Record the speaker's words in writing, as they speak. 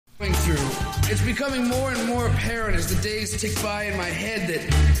through. It's becoming more and more apparent as the days tick by in my head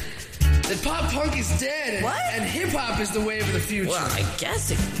that pop punk is dead and hip hop is the wave of the future. Well, I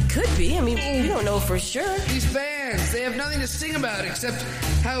guess it could be. I mean, we don't know for sure. These bands, they have nothing to sing about except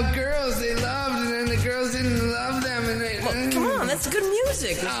how girls they loved and then the girls didn't love them and they... Well, come on, that's good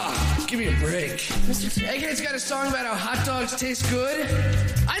music. Oh, give me a break. Egghead's got a song about how hot dogs taste good.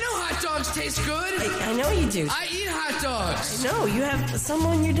 I know hot dogs taste good. I know you do. I eat hot dogs. I know, you have some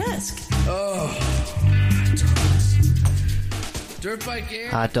on your desk. Oh, hot dogs. Dirt bike air.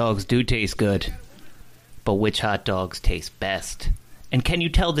 Hot dogs do taste good, but which hot dogs taste best? And can you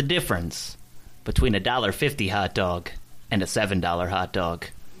tell the difference between a $1.50 hot dog and a $7 hot dog?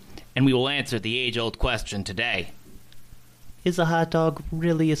 And we will answer the age-old question today. Is a hot dog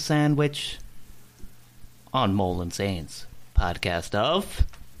really a sandwich? On Mole and Zane's podcast of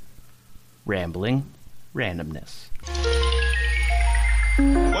Rambling Randomness.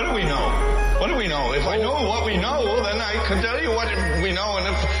 What do we know? What do we know? If I know what we know, then I can tell you what we know, and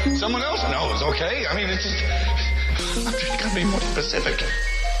if someone else knows, okay? I mean, it's just... I've just got to be more specific.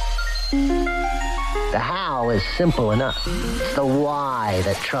 The how is simple enough. It's the why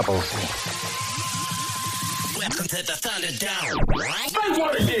that troubles me. Welcome to the Thunderdome. Say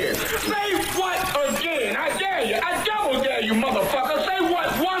what again? Say what again? I dare you. I double dare you, motherfucker. Say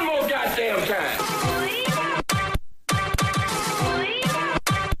what one more goddamn time.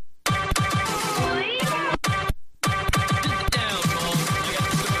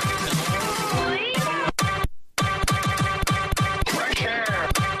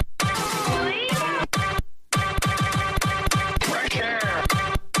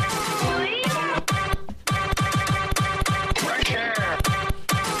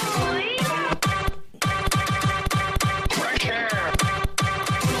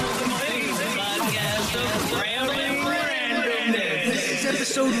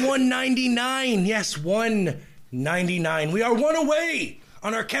 Episode 199. Yes, 199. We are one away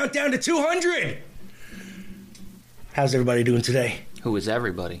on our countdown to 200. How's everybody doing today? Who is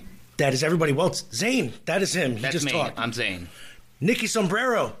everybody? That is everybody. Well, it's Zane. That is him. He That's just me. talked. I'm Zane. Nicky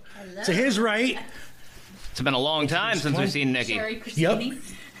Sombrero. Hello. To his right. It's been a long time since we've seen Nicky. Yep.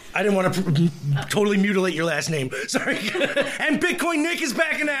 I didn't want to totally mutilate your last name. Sorry. And Bitcoin Nick is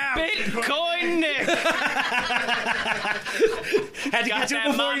back in the house. Bitcoin Nick! Had to Got get to it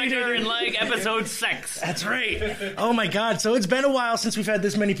that before you moniker did. in like episode 6. That's right. Oh my God. So it's been a while since we've had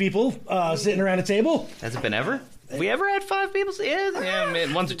this many people sitting around a table. Has it been ever? Have we ever had 5 people?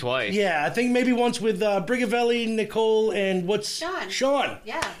 Yeah, once or twice. Yeah, I think maybe once with Brigavelli, Nicole, and Sean.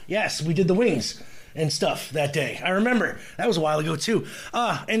 Yeah. Yes, we did the wings and stuff that day. I remember. That was a while ago, too.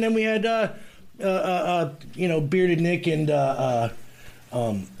 And then we had, Bearded Nick and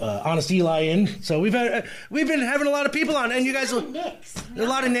Honest Eli in. So we've been having a lot of people on, and you guys... A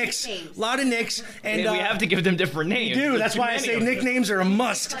lot of Nicks. A lot of Nicks. And we have to give them different names. We do. That's why I say nicknames are a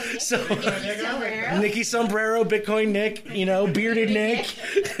must. So Nicky Sombrero, Bitcoin Nick, Bearded Nick.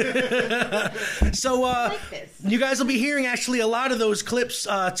 So you guys will be hearing actually a lot of those clips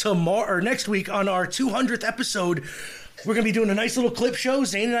tomorrow or next week on our 200th episode. We're going to be doing a nice little clip show.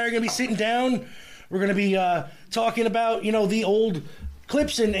 Zane and I are going to be sitting down. We're going to be talking about, the old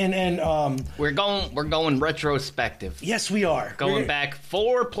clips and we're going retrospective. Yes, we are. Going back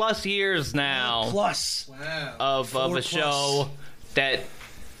 4+ years now. Plus. Wow. Of a show that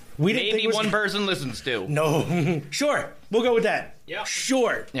maybe one person listens to. No. Sure. We'll go with that. Yeah.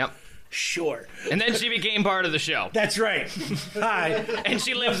 Sure. Yep. Sure. And then she became part of the show. That's right. Hi. And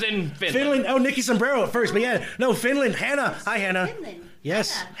she lives in Finland. Oh, Nicky Sombrero at first, but yeah. No, Finland. Hannah. Hi, Hannah. Finland.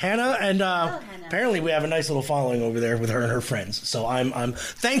 Yes, Hannah, and Hannah. apparently we have a nice little following over there with her and her friends. So I'm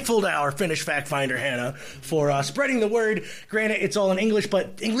thankful to our Finnish fact finder Hannah for spreading the word. Granted, it's all in English,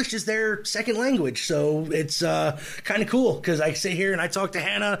 but English is their second language, so it's kind of cool because I sit here and I talk to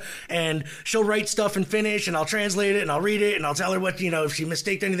Hannah, and she'll write stuff in Finnish, and I'll translate it, and I'll read it, and I'll tell her what if she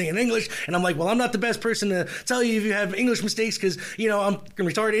mistaked anything in English, and I'm like, well, I'm not the best person to tell you if you have English mistakes because I'm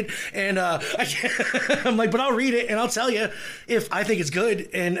retarded, and I'm like, but I'll read it and I'll tell you if I think it's good,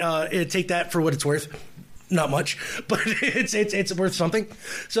 and take that for what it's worth. Not much, but it's worth something.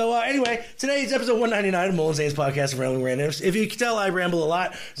 So anyway, today's episode 199 of Mole and Zane's podcast of Rambling Randomness. If you can tell, I ramble a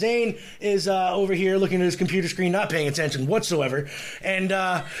lot. Zane is over here looking at his computer screen, not paying attention whatsoever. And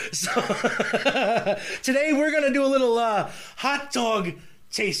so today we're going to do a little hot dog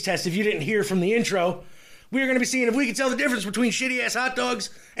taste test. If you didn't hear from the intro, we're going to be seeing if we can tell the difference between shitty-ass hot dogs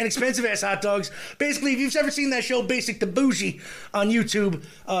and expensive-ass hot dogs. Basically, if you've ever seen that show, Basic to Bougie, on YouTube,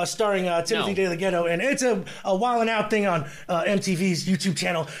 starring Timothy De La Ghetto, and it's a Wildin' Out thing on MTV's YouTube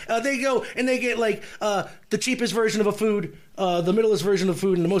channel. They go and they get, the cheapest version of a food, the middleest version of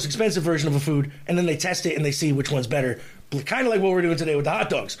food and the most expensive version of a food, and then they test it and they see which one's better. Kind of like what we're doing today with the hot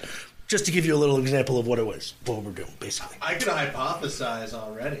dogs. Just to give you a little example of what we're doing, basically. I could hypothesize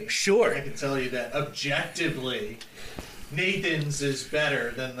already. Sure. I can tell you that objectively, Nathan's is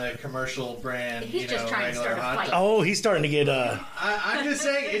better than the commercial brand. He's just trying to start a fight. Oh, he's starting to get. I'm just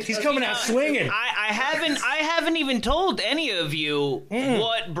saying, he's coming out swinging. I haven't even told any of you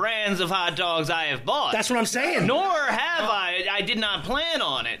what brands of hot dogs I have bought. That's what I'm saying. Nor have I. I did not plan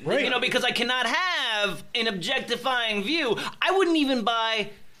on it. Right. Because I cannot have an objectifying view. I wouldn't even buy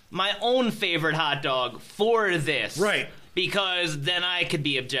my own favorite hot dog for this. Right. Because then I could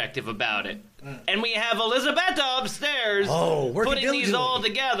be objective about it. And we have Elizabeth upstairs putting these all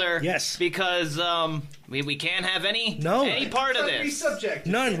together. Yes. Because we can't have any part of this. Be subjective.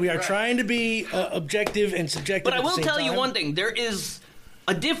 None. We are trying to be objective and subjective. But I will tell you one thing. There is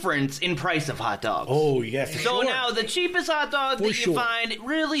a difference in price of hot dogs. Oh, yeah, for So sure. now the cheapest hot dog that you find, it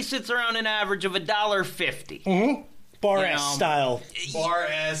really sits around an average of $1.50. Mm-hmm. Bar-ass style.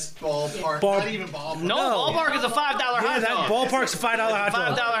 Bar-ass, ballpark. Not even ballpark. No, ballpark is a $5 hot dog. Ballpark's a $5 hot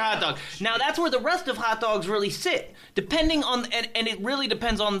dog. $5 hot dog. Now, that's where the rest of hot dogs really sit. Depending on, and it really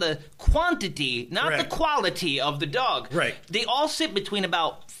depends on the quantity, not the quality of the dog. Right. They all sit between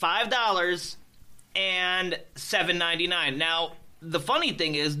about $5 and $7.99. Now, the funny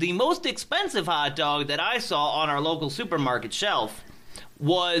thing is, the most expensive hot dog that I saw on our local supermarket shelf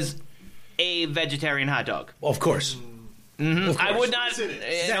was a vegetarian hot dog. Of course. Mm-hmm. I would not.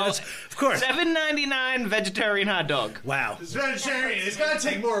 Of course. $7.99 vegetarian hot dog. Wow. It's vegetarian. It's got to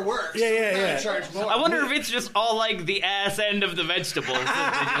take more work. Yeah. Charge more. I wonder if it's just all like the ass end of the vegetables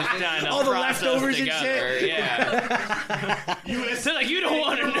that they just all the process leftovers together. and shit. Yeah. So like you don't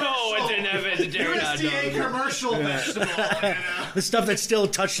want to know what's in that vegetarian hot dog. USDA commercial vegetable. The stuff that's still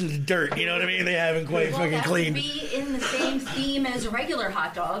touching the dirt. You know what I mean? They haven't quite fucking cleaned. That would be in the same theme as regular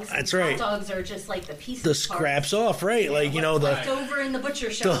hot dogs. That's right. Hot dogs are just like the pieces. The scraps off, right? Like, you know, left over in the butcher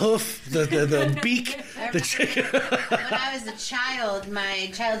shop. The hoof, the beak, the chicken. When I was a child,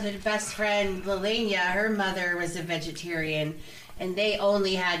 my childhood best friend, Lelania, her mother was a vegetarian, and they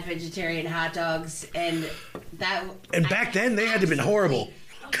only had vegetarian hot dogs, and back then, they had to have been horrible.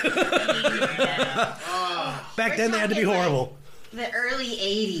 Back then, they had to be horrible. The early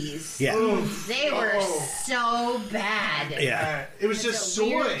 80s. Yeah. They were so bad. Yeah. It was just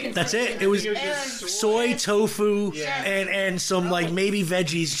soy. That's it. It was soy, tofu, and some, like, maybe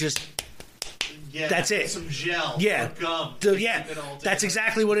veggies just... Yeah, that's it. Some gel. Yeah. Or gum. That's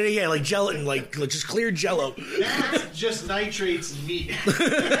exactly what it is. Yeah, like gelatin, like just clear jello. That's just nitrates and meat. And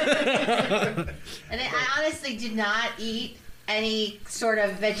I honestly did not eat any sort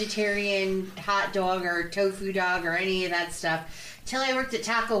of vegetarian hot dog or tofu dog or any of that stuff till I worked at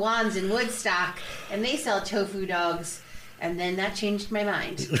Taco Juan's in Woodstock, and they sell tofu dogs. And then that changed my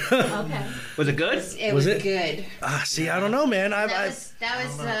mind. Okay. Was it good? It was good. See, I don't know, man. I was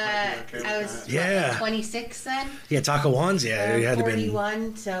 26 then. Yeah, Taco Juan's. Yeah, it had to be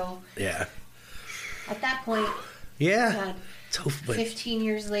 41. So yeah. At that point. Yeah. God, Tofu. 15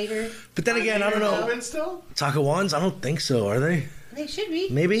 years later. But then again, I don't know. Still? Taco Juan's? I don't think so. Are they? They should be.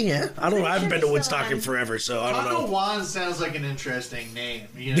 Maybe, yeah. I haven't been to still Woodstock in on. forever, so I don't know. Taco Juan sounds like an interesting name.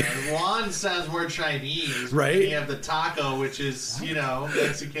 You know, Juan sounds more Chinese. Right. You have the taco, which is, you know,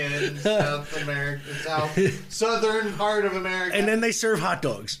 Mexican, South America, southern part of America. And then they serve hot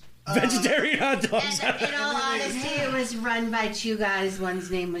dogs. Vegetarian hot dogs. And in all honesty, it was run by two guys. One's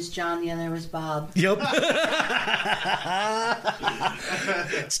name was John, the other was Bob. Yep.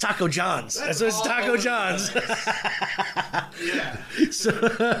 It's Taco John's. That's what it's Taco John's. Yeah.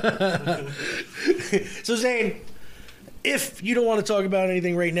 So Zane, if you don't want to talk about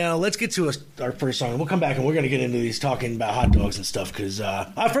anything right now, let's get to our first song. We'll come back and we're going to get into these talking about hot dogs and stuff because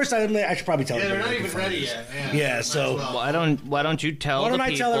first I should probably tell Yeah, everybody. they're not even ready yet. Yeah, so why don't you tell? Why don't the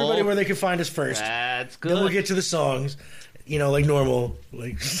I people? tell everybody where they can find us first? That's good. Then we'll get to the songs. You know, like normal.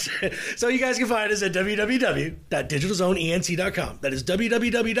 Like, so you guys can find us at www.digitalzoneent.com. That is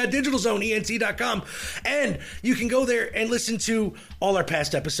www.digitalzoneent.com. And you can go there and listen to all our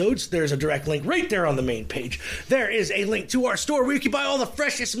past episodes. There's a direct link right there on the main page. There is a link to our store where you can buy all the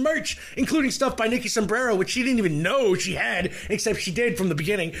freshest merch, including stuff by Nikki Sombrero, which she didn't even know she had, except she did from the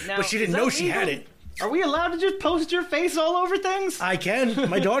beginning, Now, but she didn't is know that she had it. Are we allowed to just post your face all over things? I can.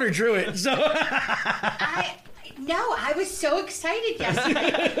 My daughter drew it, so... No, I was so excited yesterday.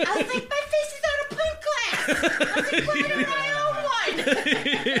 I was like, my face is on a pint glass. I was like, why don't I own one?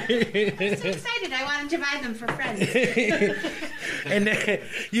 I was so excited. I wanted to buy them for friends. And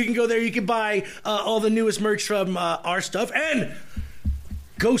you can go there. You can buy all the newest merch from our stuff. And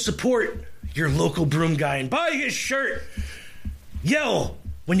go support your local broom guy and buy his shirt. Yell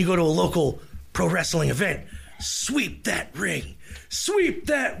when you go to a local pro wrestling event. Sweep that ring. Sweep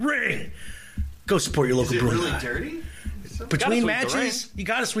that ring. Go support your local broom really guy. dirty? Between matches, you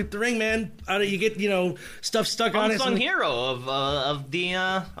gotta sweep the ring, man. You get stuff stuck on it. Unsung hero of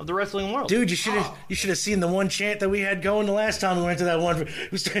the wrestling world. Dude, you should have seen the one chant that we had going the last time we went to that one.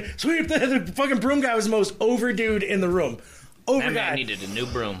 It was, sweep the fucking broom guy was the most over dude in the room. That man needed a new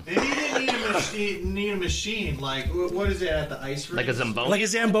broom. Maybe he didn't need a machine. Like, what is it at the ice rink? Like a Zamboni? Like a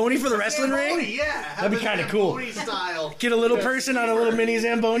Zamboni for the wrestling ring? Yeah. That'd be kind of cool. Style. Get a little person on a little mini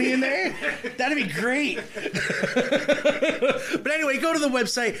Zamboni in there? That'd be great. But anyway, go to the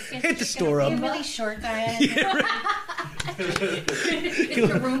website, hit the store up. A really short guy. Is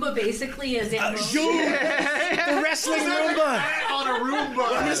the Roomba basically a Zamboni? The wrestling Roomba. On a Roomba.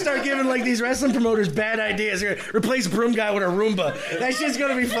 I'm gonna start giving these wrestling promoters bad ideas. Replace broom guy with a Roomba. That shit's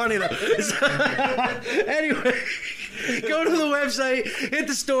gonna be funny though. Anyway, go to the website, hit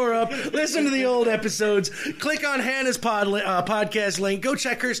the store up, listen to the old episodes, click on Hannah's podcast link. Go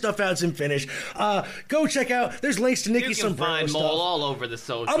check her stuff out. It's in Finnish. Go check out. There's links to Nikki You can Sombrero find stuff. Mole all over the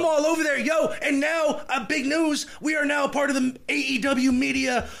social. I'm all over there, yo. And now, big news. We are now part of the AEW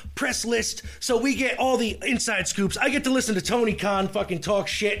media press list, so we get all the inside scoops. I get to listen to Tony Khan fucking talk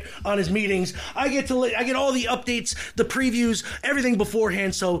shit on his meetings. I get all the updates, the previews, everything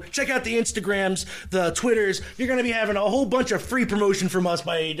beforehand. So check out the Instagrams, the Twitters. You're going to be having a whole bunch of free promotion from us to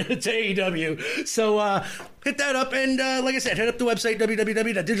AEW. So hit that up, and like I said, hit up the website,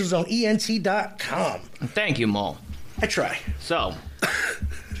 www.digitalzoneent.com. Thank you, Mole. I try. So,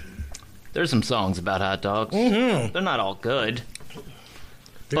 there's some songs about hot dogs. Mm-hmm. They're not all good.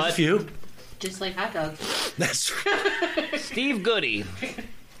 There's a few. Just like hot dogs. That's Steve Goody.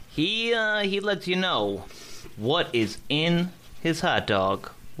 He lets you know what is in his hot dog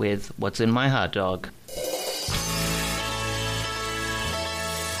with What's in My Hot Dog.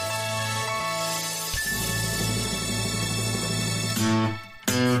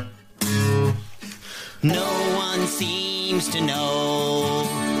 No one seems to know.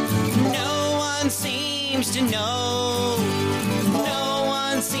 No one seems to know. No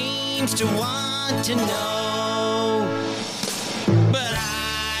one seems to want to know. But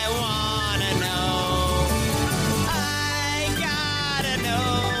I wanna know. I gotta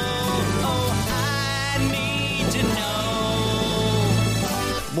know. Oh, I need to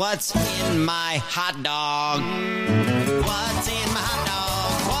know. What's in my hot dog? What's in my hot dog?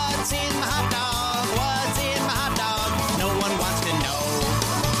 What's in my hot dog? What's in my hot dog? No one wants to know.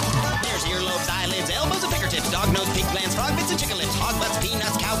 There's earlobes, eyelids, elbows, and fingertips, dog nose, pig glands, frog bits, and chicken lips, hog butts,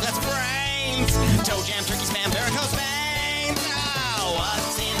 peanuts, cow guts, brains, toe jam, turkey spam, varicose veins. Now,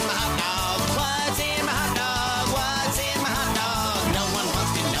 what's in my hot dog? What's in my hot dog? What's in my hot dog? No one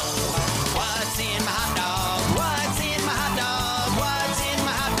wants to know. What's in my hot dog? What's in my hot dog? What's in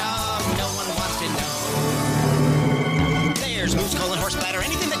my hot dog? No one wants to know. There's moose, colon, horse bladder,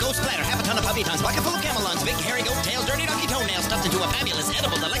 anything that goes splatter. Half a ton of puppy tongues, pocket full of camel lungs, big hairy goat tails, dirty donkey toenails, stuffed into a fabulous,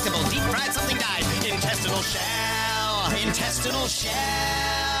 edible, delectable, deep fried something dyed. Intestinal shell, intestinal shell.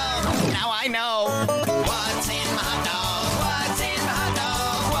 Now I know what's in my hot dog. What's in my hot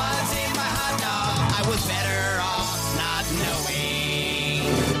dog? What's in my hot dog? I was better off not knowing.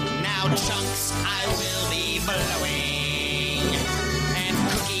 Now chunks I will be blowing, and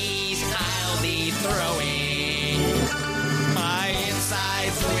cookies I'll be throwing. My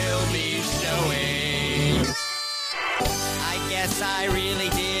insides will be showing. I guess I really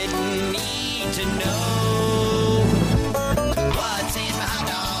didn't need to know. What's in my hot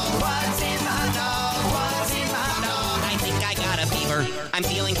dog? What's in my hot dog? What's in my hot dog? I think I got a fever. I'm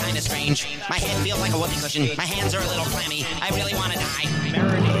feeling kind of strange. My head feels like a whoopee cushion. My hands are a little clammy. I really want to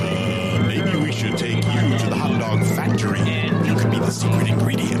die. Maybe we should take you to the hot dog factory. And you could be the secret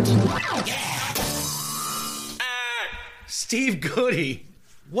ingredient. Steve Goody.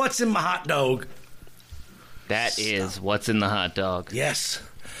 What's in my hot dog? That is What's in the Hot Dog. Yes.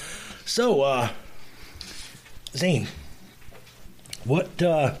 So, Zane, what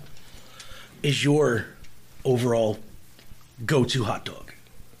is your overall go-to hot dog?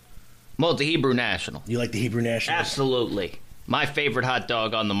 Well, the Hebrew National. You like the Hebrew National? Absolutely. My favorite hot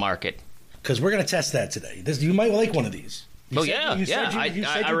dog on the market. Because we're going to test that today. You might like one of these. I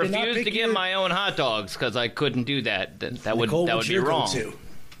refused to get my own hot dogs because I couldn't do that. That would be wrong. Go-to?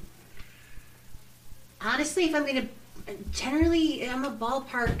 Honestly, if I'm going to... Generally, I'm a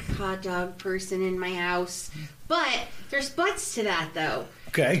ballpark hot dog person in my house. But there's buts to that, though.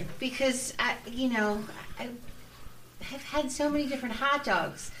 Okay. Because, I have had so many different hot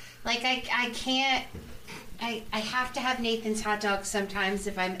dogs. Like, I can't... I have to have Nathan's hot dogs sometimes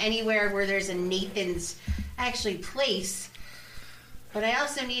if I'm anywhere where there's a Nathan's actually place. But I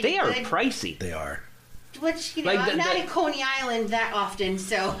also need They a are good... pricey. They are. Which, you know, Like I'm not in Coney Island that often,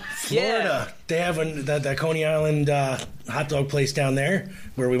 so... Florida, they have that Coney Island hot dog place down there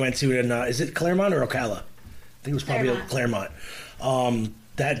where we went to in, is it Claremont or Ocala? I think it was probably Claremont.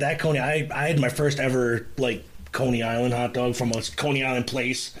 That Coney, I had my first ever, like, Coney Island hot dog from a Coney Island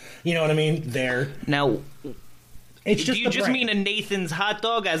place. You know what I mean? There. Now... It's just do you just mean a Nathan's hot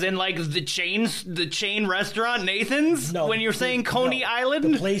dog, as in like the chain restaurant Nathan's? No, when you're saying Coney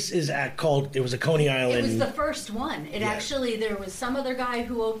Island, the place is called. It was a Coney Island. It was the first one. It actually there was some other guy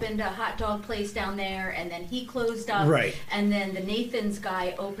who opened a hot dog place down there, and then he closed up. Right. And then the Nathan's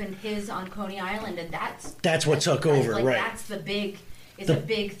guy opened his on Coney Island, and that's what took over. Like, right. That's the big. It's a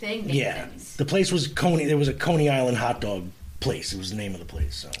big thing. Nathan's. Yeah. The place was Coney. There was a Coney Island hot dog place. It was the name of the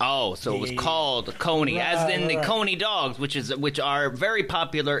place. So. it was called Coney, as in the Coney dogs, which are very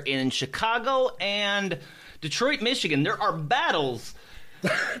popular in Chicago and Detroit, Michigan. There are battles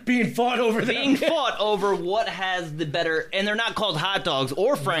being fought over what has the better, and they're not called hot dogs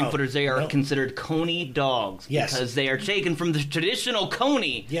or frankfurters. They are considered Coney dogs because they are taken from the traditional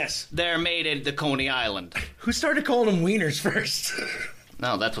Coney. Yes, they're made at the Coney Island. Who started calling them wieners first?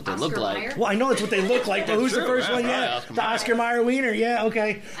 No, that's what they look like. Well, I know that's what they look like, but who's the first one? Yeah, the Oscar Mayer wiener. Yeah,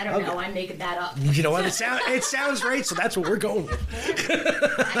 okay. I don't know. I'm making that up. You know what? It sounds right, so that's what we're going with.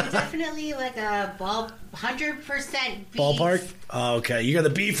 I'm definitely like a 100% beef. Ballpark? Oh, okay. You got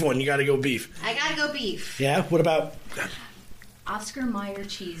the beef one. You got to go beef. I gotta go beef. Yeah? What about... Oscar Mayer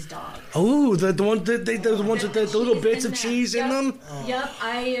cheese dogs. Oh, the ones with the little bits of cheese in them? Yep.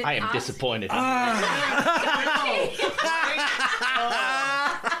 I am disappointed.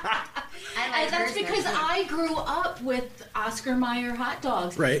 And that's because I grew up with Oscar Mayer hot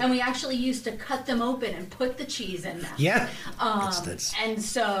dogs. Right. And we actually used to cut them open and put the cheese in them. Yeah. And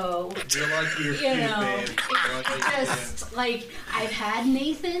so, You're lucky you're you know, babe. just like I've had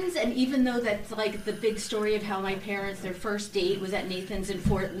Nathan's, and even though that's like the big story of how my parents, their first date was at Nathan's in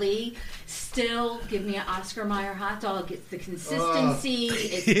Fort Lee, still give me an Oscar Mayer hot dog. It's the consistency,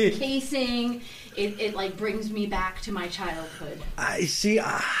 it's the casing. It like brings me back to my childhood. I see.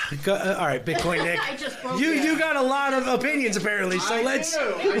 All right, Bitcoin Nick. I just broke you got a lot of opinions apparently. So I let's.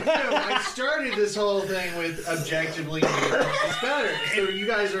 do. I started this whole thing with objectively it's better. So you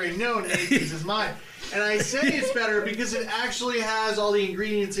guys already know Nathan's is mine. And I say it's better because it actually has all the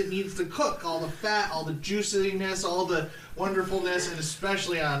ingredients it needs to cook. All the fat, all the juiciness, all the wonderfulness, and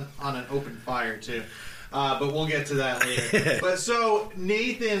especially on an open fire, too. But we'll get to that later. But so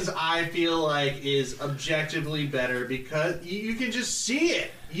Nathan's, I feel like, is objectively better because you can just see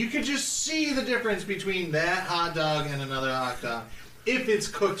it. You can just see the difference between that hot dog and another hot dog if it's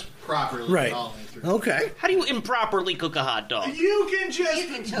cooked properly. Right. All the way through. Okay. How do you improperly cook a hot dog? You can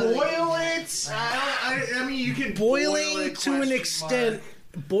just boil it. I mean, you can boil it to an extent.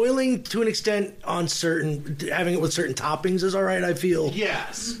 Boiling to an extent on having it with certain toppings is all right, I feel.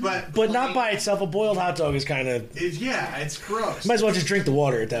 Yes, but not by itself. A boiled hot dog is kind of... it's gross. Might as well just drink the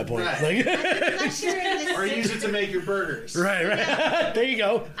water at that point. Right. Like, or use it to make your burgers. Right. There you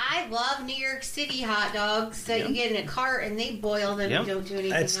go. I love New York City hot dogs that you get in a cart and they boil them and don't do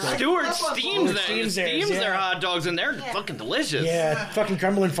anything else. Stuart steams their hot dogs and they're fucking delicious. Yeah, fucking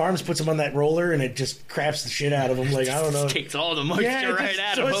Cumberland Farms puts them on that roller and it just craps the shit out of them. Like, I don't know. Takes all the moisture right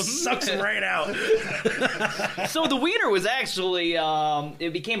out of them. It sucks them right out. So the wiener was actually,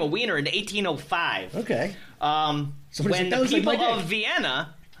 it became a wiener in 1805. Okay. When the people of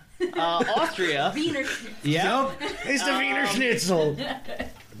Vienna, Austria... Wiener. Yep. It's the Wiener Schnitzel.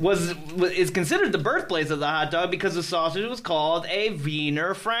 is considered the birthplace of the hot dog because the sausage was called a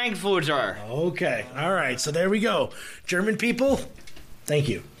Wiener Frankfurter. Okay. All right. So there we go. German people, thank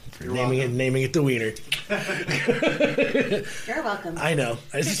you. Naming it the wiener. You're welcome. I know.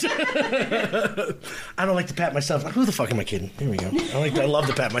 I don't like to pat myself. Who the fuck am I kidding? Here we go. I love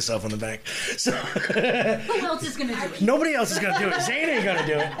to pat myself on the back. So who else is gonna do it? Nobody else is gonna do it. Zane ain't gonna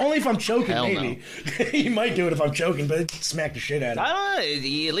do it. Only if I'm choking, Hell maybe. He might do it if I'm choking, but it'd smack the shit out of him. I don't know.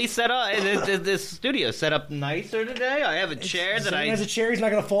 He at least set up this studio set up nicer today. I have a chair that Zane has a chair. He's not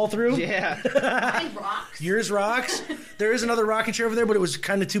gonna fall through. Yeah. Mine rocks. Yours rocks. There is another rocking chair over there, but it was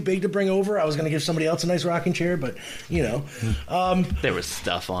kind of too big to bring over. I was going to give somebody else a nice rocking chair, but you know, there was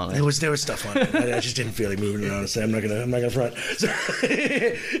stuff on it. There was stuff on it. I just didn't feel like moving it. Honestly, I'm not gonna front.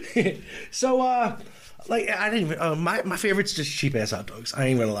 So, like, I didn't even. My favorite's just cheap ass hot dogs. I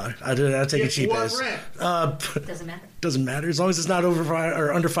ain't gonna lie. I'll take a cheap ass. Doesn't matter. Doesn't matter as long as it's not over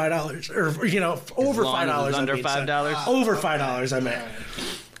under $5 or over $5. Under $5. Over $5. I meant.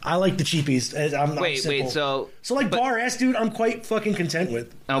 I like the cheapies. I'm not simple. So like bar ass, dude, I'm quite fucking content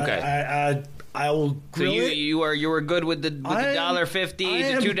with. Okay. I will grill it. You were good with the $1.50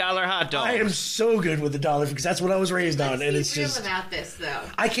 to $2 hot dogs. I am so good with the $1 because that's what I was raised on, and it's Real just about this though.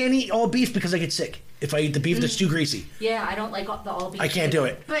 I can't eat all beef because I get sick. If I eat the beef that's too greasy, Yeah, I don't like the all beef. I can't do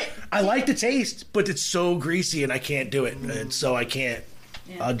it. But I like the taste, but it's so greasy and I can't do it, and so I can't.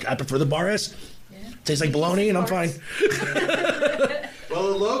 I prefer the Bar S. Tastes like bologna, and I'm fine. Well,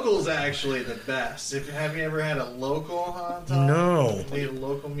 the local's actually the best. Have you ever had a local hot dog? No. Made of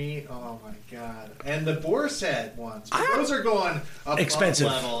local meat? Oh my god! And the Boar's Head ones. Those are going up Expensive.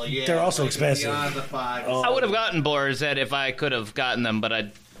 level. Yeah, They're also like expensive. Beyond the $5. I would have gotten Boar's Head if I could have gotten them, but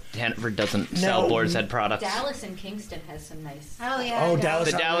Hannaford doesn't sell Boar's Head products. Dallas and Kingston has some nice. Oh yeah. Oh, Dallas.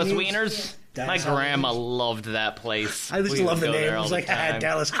 The Dallas Hot Wieners. My Dallas Hot grandma Wieners. loved that place. I used We to love would the go name. there It all was the like I had time.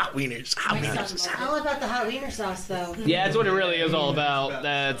 Dallas Hot Wieners. Hot Wieners. It's all about the hot wiener sauce, though. Yeah, that's what it really is all about.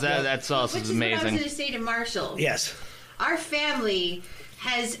 That sauce Which is is what I was amazing. going to say to Marshall. Yes. Our family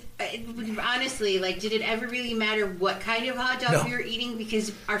has, honestly, like, did it ever really matter what kind of hot dog No. we were eating?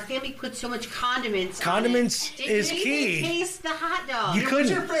 Because our family put so much condiments Condiments on it. is Did key. taste the hot dog. You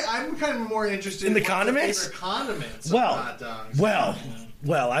couldn't. I'm kind of more interested In the what's your condiments? favorite condiments. Well, of hot dogs.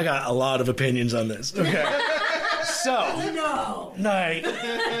 well, I got a lot of opinions on this. Okay. So, No.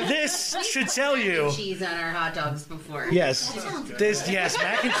 this should tell you. Cheese on our hot dogs before. Yes,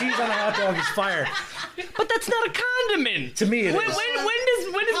 mac and cheese on a hot dog is fire. But that's not a condiment. To me, it when is.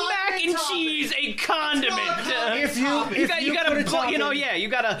 When is mac and cheese a condiment? If you you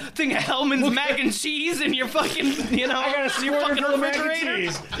got a thing of Hellman's mac and cheese in your fucking, I got a your squirter fucking full of mac and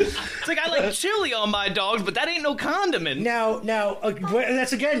refrigerator. cheese. It's like I like chili on my dogs, but that ain't no condiment. Now,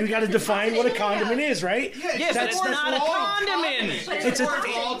 that's again, we got to define what a condiment is, right? Yes, but it's not a condiment. It's a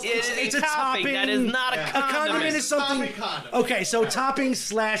topping. topping. That is not a condiment. A condiment is something. Okay, so topping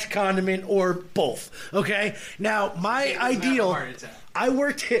 / condiment or both. Okay, now my ideal. I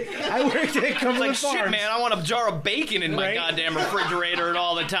worked at It's Cumberland like, Farms. shit, man, I want a jar of bacon in my Right? goddamn refrigerator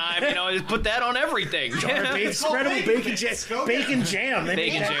all the time. Just put that on everything. Spread it with bacon jam. Bacon jam. They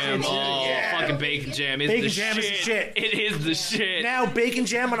make Bacon that jam. shit too. Oh, Yeah. fucking bacon jam is Bacon the jam shit. is the shit. It is the shit. Now, bacon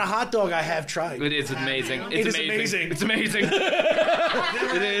jam on a hot dog, I have tried. It is amazing. It It's is amazing. It's amazing.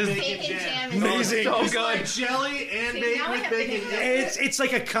 It is. Bacon jam is Amazing. So It's good. like jelly and bacon with bacon. It's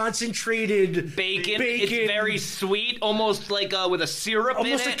like a concentrated Bacon. It's very sweet, almost like with a syrup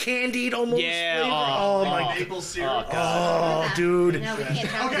almost in a it. candied almost Yeah, flavor. oh, Oh, my god. Maple syrup. Oh, dude. No, we can't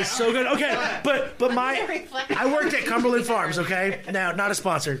have It's so good. Okay, but I worked at Cumberland Farms. Okay, now not a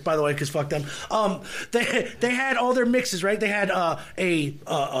sponsor, by the way, because fuck them. They had all their mixes, right? They had a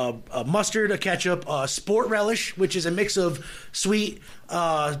mustard, a ketchup, a sport relish, which is a mix of sweet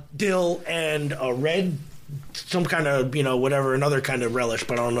dill and a red. Some kind of, whatever, another kind of relish,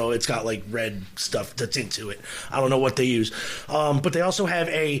 but I don't know. It's got like red stuff that's into it. I don't know what they use. But they also have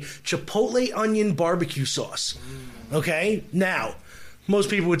a Chipotle onion barbecue sauce. Okay? Now, most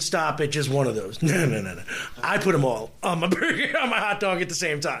people would stop at just one of those. No. I put them all on my burger, on my hot dog at the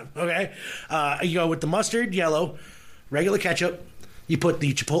same time. Okay? You go with the mustard, yellow, regular ketchup. You put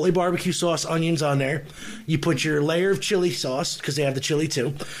the Chipotle barbecue sauce, onions on there. You put your layer of chili sauce, because they have the chili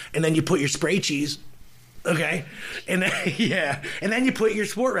too. And then you put your spray cheese. Okay, and then and then you put your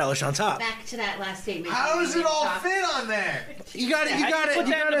sport relish on top. Back to that last statement. How does it all fit on there? You got it. You got it. Put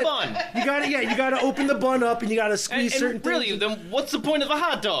You that got in it. the bun. You got it. Yeah, you got to open the bun up, and you got to squeeze certain And really, things. then what's the point of a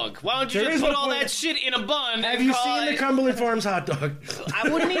hot dog? Why don't you There just is put no all point. that shit in a bun? Have and you call seen the it- Cumberland Farms hot dog? I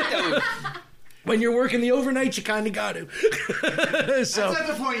wouldn't eat those. When you're working the overnight, you kind of got to. So That's at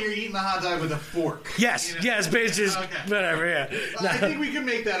the point you're eating the hot dog with a fork. yes, but just whatever. Yeah, I think we can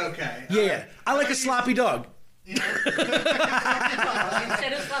make that okay. yeah. I like a sloppy dog.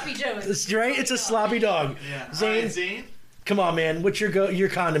 Instead of sloppy joes. It's, right? It's a sloppy dog. Yeah. Zane, All right, Zane? come on, man. What's your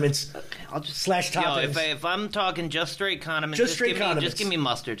condiments? I'll just / toppings. If I'm talking just straight condiments, Just straight condiments. just give me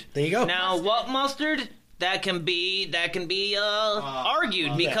mustard. There you go. Now, what mustard? That can be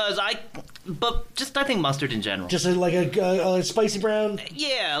argued because I think mustard in general. Just like a spicy brown.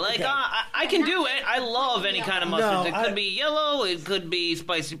 Yeah, like Okay. I can do it. I love any kind of mustard. No, It could be yellow, it could be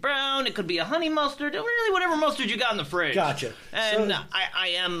spicy brown, it could be a honey mustard, really whatever mustard you got in the fridge. Gotcha. And So- I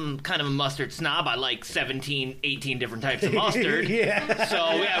am kind of a mustard snob. I like 17, 18 different types of mustard. Yeah.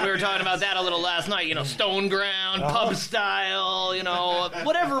 So, yeah, we were talking about that a little last night. Stone ground, pub style,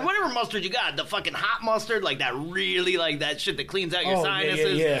 whatever mustard you got. The fucking hot mustard, like that really, like that shit that cleans out your Oh,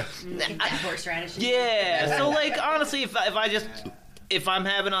 sinuses. yeah. That horseradish. Yeah. So, like, honestly, if I'm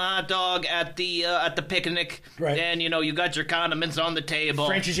having a hot dog at the picnic, Right. and you got your condiments on the table,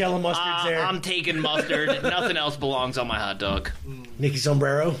 French's yellow mustard's there. I'm taking mustard. Nothing else belongs on my hot dog. Nicky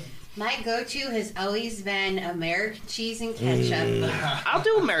Sombrero. My go-to has always been American cheese and ketchup. I'll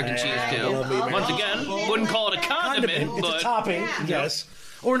do American cheese too. Once again, wouldn't call it a condiment, It's but a topping, Yeah. yes,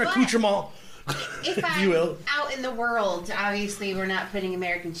 or an accoutrement. If you will. I'm out in the world, obviously we're not putting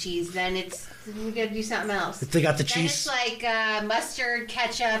American cheese. Then we gotta do something else. If they got the Then cheese, it's like mustard,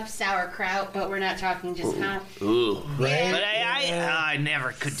 ketchup, sauerkraut, but we're not talking just hot. ooh, right? But I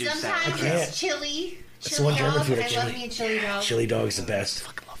never could do Sometimes sauerkraut. it's chili. That's the one Chili German dog. food I I love chili. me a chili dog. Chili dog's the best.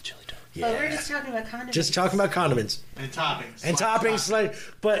 But we're just talking about condiments. Just talking about condiments And toppings. and toppings, like.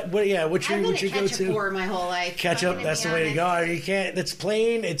 But what? Yeah, what I've been you a go ketchup to? whore my whole life. Ketchup. I'm gonna That's be the way to honest. go. You can't. It's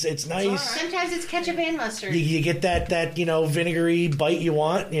plain. It's nice. Sometimes it's ketchup and mustard. You get that vinegary bite you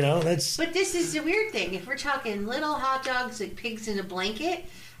want. That's. But this is the weird thing. If we're talking little hot dogs like pigs in a blanket,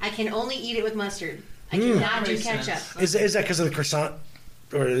 I can only eat it with mustard. I cannot do ketchup. Is that because of the croissant?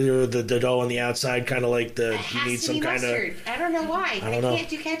 Or the dough on the outside, kind of like It you has need to some be kind of. mustard. I don't know why. I don't know. Can't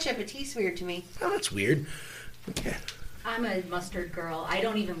do ketchup. It tastes weird to me. Oh, that's weird. I'm a mustard girl. I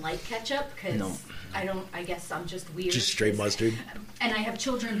don't even like ketchup because No. I guess I'm just weird. Just straight mustard. And I have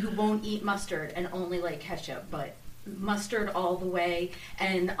children who won't eat mustard and only like ketchup, but mustard all the way.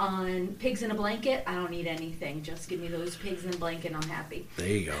 And on pigs in a blanket, I don't eat anything. Just give me those pigs in a blanket, I'm happy. There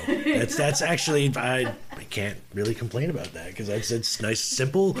you go. That's actually I can't really complain about that because it's nice,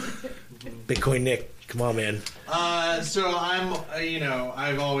 simple. Bitcoin Nick, come on, man. So I'm,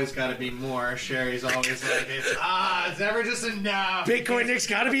 I've always got to be more. Sherry's always like, it's never just enough. Bitcoin Nick's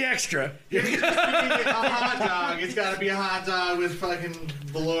got to be extra. It just be a hot dog. It's got to be a hot dog with fucking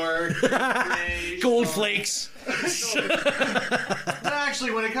velour, gold flakes. But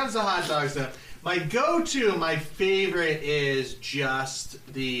actually, when it comes to hot dogs, though, my go-to, my favorite is just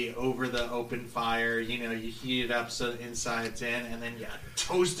the over the open fire. You heat it up so the inside's in, and then you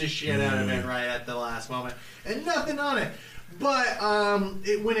toast the shit out of it right at the last moment, and nothing on it. But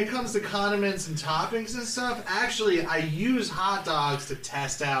when it comes to condiments and toppings and stuff, actually, I use hot dogs to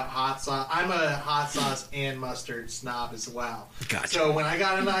test out hot sauce. I'm a hot sauce and mustard snob as well. Gotcha. So when I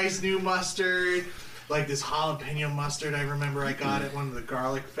got a nice new mustard, like this jalapeno mustard, I remember I got at one of the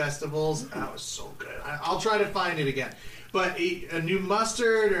garlic festivals. That was so good. I'll try to find it again. But a new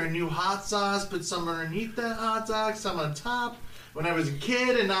mustard or a new hot sauce, put some underneath that hot dog, some on top. When I was a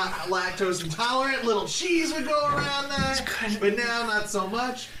kid and not lactose intolerant, little cheese would go around that. But now, not so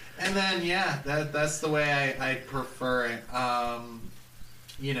much. And then, that's the way I prefer it. Other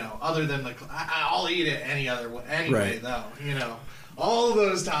than I'll eat it any other way. Anyway, Right. though, all of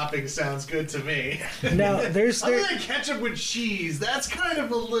those toppings sounds good to me. Now, there's other than ketchup with cheese, that's kind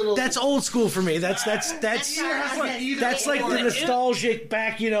of a little. That's old school for me. That's like the nostalgic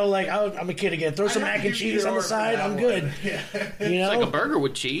back. I'm a kid again. Throw some mac and cheese on the side. I'm good. It's like a burger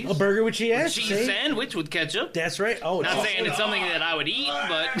with cheese. A burger with cheese. A cheese sandwich with ketchup. That's right. Oh, not saying it's something that I would eat,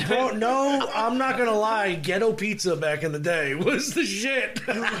 but Bro, no, I'm not gonna lie. Ghetto pizza back in the day was the shit.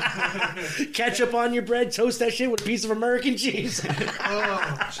 Ketchup on your bread, toast that shit with a piece of American cheese.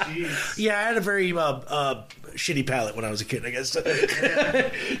 Oh, jeez. Yeah, I had a very shitty palate when I was a kid, I guess.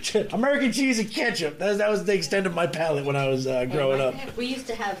 American cheese and ketchup. That was the extent of my palate when I was growing up. We used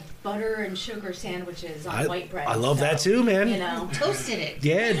to have butter and sugar sandwiches on white bread. I love that too, man. Toasted it.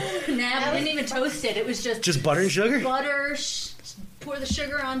 Yeah. Nah, we didn't even toast it. It was just butter and sugar? Butter, pour the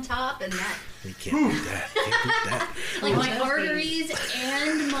sugar on top, and that. You can't beat that. Can't beat that. Like my arteries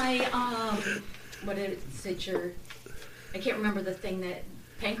and my what is it? Your I can't remember the thing that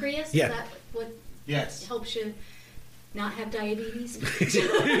pancreas. Yeah. Is that what? Yes. Helps you not have diabetes.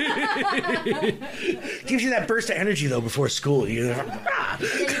 Gives you that burst of energy though before school. Then you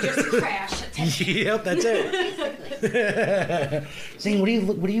just crash. Yep, that's it. Zane,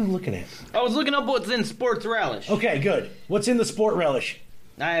 what are you looking at? I was looking up what's in sports relish. Okay, good. What's in the sport relish?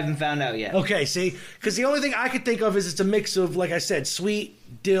 I haven't found out yet. Okay, see, because the only thing I could think of is it's a mix of, like I said, sweet,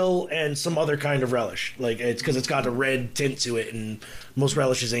 dill, and some other kind of relish. Like it's because it's got a red tint to it, and most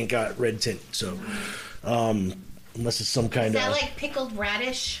relishes ain't got red tint. So, unless it's some kind Is that of like pickled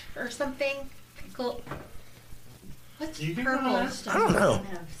radish or something? What's purple stuff? I don't know.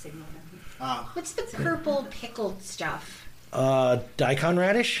 What's the purple pickled stuff? daikon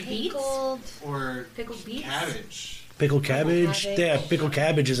radish, Pickled or pickled beets, cabbage. pickled cabbage. cabbage. Yeah, pickled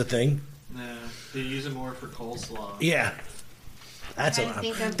cabbage is a thing. No, they use it more for coleslaw. Yeah, that's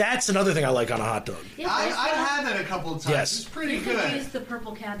another thing I like on a hot dog. Yeah, I've had that a couple of times. Yes. It's pretty you good. could use the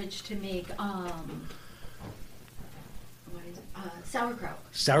purple cabbage to make what is it? Sauerkraut.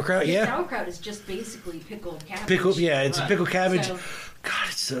 Sauerkraut, yeah. Sauerkraut is just basically pickled cabbage. Pickled, yeah, it's a pickled cabbage. So, God,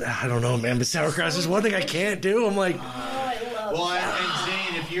 it's I don't know, man, but sauerkraut is one thing I can't do. I'm like, Well, and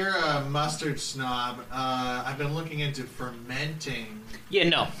Zane, if you're a mustard snob, I've been looking into fermenting. Yeah,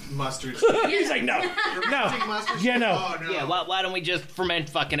 no. Mustard. He's like, no. Fermenting mustard. Yeah, no. Oh, no. Yeah, why don't we just ferment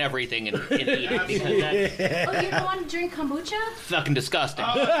fucking everything and eat it? Because that's Oh, you don't want to drink kombucha? fucking disgusting.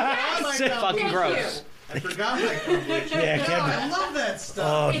 Oh, I like that. Fucking Thank gross. I forgot that kombucha. Yeah, no, Kevin. I love that Oh,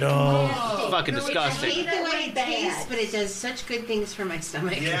 stuff. no. Fucking I disgusting. hate the way it tastes, but it does such good things for my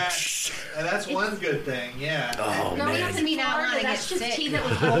stomach. Yeah, that's one good thing. Yeah. Oh, Growing man. up in Me not Florida, wanna that's get just sick. tea that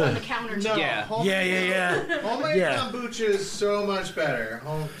was rolled on the counter. No, Yeah. Yeah. Homemade Yeah. kombucha is so much better.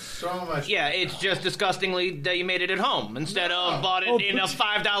 So much. Yeah, it's just disgustingly that you made it at home instead of bought it in a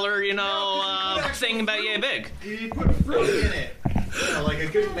 $5, thing about yay big. You put fruit in it. You know, like a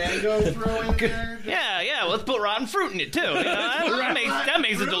good mango throw in there. Yeah, let's put rotten fruit in it too. You know, that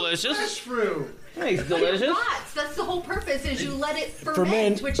makes it delicious. Fresh fruit. That makes it But it delicious. rots. That's the whole purpose, is you let it ferment,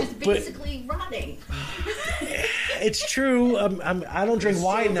 Ferment, which is but- basically rotting. It's true. I don't drink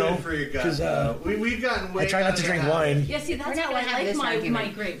wine, so though. good for your gut. 'cause, We've gotten way I try not out to of drink the habit. wine. Yeah, see, that's We're not why I gonna have like this my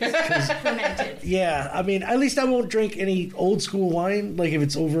argument. grapes fermented. Yeah, I mean, at least I won't drink any old school wine, like if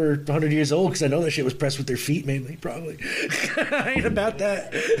it's over 100 years old, because I know that shit was pressed with their feet, mainly, probably. I ain't about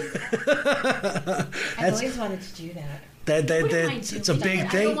that. I've always wanted to do that. It's a big I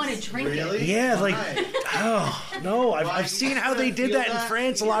thing. don't want to drink it. Yeah, like, Why? oh, no, I've seen how they did that in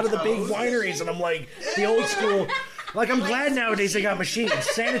France, a lot of the big wineries, and I'm like, the old school. Like, I'm glad nowadays they got machines.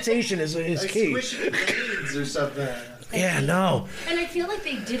 Sanitation is Like key. squishing veins or something. Yeah, no. And I feel like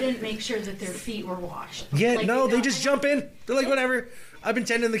they didn't make sure that their feet were washed. Yeah, Like, no, they got- just jump in. They're like, whatever. I've been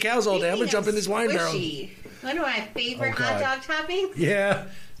tending the cows all day. I'm going to jump in this wine barrel. Squishy. One of my favorite Oh, hot God. dog toppings? Yeah.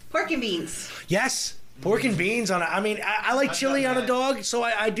 Pork and beans. Yes. Pork and beans on it. I mean, I like chili on a dog, so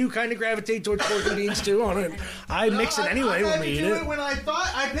I do kind of gravitate towards pork and beans too on it. I mix it anyway I when had we to eat do it. it when I thought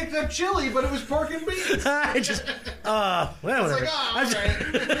I picked up chili, but it was pork and beans. I just, well, whatever. It's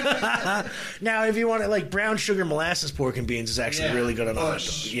like, oh, Now, if you want it like brown sugar molasses pork and beans is actually Yeah. really good on a hot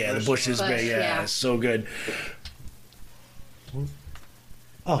Bush. dog. Yeah, the Bush. bush is great. Yeah, yeah. it's so good.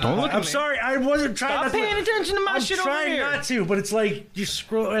 Oh, Don't look at I'm me. sorry. I wasn't trying Stop not paying to. attention to my I'm shit over trying here. not to, but it's like you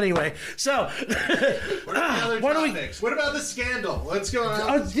scroll anyway. So, What are the other why don't we? topics? What about the scandal? Let's go on.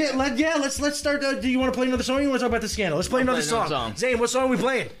 Let's start. Do you want to play another song? Or you want to talk about the scandal? Let's play another play another song. song. Zane, what song are we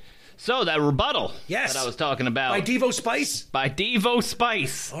playing? So that rebuttal Yes. that I was talking about By Devo Spice. by Devo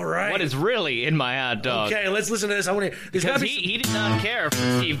Spice. All right. What is really in my hot dog? Okay, let's listen to this. I want to. There's Because gotta be he did not care for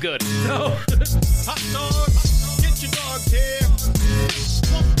Steve Good. no. Hot dogs, get your dogs here.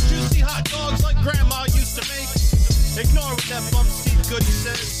 Plump, juicy hot dogs like Grandma used to make. Ignore what that bum Steve Goody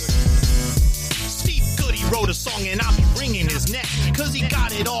says. Steve Goody wrote a song and I'll be wringing his neck, cause he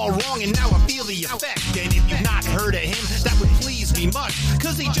got it all wrong and now I feel the effect. And if you've not heard of him, that would please me much,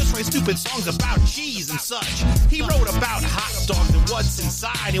 cause he just writes stupid songs about cheese and such. He wrote about hot dogs and what's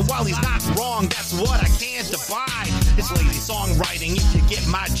inside, and while he's not wrong, that's what I can't divide. It's lazy songwriting, if you get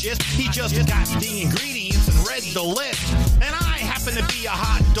my gist. He just got the ingredients and read the list. And I happen to be a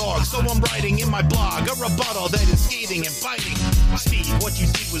hot dog, so I'm writing in my blog a rebuttal that is scathing and biting. Steve, what you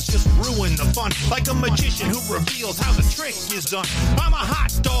did was just ruin the fun, like a magician who reveals how the trick is done. I'm a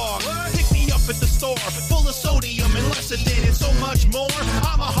hot dog, pick me up at the store, full of sodium and lecithin and so much more.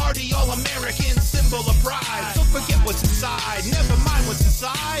 I'm a hearty all-American symbol of pride, so forget what's inside, never mind what's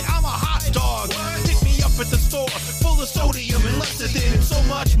inside. I'm a hot dog, pick me up at the store, full of sodium and lecithin and so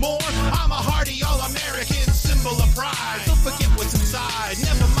much more. I'm a hearty all-American symbol of pride, so forget what's inside,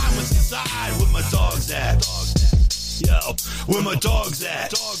 never mind what's inside. Where my dog's at? Yo, where my dog's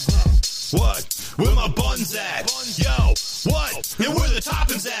at? What? Where my bun's at? Yo, what? And where the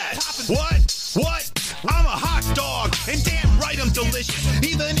toppings at? What? I'm a hot dog, and damn right I'm delicious.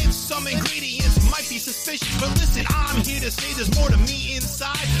 Even if some ingredients might be suspicious, but listen, I'm here to say there's more to me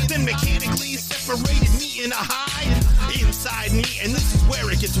inside than mechanically separated meat in a hide. Inside me, and this is where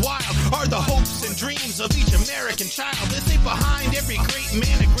it gets wild, are the hopes and dreams of each American child. They say behind every great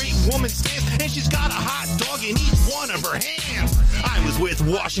man a great woman stands, and she's got a hot dog in each one of her hands. I was with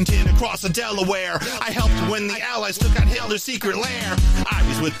Washington across the Delaware. I helped when the Allies took out Hitler's secret lair. I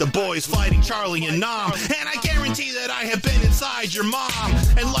was with the boys fighting Charlie and Nam, and I guarantee that I have been inside your mom.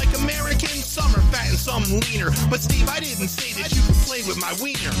 And like Americans, some are fat and some leaner, but Steve, I didn't say that you could play with my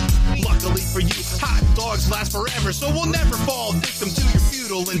wiener. Luckily for you, hot dogs last forever, so we'll never fall victim to your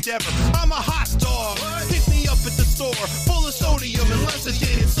futile endeavor. I'm a hot dog, pick me up at the store, full of sodium and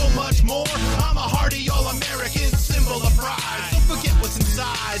lecithin and so much more. I'm a hearty all-American symbol of pride, so forget what's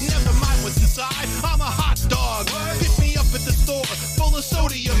inside, never mind what's inside. I'm a hot dog, pick me up at the store, full of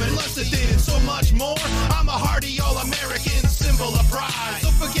sodium and lecithin and so much more. I'm a hearty all-American symbol of pride, so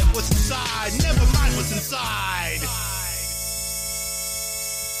forget what's inside, never mind what's inside.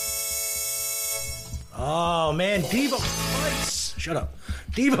 Oh, man, Devo Spice. Shut up.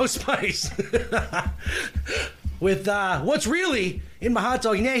 Devo Spice. With what's really in my hot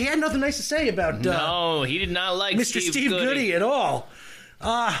dog. Yeah, he had nothing nice to say about no, he did not like Mr. Steve Goody at all.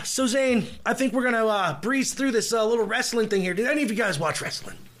 So, Zane, I think we're going to breeze through this little wrestling thing here. Did any of you guys watch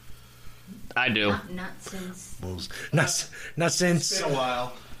wrestling? I do. Not since. Not since. It's been a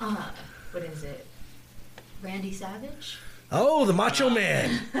while. What is it? Randy Savage? Oh, the Macho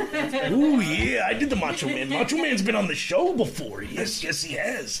Man. Ooh, yeah, I did the Macho Man. Macho Man's been on the show before. Yes, he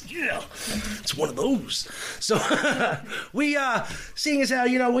has. Yeah, it's one of those. So, we, seeing as how,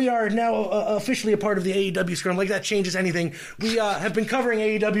 we are now officially a part of the AEW scrum, like that changes anything. We have been covering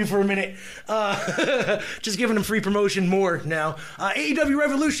AEW for a minute, just giving them free promotion more now. AEW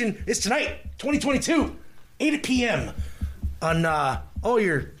Revolution is tonight, 2022, 8 p.m. on all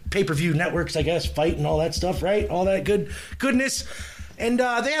your pay-per-view networks, I guess, Fight and all that stuff, right? All that goodness. And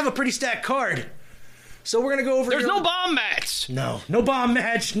they have a pretty stacked card. So we're going to go over... There's no bomb match! No bomb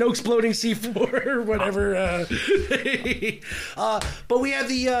match, no exploding C4 or whatever. But we have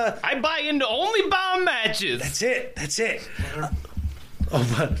the... I buy into only bomb matches! That's it.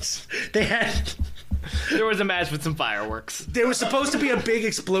 But they had... There was a match with some fireworks. There was supposed to be a big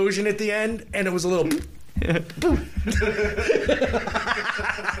explosion at the end, and it was a little... Boom.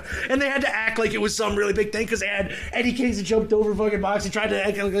 And they had to act like it was some really big thing because they had Eddie Kingston jumped over fucking box and tried to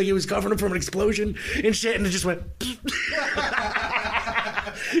act like he was covering him from an explosion and shit, and it just went.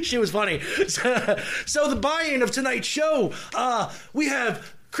 Shit was funny. So the buy-in of tonight's show, we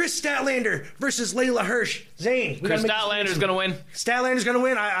have Chris Statlander versus Layla Hirsch. Zane. Chris Statlander's going to win. Statlander's going to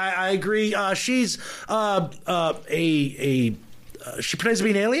win. I agree. She's she pretends to be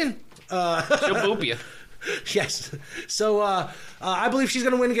an alien. She'll boop you. Yes. So I believe she's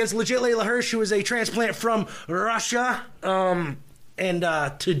going to win against legit Layla Hirsch, who is a transplant from Russia and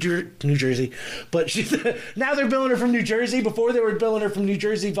to New Jersey. But now they're billing her from New Jersey. Before they were billing her from New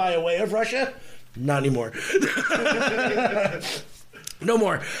Jersey via way of Russia. Not anymore. No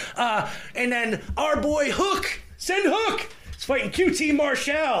more. And then our boy Hook, Send Hook, is fighting QT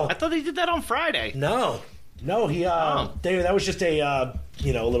Marshall. I thought they did that on Friday. No, he that was just a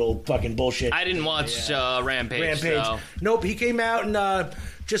little fucking bullshit. I didn't watch Rampage. So. Nope, he came out and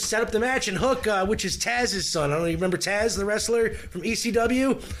just set up the match, and Hook, which is Taz's son. I don't know, you remember Taz, the wrestler from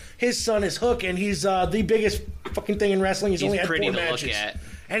ECW? His son is Hook, and he's the biggest fucking thing in wrestling. He's only had 4 matches. Pretty to look at.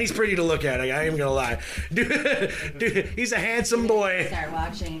 And he's pretty to look at. I ain't gonna lie, dude. He's a handsome boy. Start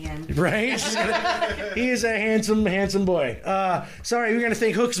watching again, right? He is a handsome boy. Sorry, we're gonna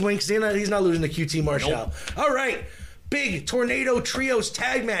think Hook's winks. He's not losing to QT Marshall. Nope. All right. Big Tornado Trios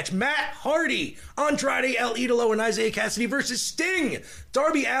tag match. Matt Hardy, Andrade El Idolo, and Isaiah Cassidy versus Sting,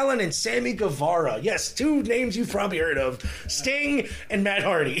 Darby Allin, and Sammy Guevara. Yes, 2 names you've probably heard of. Sting and Matt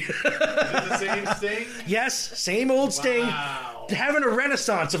Hardy. Is it the same Sting? Yes, same old Sting. Wow. Having a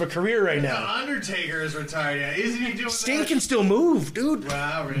renaissance of a career right now. The Undertaker is retired yet. Isn't he doing Sting that? can still move, dude.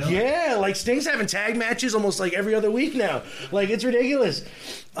 Wow, really? Yeah, like Sting's having tag matches almost like every other week now. Like, it's ridiculous.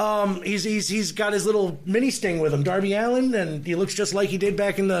 He's got his little mini Sting with him, Darby Allin, and he looks just like he did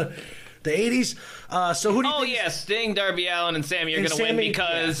back in the 80s. So who do you think? Yeah, Sting, Darby Allin, and Sammy are going to win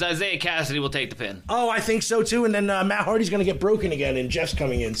because Isaiah Cassidy will take the pin. Oh, I think so too. And then Matt Hardy's going to get broken again, and Jeff's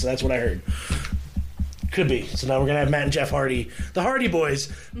coming in. So that's what I heard. Could be. So now we're going to have Matt and Jeff Hardy, the Hardy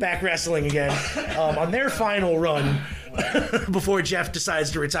Boys, back wrestling again on their final run before Jeff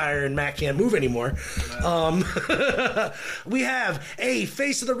decides to retire and Matt can't move anymore. We have a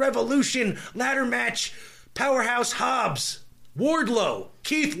Face of the Revolution ladder match. Powerhouse Hobbs, Wardlow,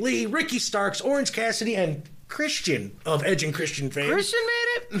 Keith Lee, Ricky Starks, Orange Cassidy, and Christian of Edge and Christian fame. Christian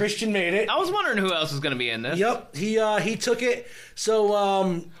made it? Christian made it. I was wondering who else was going to be in this. Yep, he took it. So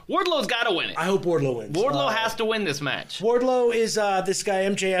Wardlow's got to win it. I hope Wardlow wins. Wardlow has to win this match. Wardlow is this guy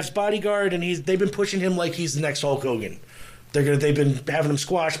MJF's bodyguard, and they've been pushing him like he's the next Hulk Hogan. They've been having him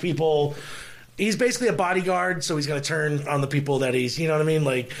squash people. He's basically a bodyguard, so he's going to turn on the people that he's, you know what I mean?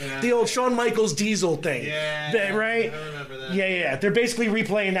 Like the old Shawn Michaels Diesel thing. Yeah. Right? I remember that. Yeah. They're basically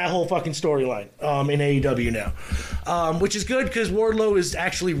replaying that whole fucking storyline in AEW now. Which is good because Wardlow is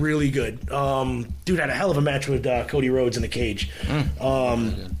actually really good. Dude had a hell of a match with Cody Rhodes in the cage.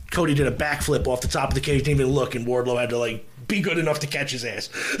 Cody did a backflip off the top of the cage, didn't even look, and Wardlow had to be good enough to catch his ass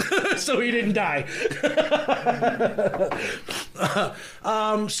so he didn't die.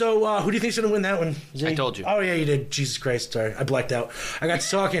 So who do you think's gonna win that one? I told you. Oh yeah, you did. Jesus Christ, sorry, I blacked out. I got to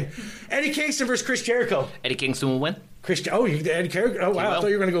talking. Eddie Kingston versus Chris Jericho. Eddie Kingston will win. Eddie Jericho. Oh wow, I thought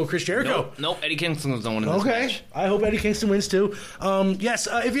you were gonna go with Chris Jericho. Nope. Eddie Kingston was the one in this match. I hope Eddie Kingston wins too. Yes,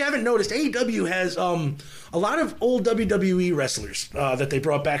 if you haven't noticed, AEW has a lot of old WWE wrestlers that they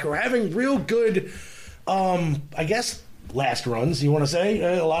brought back who are having real good I guess last runs, you want to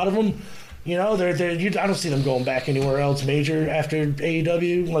say? A lot of them, you know, I don't see them going back anywhere else major after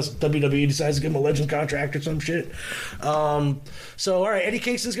AEW, unless WWE decides to give them a legend contract or some shit. So, all right, Eddie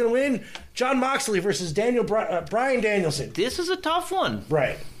Kingston's going to win. Jon Moxley versus Bryan Danielson. This is a tough one.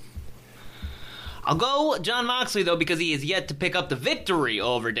 Right. I'll go Jon Moxley, though, because he is yet to pick up the victory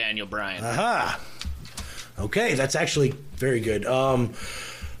over Daniel Bryan. Aha. Okay, that's actually very good.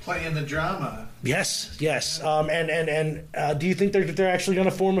 Playing the drama. Yes. And do you think they're actually going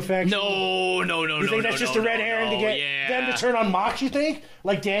to form a faction? No. You think that's just a red herring to get them to turn on Mox, you think?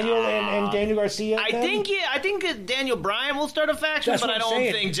 Like Daniel and Daniel Garcia? I think Daniel Bryan will start a faction, but I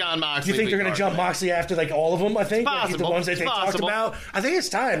don't think Jon Moxley. You think they're going to jump Moxley after like all of them, I think? It's possible. Like the ones that they talked about? I think it's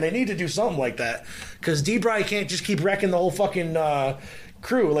time. They need to do something like that. Because D-Bry can't just keep wrecking the whole fucking...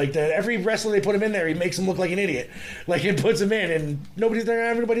 crew. Like every wrestler they put him in there, he makes him look like an idiot. Like he puts him in, and they're not gonna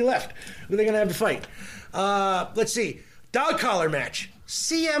have anybody left. Who are they gonna have to fight? Let's see. Dog collar match.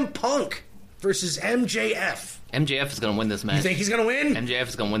 CM Punk versus MJF. MJF is gonna win this match. You think he's gonna win? MJF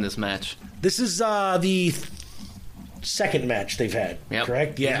is gonna win this match. This is the second match they've had. Yep.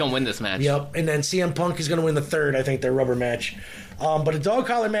 Correct? Yeah. He's gonna win this match. Yep. And then CM Punk is gonna win the third. I think their rubber match. But a dog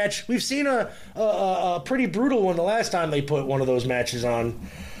collar match, we've seen a pretty brutal one the last time they put one of those matches on.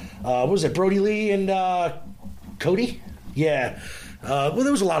 What was it, Brody Lee and Cody? Yeah. Well,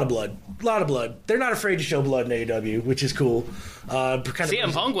 there was a lot of blood. They're not afraid to show blood in AEW, which is cool.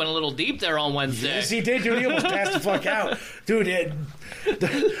 CM Punk went a little deep there on Wednesday. Yes, he did, dude. He almost passed the fuck out. Dude, I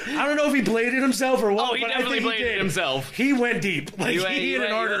don't know if he bladed himself or what. Oh, he definitely bladed himself. He went deep. Like, he hit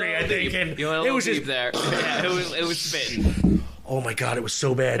an artery, I think. And it was deep there. Yeah, it was spitting. Oh my God, it was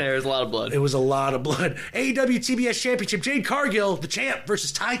so bad. There was a lot of blood. It was a lot of blood. AEW TBS Championship, Jade Cargill, the champ,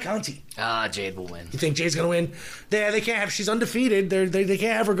 versus Ty Conti. Jade will win. You think Jade's going to win? They can't have, she's undefeated. They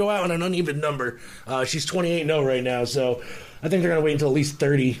can't have her go out on an uneven number. She's 28-0 right now, so I think they're going to wait until at least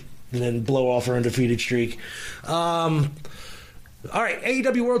 30 and then blow off her undefeated streak. All right,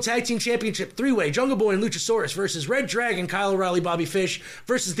 AEW World Tag Team Championship, three-way, Jungle Boy and Luchasaurus versus Red Dragon, Kyle O'Reilly, Bobby Fish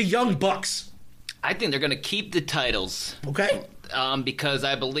versus the Young Bucks. I think they're going to keep the titles. Okay. Because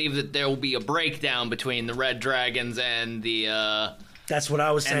I believe that there will be a breakdown between the Red Dragons and the that's what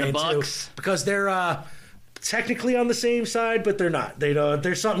I was saying too. Because they're technically on the same side, but they're not.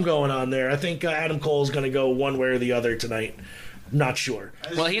 There's something going on there. I think Adam Cole's going to go one way or the other tonight. Not sure.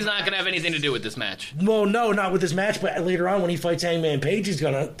 Well, he's not going to have anything to do with this match. Well, no, not with this match, but later on when he fights Hangman Page, he's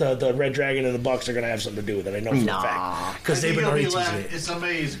the Red Dragon and the Bucks are going to have something to do with it. I know for a fact. Because they've been already teasing it.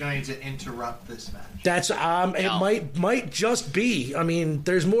 Somebody is going to interrupt this match. That's it might just be. I mean,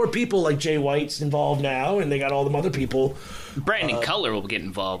 there's more people like Jay White's involved now, and they got all them other people. Brandon Cutler will get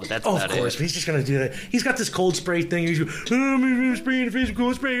involved, but that's about it. Of course, but he's just going to do that. He's got this cold spray thing. He's I'm spraying the face with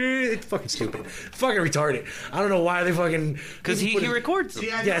cold spray. It's fucking stupid. Fucking retarded. I don't know why they fucking... Because he records them.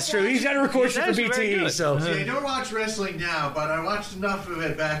 Yeah, it's true. He's got a record for BTE. So. See, I don't watch wrestling now, but I watched enough of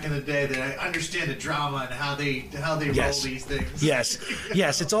it back in the day that I understand the drama and how they roll these things. Yes.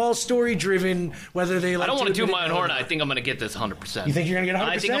 It's all story driven. Whether they like. I don't want to toot my own horn. I think I'm going to get this 100%. You think you're going to get 100%?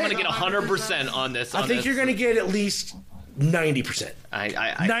 I think I'm going to get 100% on this. I think you're going to get at least 90%.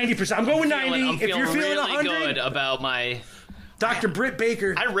 90%. I'm going with 90. If you're feeling really 100, good about my. Dr. Britt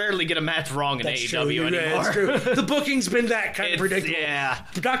Baker. I rarely get a match wrong in AEW anymore. That's true. The booking's been that kind of predictable. Yeah.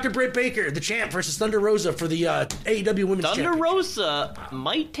 Dr. Britt Baker, the champ, versus Thunder Rosa for the AEW Women's Championship. Thunder Rosa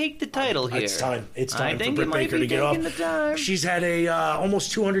might take the title here. It's time. It's time for Britt Baker to get off. She's had a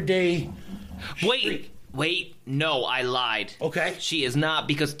almost 200-day. Wait, no, I lied. Okay. She is not,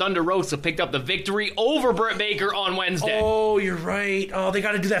 because Thunder Rosa picked up the victory over Britt Baker on Wednesday. Oh, you're right. Oh, they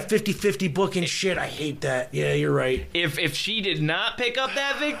got to do that 50-50 booking shit. I hate that. Yeah, you're right. If she did not pick up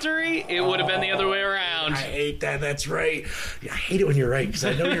that victory, it would have been the other way around. I hate that. That's right. I hate it when you're right, because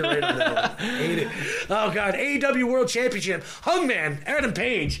I know you're right on that one. I hate it. Oh, God. AEW World Championship. Hangman, Adam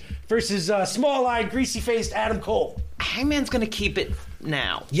Page, versus small-eyed, greasy-faced Adam Cole. Hangman's going to keep it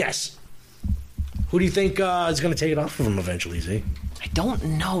now. Yes. Who do you think is going to take it off of him eventually, Z? I don't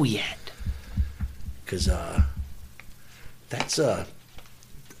know yet. Because that's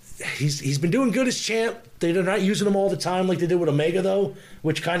he's been doing good as champ. They're not using him all the time like they did with Omega, though,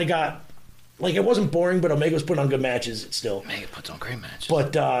 which kind of got... Like, it wasn't boring, but Omega was putting on good matches still. Omega puts on great matches.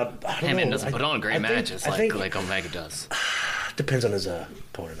 But, I don't Hangman know. doesn't put on great matches like Omega does. Depends on his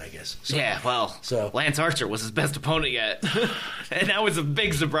opponent, I guess. So, yeah, well, Lance Archer was his best opponent yet. And that was a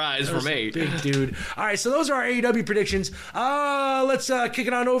big surprise for me. Big dude. All right, so those are our AEW predictions. Let's kick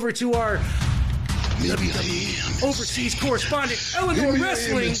it on over to our overseas correspondent, Eleanor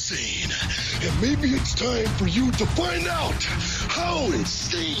Wrestling. And maybe it's time for you to find out how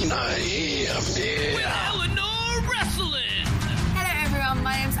insane I up there. With Eleanor Wrestling. Hello everyone,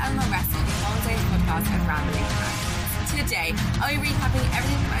 my name's Eleanor Wrestling, on today's podcast and Rambling Characters. Today, I'll be recapping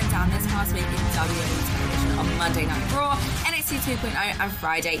everything that went down this past week in WWE television on Monday Night Raw, NXT 2.0 and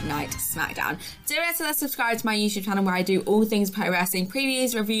Friday Night SmackDown. Don't forget to subscribe to my YouTube channel where I do all things pro wrestling,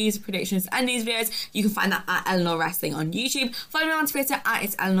 previews, reviews, predictions and news videos. You can find that at Eleanor Wrestling on YouTube. Follow me on Twitter at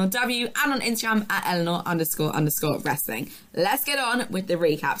It's Eleanor W and on Instagram at Eleanor__wrestling. Let's get on with the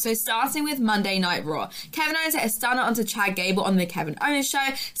recap. So starting with Monday Night Raw, Kevin Owens hit a stunner onto Chad Gable on the Kevin Owens Show.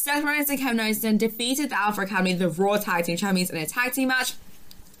 Seth Rollins and Kevin Owens then defeated the Alpha Academy, the Raw Tag Team Champions, in a tag team match.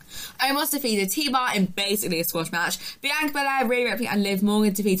 Omos defeated T-Bar in basically a squash match. Bianca Belair, Rhea Ripley and Liv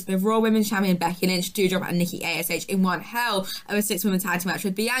Morgan defeated the Raw Women's Champion Becky Lynch, Doudrop and Nikki ASH in one hell of a 6-woman tag team match,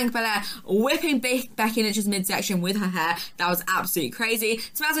 with Bianca Belair whipping Becky Lynch's midsection with her hair. That was absolutely crazy.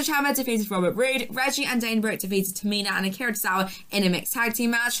 Tommaso Ciampa defeated Robert Roode. Reggie and Dana Brooke defeated Tamina and Akira Tozawa in a mixed tag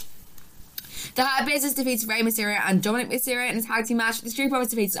team match. The Hurt Business defeated Rey Mysterio and Dominic Mysterio in a tag team match. The Street Profits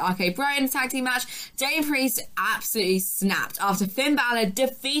defeated RK Bro in a tag team match. Damian Priest absolutely snapped after Finn Balor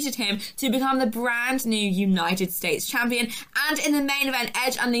defeated him to become the brand new United States Champion. And in the main event,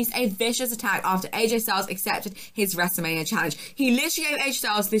 Edge unleashed a vicious attack after AJ Styles accepted his WrestleMania challenge. He literally gave AJ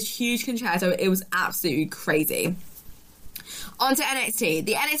Styles this huge concerto. It was absolutely crazy. On to NXT.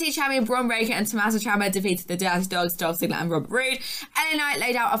 The NXT champion Braun Breaker and Tommaso Ciampa defeated the Dirty Dogs, Dolph Ziggler and Robert Roode. LA Knight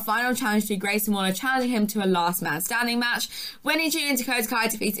laid out a final challenge to Grayson Waller, challenging him to a last man standing match. Wendy Chu and Dakota Kai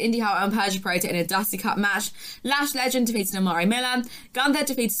defeated Indy Hartwell and Persia Pirotta in a Dusty Cup match. Lash Legend defeated Amari Miller. Gunther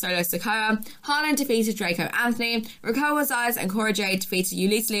defeated Solo Sikoa. Harlan defeated Draco Anthony. Raquel Gonzalez and Cora Jade defeated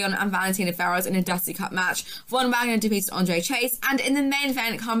Ulysses Leon and Valentina Ferros in a Dusty Cup match. Von Wagner defeated Andre Chase. And in the main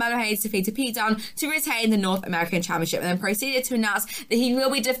event, Carmelo Hayes defeated Pete Dunne to retain the North American Championship, and then proceeded to announce that he will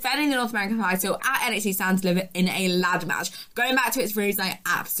be defending the North American title at NXT Stand Deliver in a ladder match. Going back to its roots, I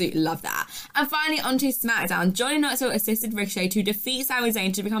absolutely love that. And finally, onto SmackDown. Johnny Knoxville assisted Ricochet to defeat Sami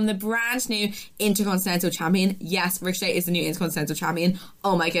Zayn to become the brand new Intercontinental Champion. Yes, Ricochet is the new Intercontinental Champion.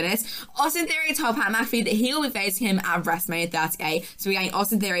 Oh my goodness. Austin Theory told Pat McAfee that he will be facing him at WrestleMania 38. So we're getting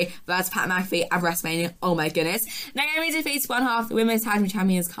Austin Theory versus Pat McAfee at WrestleMania. Oh my goodness. Naomi defeats one half the Women's Tag Team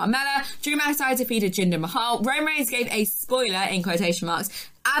Champions Carmella. Drew McIntyre defeated Jinder Mahal. Roman Reigns gave a spoiler in quotation marks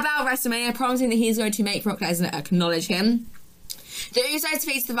about WrestleMania, promising that he's going to make Brock Lesnar acknowledge him. The Usos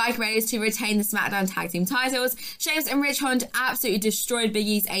defeated the Viking Raiders to retain the SmackDown Tag Team titles. Sheamus and Rich Holland absolutely destroyed Big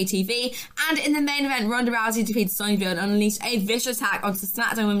E's ATV. And in the main event, Ronda Rousey defeated Sonya Deville and unleashed a vicious attack onto the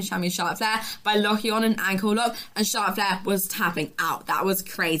SmackDown Women's Champion Charlotte Flair by locking on an ankle lock, and Charlotte Flair was tapping out. That was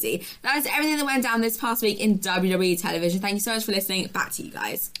crazy. That is everything that went down this past week in WWE television. Thank you so much for listening. Back to you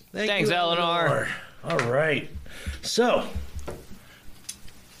guys. Thanks, Eleanor. All right. So,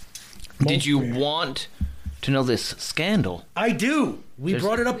 did you want to know this scandal? I do. We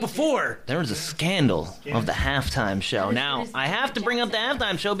brought it up before. There was a scandal of the halftime show. Now, I have to bring up the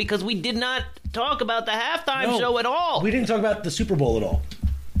halftime show because we did not talk about the halftime show at all. We didn't talk about the Super Bowl at all.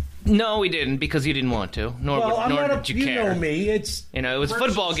 No, we didn't, because you didn't want to. Nor did you care. You know me. It's it was a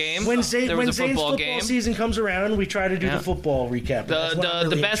football game. When there was a football game. season comes around, we try to do the football recap.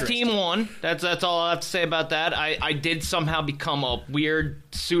 The best team won. That's all I have to say about that. I did somehow become a weird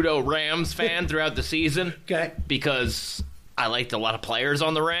pseudo Rams fan throughout the season. Okay. Because I liked a lot of players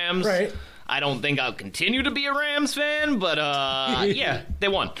on the Rams. Right. I don't think I'll continue to be a Rams fan, but yeah, they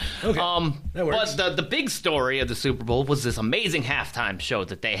won. Okay, that works. But the big story of the Super Bowl was this amazing halftime show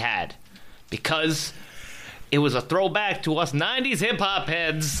that they had, because it was a throwback to us 90s hip-hop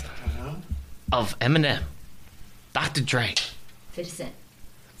heads of Eminem, Dr. Dre,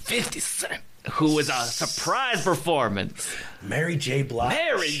 50 Cent, who was a surprise performance. Mary J.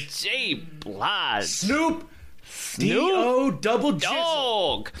 Blige. Snoop D-O double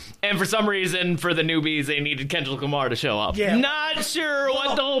Dog. And for some reason, for the newbies, they needed Kendrick Lamar to show up. Yeah. Not sure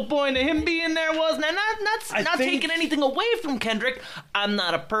what the whole point of him being there was. Now, not taking anything away from Kendrick. I'm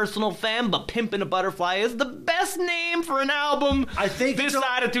not a personal fan, but Pimpin' a Butterfly is the best name for an album this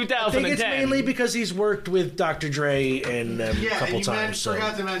side of 2010. I think it's mainly because he's worked with Dr. Dre and a couple times. So.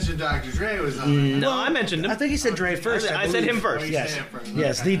 Forgot to mention Dr. Dre was on there. I mentioned him. I think he said Dre first. I said him first.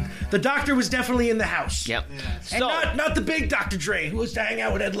 Yes. The doctor was definitely in the house. Yep. And not the big Dr. Dre who was to hang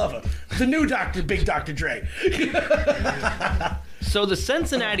out with Ed Lover. The new big Dr. Dre. So the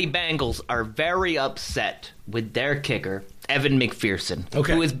Cincinnati Bengals are very upset with their kicker, Evan McPherson,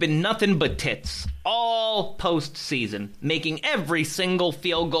 who has been nothing but tits all postseason, making every single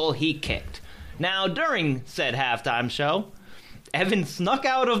field goal he kicked. Now, during said halftime show, Evan snuck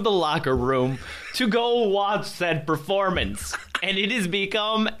out of the locker room to go watch said performance, and it has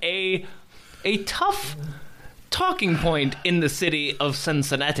become a tough talking point in the city of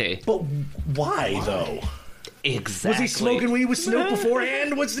Cincinnati. But why, though? Exactly. Was he smoking weed with Snoop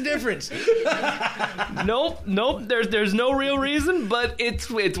beforehand? What's the difference? Nope. There's no real reason, but it's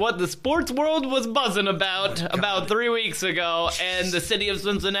what the sports world was buzzing about 3 weeks ago, and the city of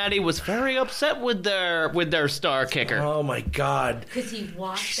Cincinnati was very upset with their star kicker. Oh my God! Because he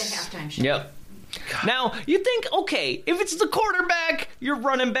watched the halftime show. Yep. God. Now, you think, okay, if it's the quarterback, your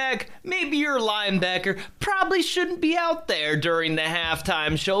running back, maybe your linebacker, probably shouldn't be out there during the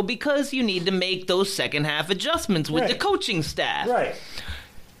halftime show because you need to make those second half adjustments with the coaching staff. Right.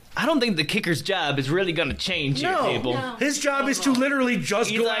 I don't think the kicker's job is really going to change here, people. No. His job is to literally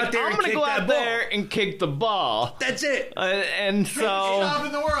just go out there and kick that ball. I'm going to go out there and kick the ball. That's it. And so... job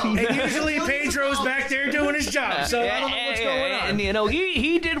in the world. And usually Pedro's back there doing his job, so I don't know what's going on. And, you know,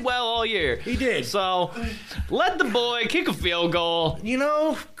 he did well all year. He did. So, let the boy kick a field goal. You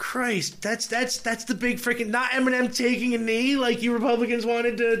know, Christ, that's the big freaking... Not Eminem taking a knee like you Republicans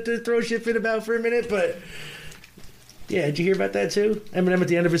wanted to throw shit fit about for a minute, but... Yeah, did you hear about that too? Eminem at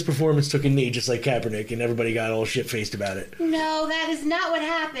the end of his performance took a knee just like Kaepernick, and everybody got all shit-faced about it. No, that is not what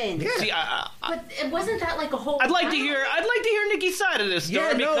happened. Yeah. See, but it wasn't that like a whole... I'd like to hear Nikki's side of this story.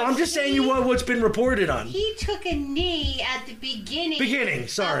 Yeah, no, I'm just saying what's been reported on. He took a knee at the beginning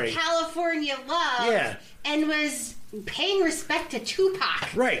sorry. of California Love. Yeah. And was paying respect to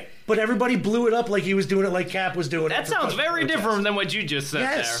Tupac. Right, but everybody blew it up like he was doing it like Cap was doing it. That sounds very different than what you just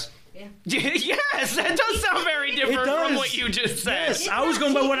said there. Yes, that does sound very different from what you just said. Yes, I was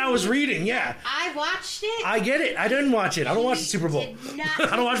going by what I was reading, yeah. I watched it. I get it. I didn't watch it. I don't watch the Super Bowl.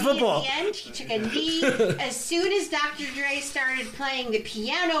 I don't watch football. At the end, he took a knee as soon as Dr. Dre started playing the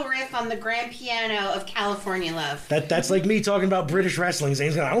piano riff on the grand piano of California Love. That's like me talking about British wrestling.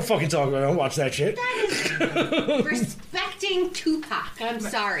 Zane's going, I don't fucking talk about it. I don't watch that shit. That is respecting Tupac. I'm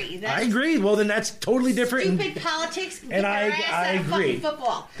sorry. I agree. Well, then that's totally different. Stupid politics. And I agree.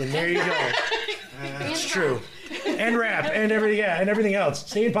 Football. Then there you go. That's true. And rap and everything else.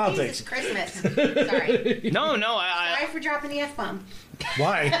 Stay in politics. Jesus Christmas. Sorry. No. Sorry for dropping the F-bomb.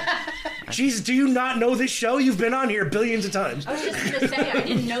 Why? Jesus, do you not know this show? You've been on here billions of times. I was just going to say, I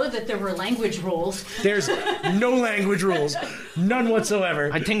didn't know that there were language rules. There's no language rules. None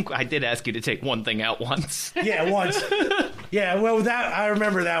whatsoever. I think I did ask you to take one thing out once. Yeah, once. Yeah, well, that I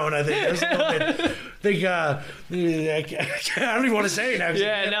remember that one, I think. It was a little bit... I don't even want to say it now.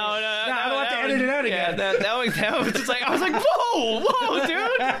 Yeah, no. I don't have to edit it out again. Yeah, that was just like, I was like, whoa,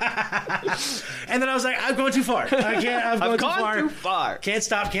 dude. And then I was like, I've gone too far. I've gone too far. Can't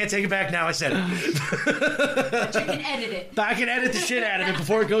stop, can't take it back now. I said it. But you can edit it. I can edit the shit out of it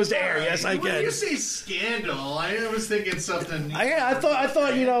before it goes to air. Yes, I can. When you say scandal, I was thinking something. I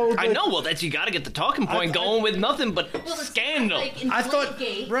thought, you know. I know. Well, you got to get the talking point going with nothing but scandal. Like in I thought,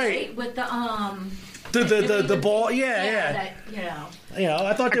 Gate, right with the the ball, yeah. That, you know. You know,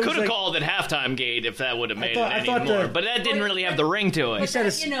 I thought I there could have was called it halftime gate if that would have made I it thought any more. But that didn't really have the ring to it. But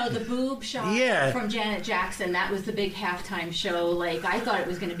that, you know, the boob shot Yeah. from Janet Jackson, that was the big halftime show. Like, I thought it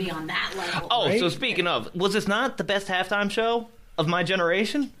was going to be on that level. Oh, Right? so speaking of, was this not the best halftime show of my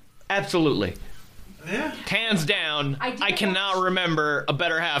generation? Absolutely. Yeah. Hands down, I cannot remember a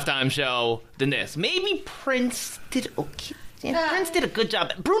better halftime show than this. Maybe Prince did okay. Yeah, Prince did a good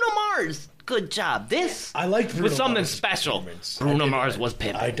job. Bruno Mars, good job. This I liked Bruno was something Mars' special. Bruno Mars was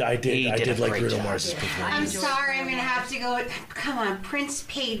pimping. I did like Bruno Mars' performance. I'm sorry, I'm going to have to go. Come on, Prince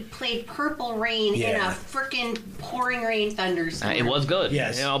played Purple Rain in a freaking pouring rain thunderstorm. It was good.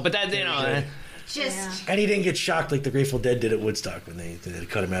 Yes. You know, but that, you know... Just And he didn't get shocked like the Grateful Dead did at Woodstock when they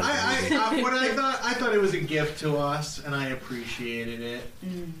cut him out. I thought it was a gift to us, and I appreciated it.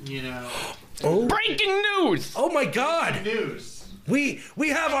 You know. Oh. Breaking news! Oh my God! News. We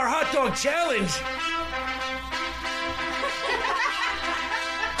have our hot dog challenge.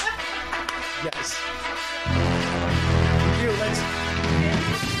 Yes. Here,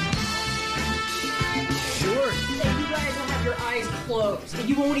 Sure. You guys will have your eyes closed.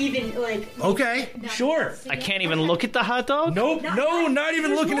 You won't even, like... Okay, sure. I can't even look at the hot dog? Nope, not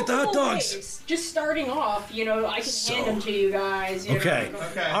even looking at the hot dogs. Ways. Just starting off, you know, I can hand them to you guys. You Okay.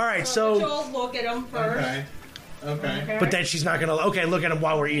 know. All right, so... Y'all look at them first. Okay. But then she's not gonna. Okay, look at them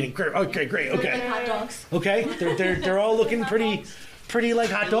while we're eating. Great. Okay, great. Okay. Hot dogs. Okay, they're all looking pretty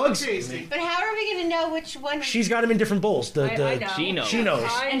like hot dogs. But how are we going to know which one? She's got them in different bowls. I know. She knows. She knows.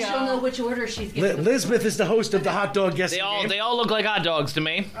 And she'll know which order she's giving. Elizabeth is the host of the hot dog guest. They all look like hot dogs to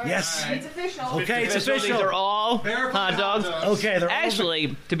me. Yes. It's official. Okay, it's These official. are all hot dogs. Okay, they're all...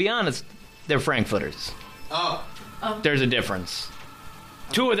 Actually, to be honest, they're Frankfurters. Oh. There's a difference.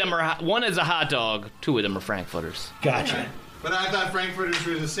 Two of them are one is a hot dog. Two of them are Frankfurters. Gotcha. But I thought Frankfurters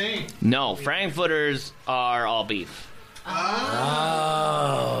were the same. No, Frankfurters are all beef.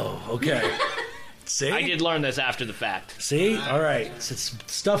 Oh, okay. See? I did learn this after the fact. See? All right. So it's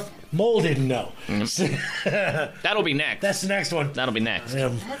stuff Mole didn't know. That'll be next. That's the next one. That'll be next.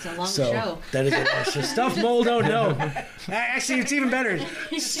 That's a long show. That is a long show. Stuff Mole don't know. Actually, it's even better.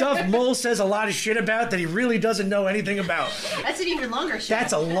 Stuff Mole says a lot of shit about that he really doesn't know anything about. That's an even longer show.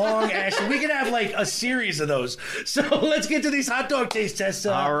 That's a long ass show. We could have like a series of those. So let's get to these hot dog taste tests.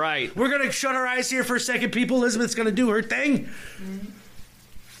 All right. We're going to shut our eyes here for a second, people. Elizabeth's going to do her thing.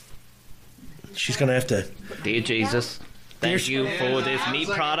 She's going to have to... Dear Jesus, thank you for this meat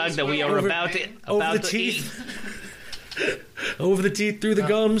product that we are about to eat. Over the teeth, through the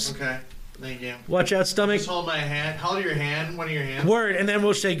gums. Okay, thank you. Watch out, stomach. Just hold my hand. Hold your hand, one of your hands. Word, and then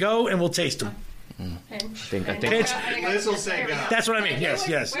we'll say go, and we'll taste them. I think. Liz will say go. That's what I mean, yes.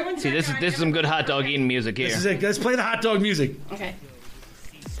 See, this is some good hot dog eating music here. This is it. Let's play the hot dog music. Okay.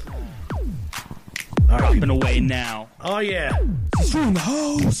 All right. Dropping away now. Oh, yeah. From the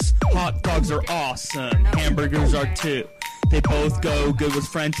house. Hot dogs are awesome. Hamburgers are too. They both go good with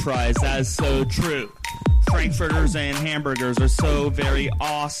french fries. That is so true. Frankfurters and hamburgers are so very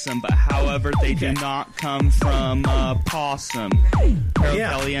awesome, but however, they do not come from a possum. Perro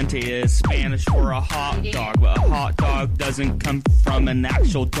caliente is Spanish for a hot dog, but a hot dog doesn't come from an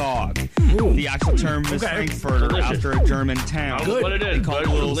actual dog. The actual term is Frankfurter, after a German town. What it is. They called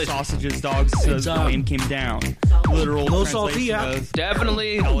little sausages dogs as the name came down. Literal translation of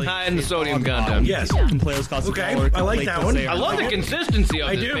definitely high in the sodium content. Yes. Completos cost $1. I like that one. I love the consistency of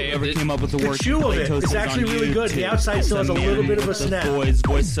I this. do. babe. Whoever came up with the word chew of it is actually really good. The outside still has a little bit of a snap. Boy's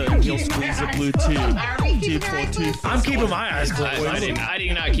voice, so he'll squeeze a Bluetooth. I'm keeping my eyes closed. I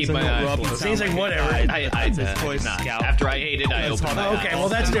did not keep my eyes closed. Seems like whatever. After I ate it, I opened my eyes. Okay, well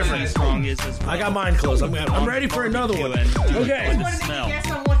that's different. I got mine closed. I'm ready for another one. Okay.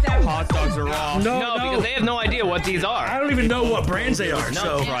 Hot dogs are raw. No, because they have no idea what these are. I don't even know what brands they are.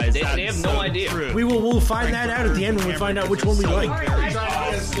 No, So they have no idea. we'll find that out at the end when we find out which one we like.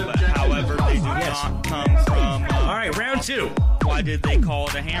 However, they do not come from. All right, round 2. Why did they call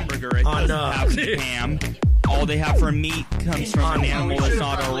it a hamburger? It doesn't have ham. All they have for meat comes from an animal that's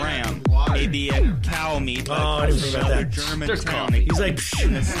not a ram. Maybe a cow meat, but I didn't think about another that. German town. He's like,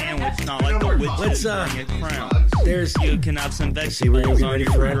 in a sandwich, not like the witches wearing a crown. You can have some vegetables on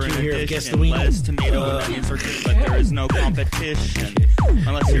your burger in addition. Lettuce, tomato, and onions are good, but there is no competition.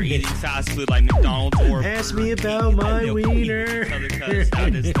 Unless you're eating fast food like McDonald's or Ask me about my wiener. Because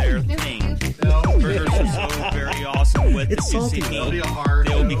that is their thing. Burgers are so very awesome with It's the salty, juicy though. meat.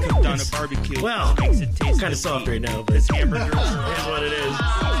 They'll be cooked on a barbecue, Well, which makes it taste kind of soft right now, but It's hamburgers. Here's what it is.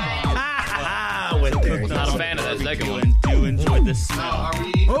 Went there. Not a fan of that second one. And do enjoy the smell.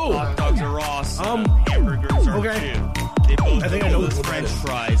 Oh, Hot dogs are awesome. Hamburgers are too. They both I think I know with this one. French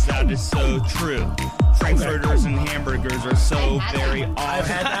fries. That is so true. Frankfurters and hamburgers are so very awesome. I've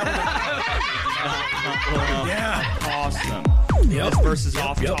had that Yeah. Awesome. Yep. This verse is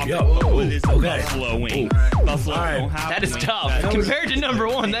off topic. Yep. What is a Okay. buffalo wing? Buffalo don't have That is wings. tough. That Compared to number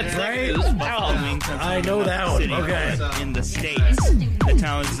 1, that's Right? Buffalo wings comes I from know New that York one. City, Okay. but in the States. The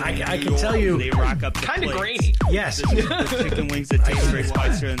town is in I New can York. tell you- They rack up the kind of plates. grainy. Yes. The chicken wings that taste very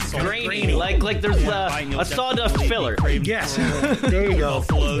spicier and salty. Grainy. Like there's a sawdust filler. Yes. There you go.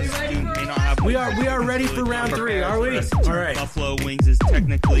 Buffaloes may not have We are ready for round 3, are we? All right. Buffalo wings is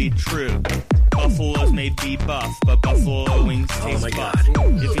technically true. Buffaloes may be buff, but buffalo wings taste my buff.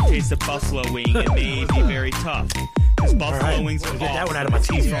 If you taste a buffalo wing, it may be very tough. Because buffalo right. wings are Get that one awesome. out of my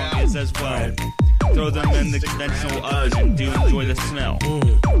teeth. Strong is as well. Throw them in the conventional oven and do enjoy the smell.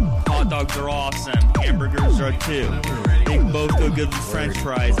 Hot dogs are awesome. Hamburgers are too. They both go good with French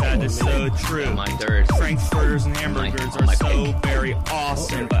fries. That is so true. My third. Frankfurters and hamburgers are so very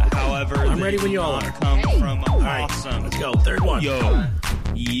awesome, but however, I'm they ready when you all do are. not come from a right. awesome. Let's go. Third one. Yo.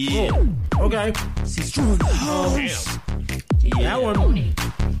 Yeah. Okay. That one.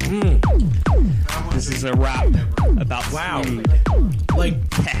 This is a rap about Wow. food. Like,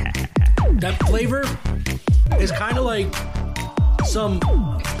 that flavor is kind of like some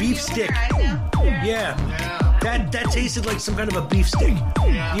beef stick. Yeah. That tasted like some kind of a beef stick.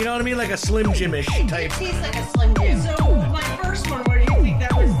 You know what I mean? Like a Slim Jim-ish type. It tastes like a Slim Jim. So my first one, where you think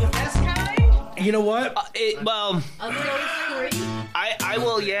that was the best kind? You know what? Well, Of those 3, I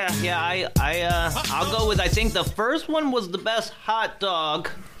will. I'll go with. I think the first one was the best hot dog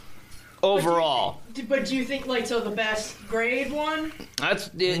overall. But do you think the best grade one?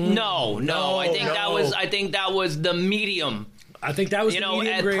 That's no. I think that was the medium. I think that was you the know,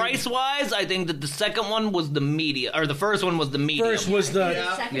 medium at grade. price wise, I think that the second one was the medium, or the first one was the medium. First was the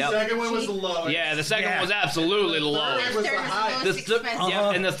Yep. Second one was the lowest. Yeah, the second one was absolutely the lowest. Third was the highest.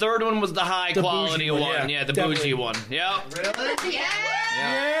 Yep, and the third one was the high The quality bougie one. one, Yeah, yeah, the definitely. bougie one. Yep. Really?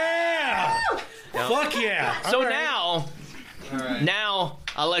 Yeah. Yep. Fuck yeah. So All right. now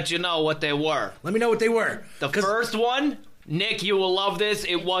I'll let you know what they were. Let me know what they were. The first one, Nick, you will love this.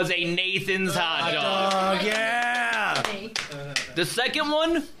 It was a Nathan's hot dog. Yeah. The second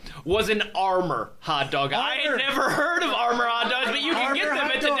one was an Armor hot dog. I had never heard of Armor hot dogs, but you can Armor get them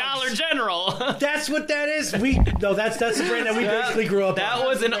hot at the dogs. Dollar General. That's what that is. That's the brand that we basically grew up on. That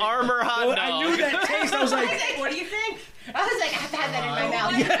was an Armor hot dog. I knew that taste. I was like, what do you think? I was like, I've had that in my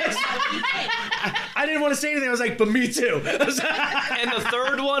mouth. Yes. I didn't want to say anything. I was like, but me too. And the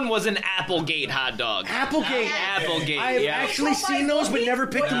third one was an Applegate hot dog. Applegate. Applegate. I've yeah. actually seen those, but never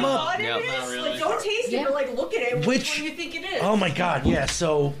picked them up. Yep. Like, don't taste it, but like look at it. Which one do you think it is? Oh my god, yeah.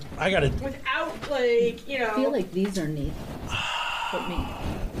 So I gotta. Without like, you know. I feel like these are neat. But me.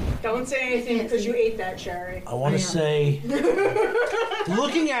 Don't say anything because you ate that, Sherry. I want to say,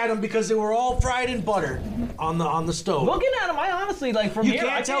 looking at them because they were all fried in butter on the stove. Looking at them, I honestly like from You here.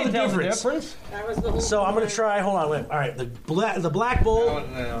 can't I tell can't the tell difference. the difference. That was the whole So I'm gonna try. Hold on, wait. All right, the black bowl.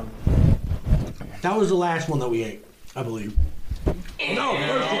 That was the last one that we ate, I believe. No,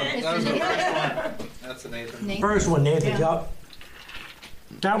 first one. That was the first one. That's a Nathan. First one, Nathan. Yup.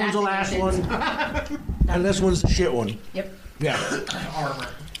 That one's the last one, and this one's the shit one. Yep. Yeah. Armor.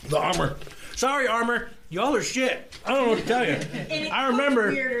 The Armor. Sorry, Armor. Y'all are shit. I don't know what to tell you. And it I remember.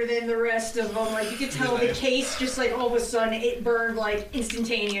 looked weirder than the rest of them. Like you could tell the case just like all of a sudden it burned like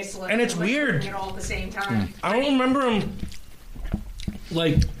instantaneously. And it's like, weird. it all at the same time. I don't remember them.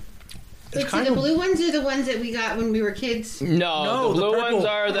 Like. Wait, so the blue ones are the ones that we got when we were kids? No, the the blue purple- ones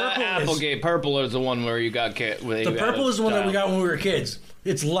are the purple is- Applegate. Purple is the one where you got The purple is the one that we got when we were kids.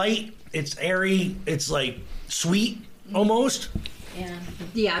 It's light, it's airy, it's like sweet almost.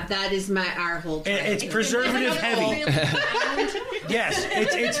 Yeah, that is our whole. And it's preservative heavy. Yes,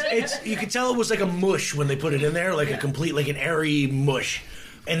 it's you could tell it was like a mush when they put it in there, like a complete like an airy mush.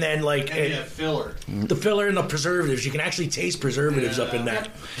 And then like filler. The filler and the preservatives. You can actually taste preservatives up in that.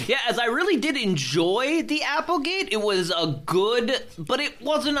 Yeah, as I really did enjoy the Applegate, it was a good, but it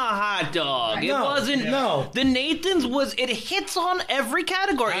wasn't a hot dog. It No, wasn't. no. The Nathan's was. It hits on every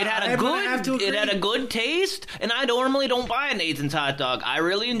category. It had a I'm gonna have to good. It had a good taste, and I normally don't buy a Nathan's hot dog. I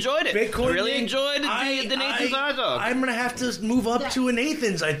really enjoyed it. Bitcoin I really Nick, enjoyed the Nathan's hot dog. I'm gonna have to move up to a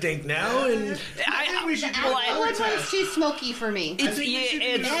Nathan's, I think now. And I think we should do The Applewood one's too smoky for me.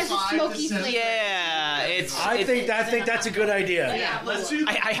 It has a smoky flavor. Yeah, it's. I think that's a good idea. Yeah, let's do.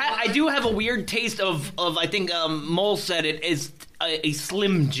 I do have a weird taste of I think Mole said it is a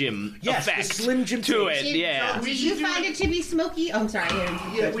Slim Jim Yes, the effect Slim Jim to taste. it. Yeah. Did you find it to be smoky? Oh, I'm sorry.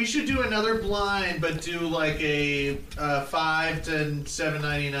 Yeah, we should do another blind, but do like a $5 to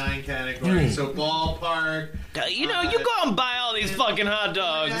 $7.99 category. So ballpark. You know, you go and buy all these fucking hot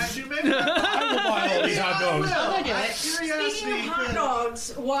dogs. I will buy all these hot dogs. I'll do it. Speaking of hot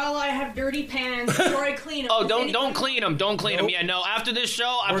dogs, while I have dirty pans before I clean them. Oh, don't clean them. Don't clean them. Yeah, no. After this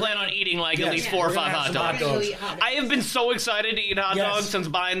show, I plan on eating like at least 4 or 5 hot dogs. I have been so excited to eat hot dogs since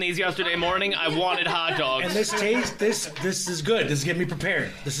buying these yesterday morning. I wanted hot dogs. And this is good. This is getting me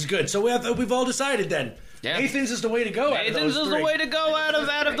prepared. This is good. So we've all decided then. Yeah. Nathan's is the way to go. Nathan's is the way to go out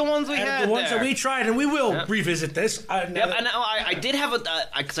of the ones we had. The ones there. that we tried, and we will revisit this. Yep, and I did have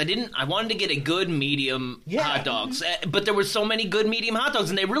because I wanted to get a good medium hot dogs, but there were so many good medium hot dogs,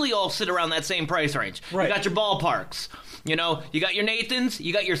 and they really all sit around that same price range. Right. You got your ballparks. You know, you got your Nathan's,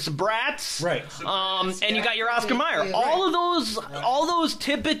 you got your Sabrats, right? And you got your Oscar Mayer. All those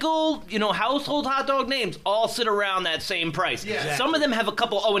typical, household hot dog names all sit around that same price. Yeah. Exactly. Some of them have a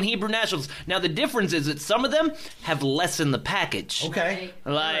couple. And Hebrew Nationals. Now the difference is that some of them have less in the package. Okay.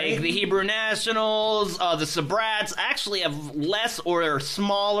 Like the Hebrew Nationals, the Sabrats actually have less or are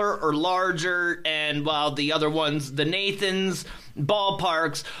smaller or larger, and while the other ones, the Nathans,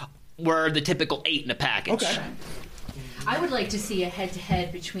 ballparks, were the typical 8 in a package. Okay. I would like to see a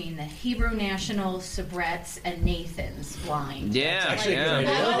head-to-head between the Hebrew National, Sabrets, and Nathan's line. Yeah, That's actually a good idea.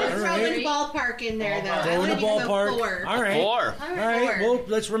 I want to throw All in ballpark in there, though. I Throw in want the to go ballpark. 4. All right. 4. All right. Well,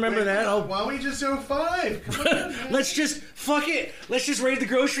 let's remember that. Why don't we just go 5? Come on, Let's just fuck it. Let's just raid the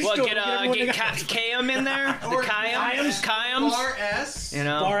grocery What, store. get everyone to- Kayam in there? The Kayams? Bar S.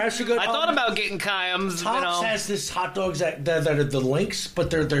 Bar S should go. I thought about getting Kayams. Tops has this hot dogs that are the Lynx, but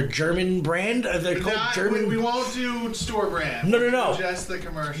they're German brand. They're called German. We won't do store brand. No. Just the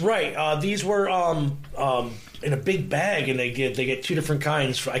commercial. Right. These were in a big bag, and they get two different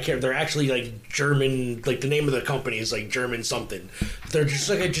kinds. They're actually like German. Like the name of the company is like German something. They're just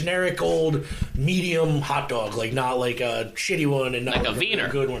like a generic old medium hot dog, like not like a shitty one and not like a Wiener.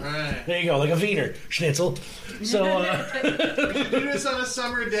 Good one. Right. There you go, like a Wiener Schnitzel. So we can do this on a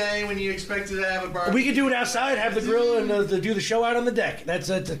summer day when you expected to have a barbecue. we could do it outside, have the grill, and do the show out on the deck. That's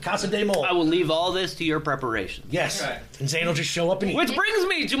a Casa de Mole. I will leave all this to your preparation. Yes, and Zane will just show up and eat. Which brings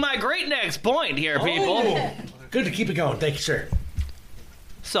me to my great next point here, people. Good to keep it going. Thank you, sir.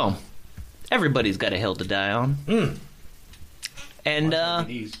 So, everybody's got a hill to die on. And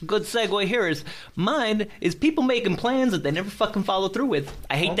good segue here is mine is people making plans that they never fucking follow through with.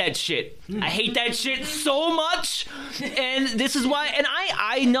 I hate that shit. I hate that shit so much. And this is why, and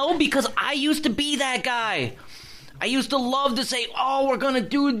I know because I used to be that guy. I used to love to say, oh, we're going to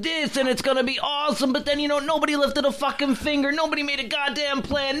do this and it's going to be awesome. But then, you know, nobody lifted a fucking finger. Nobody made a goddamn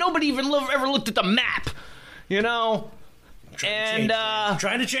plan. Nobody even ever looked at the map. You know? Trying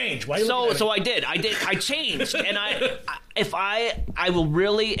to change. Why? So I did. I changed, and I will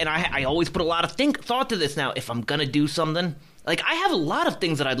really, and I always put a lot of thought to this now. If I'm gonna do something, like I have a lot of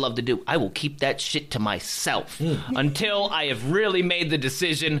things that I'd love to do, I will keep that shit to myself until I have really made the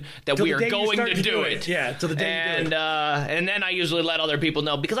decision that we are going to do it. Yeah, till the day you do it. And then I usually let other people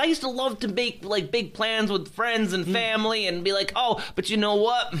know because I used to love to make like big plans with friends and family and be like, oh, but you know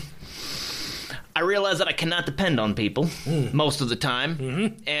what? I realize that I cannot depend on people most of the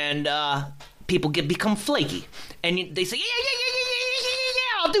time, and people become flaky, and they say, yeah,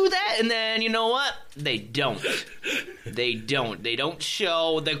 I'll do that, and then you know what? They don't. They don't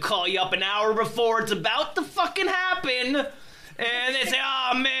show. They'll call you up an hour before it's about to fucking happen, and they say,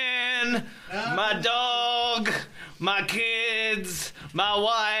 oh man, my dog, my kids, my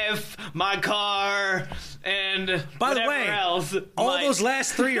wife, my car, and by the way, else. All those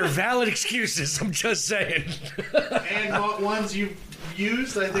last three are valid excuses. I'm just saying. And what ones you've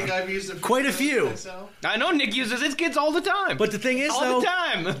used? I think I've used quite a few. Myself. I know Nick uses his kids all the time. But the thing is, all the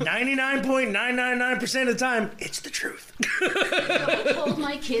time, 99.999% of the time, it's the truth. I told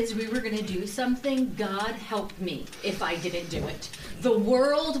my kids we were going to do something. God help me if I didn't do it. The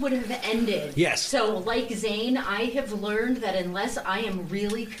world would have ended. Yes. So, like Zane, I have learned that unless I am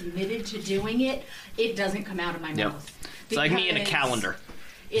really committed to doing it, it doesn't come out of my mouth. It's like me and a calendar.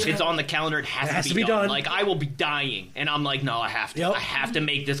 It's on the calendar. It has to be done. Like I will be dying, and I'm like, no, I have to. I have to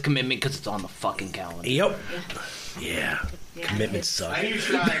make this commitment because it's on the fucking calendar. Yep. Yeah. Commitments suck. I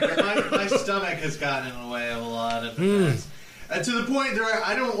usually try, but my stomach has gotten in the way of a lot of things. And to the point where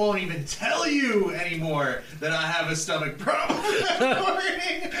I won't even tell you anymore that I have a stomach problem.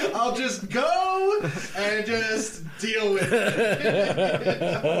 I'll just go and just deal with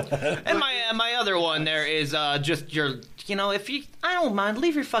it. And my other one there is just your, you know, I don't mind,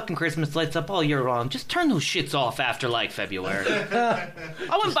 leave your fucking Christmas lights up all year long. Just turn those shits off after like February.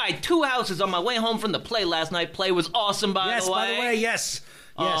 I went by 2 houses on my way home from the play last night. Play was awesome, by the way. Yes.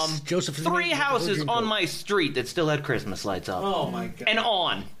 Yes, Joseph. 3 houses on my street that still had Christmas lights up. Oh my god! And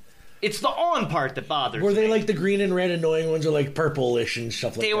on. It's the on part that bothers me. Were they like the green and red annoying ones, or like purplish and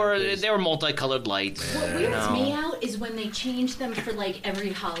stuff like that? They were multicolored lights. What weirds me out is when they change them for like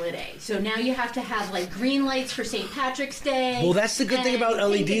every holiday. So now you have to have like green lights for St. Patrick's Day. Well, that's the good thing about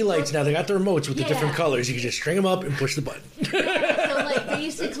LED lights now. They got the remotes with the different colors. You can just string them up and push the button. So like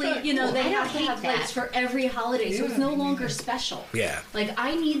basically, you know, they have to have lights for every holiday, so it's no longer special. Yeah. Like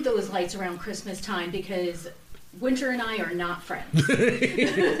I need those lights around Christmas time because Winter and I are not friends.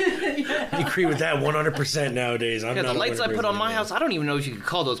 I agree with that 100% nowadays. I'm the not lights I put on my house, I don't even know if you could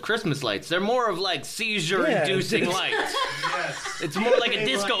call those Christmas lights. They're more of like seizure-inducing lights. Yes. It's more like a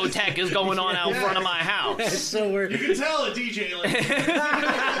discotheque is going on out front of my house. So weird. You can tell a DJ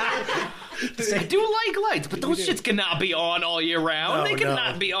I do like lights, but those shits cannot be on all year round. They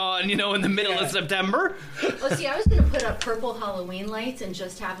cannot be on, you know, in the middle of September. Well, see, I was going to put up purple Halloween lights and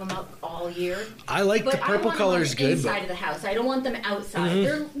just have them up all year. I like the purple colors good. Inside of the house. I don't want them outside.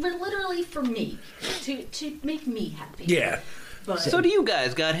 They're literally for me, to make me happy. Yeah. But, so do you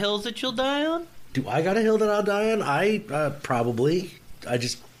guys got hills that you'll die on? Do I got a hill that I'll die on? I probably. I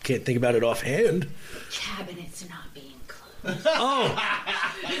just can't think about it offhand. Cabinets not being closed.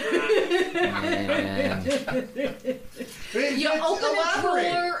 You open a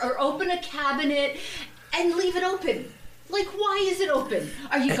drawer or open a cabinet and leave it open. Like, why is it open?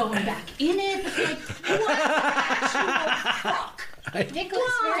 Are you going back in it? Like, what actual fuck?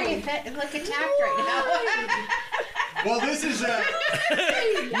 Nicholas very attacked right now. Well, this is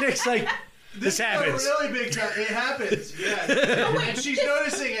Nick's like, this happens. A really big time. It happens, yeah. And she's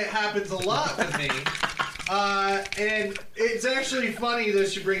noticing it happens a lot with me. And it's actually funny that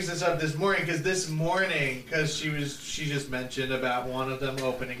she brings this up this morning, because she just mentioned about one of them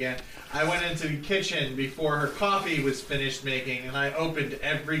open again. I went into the kitchen before her coffee was finished making, and I opened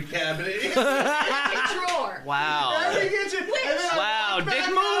every cabinet in the drawer. Wow. Every kitchen. Wow, dick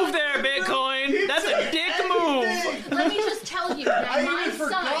move there, Bitcoin. That's a dick move. Let me just tell you that I my even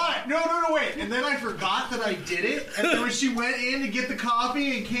forgot. No, wait. And then I forgot that I did it. And then when she went in to get the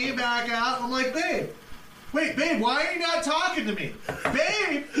coffee and came back out, I'm like, babe, why are you not talking to me?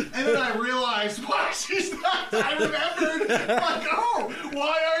 Babe! And then I realized why she's not. I remembered, like, oh,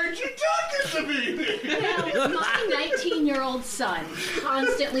 why aren't you talking to me? Now, my 19-year-old son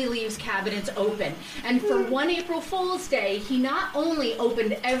constantly leaves cabinets open. And for one April Fool's Day, he not only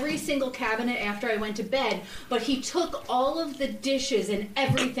opened every single cabinet after I went to bed, but he took all of the dishes and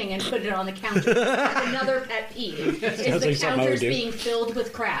everything and put it on the counter. That's another pet peeve, is the counters being filled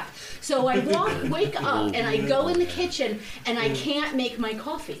with crap. So I wake up and I go in the kitchen and I can't make my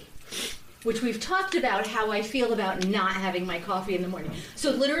coffee. Which we've talked about how I feel about not having my coffee in the morning. So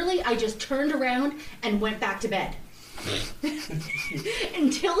literally I just turned around and went back to bed.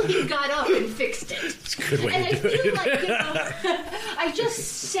 Until he got up and fixed it. It's a good way and to do I feel it. like, I just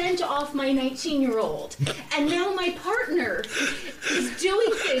sent off my 19-year-old, and now my partner is doing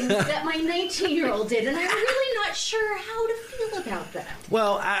things that my 19-year-old did, and I'm really not sure how to feel about that.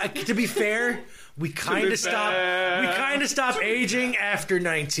 Well, to be fair, we kind of stop aging after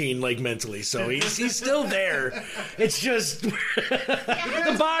 19, like mentally. So he's still there. It's just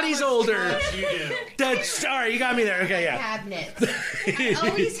the body's older. Sorry, you got me there. Okay, yeah. Cabinets. I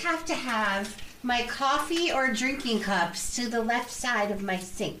always have to have my coffee or drinking cups to the left side of my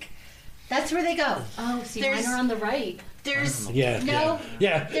sink. That's where they go. Oh, see, mine are on the right. There's Yeah.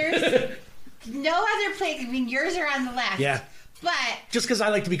 There's no other place. I mean, yours are on the left. Yeah. But Just because I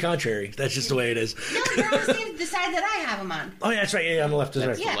like to be contrary. That's just the way it is. no, they're on the side that I have them on. Oh, yeah, that's right. Yeah, on the left is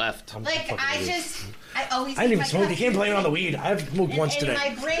right. Yeah. Left. Like I always. I didn't even my smoke. You cups can't blame it on the and- weed. I've smoked once and today.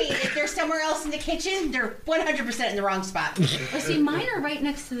 in my brain, if they're somewhere else in the kitchen, they're 100% in the wrong spot. Well, see, mine are right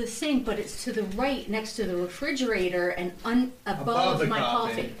next to the sink, but it's to the right next to the refrigerator and above the my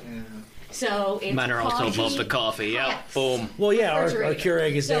coffee. coffee. So it's Mine are also coffee, above the coffee. Yep. cups, Boom. Well, yeah, our refrigerator.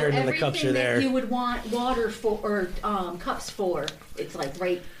 Keurig is there, and then the cups are everything there. that you would want water for or cups for, it's like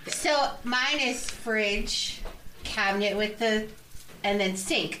right there. So mine is fridge, cabinet with the, and then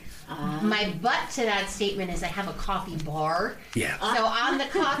sink. My butt to that statement is I have a coffee bar. Yeah. So on the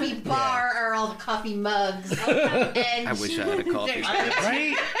coffee bar are all the coffee mugs. And I wish I had a coffee.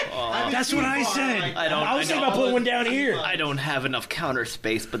 Right? That's what I said. I was thinking about putting one down here. I don't have enough counter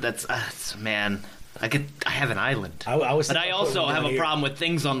space, but that's man. I have an island. I was but thinking I about putting also one have down a here. problem with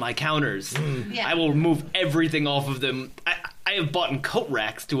things on my counters. Yeah. I will remove everything off of them. I have bought in coat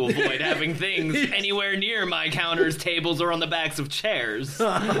racks to avoid having things anywhere near my counters, tables, or on the backs of chairs.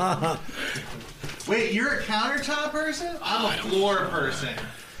 Wait, you're a countertop person? I'm a floor person.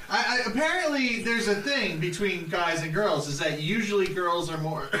 Apparently, there's a thing between guys and girls, is that usually girls are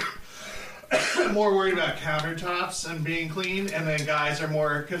more more worried about countertops and being clean, and then guys are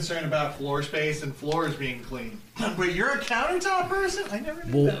more concerned about floor space and floors being clean. But you're a countertop person? I never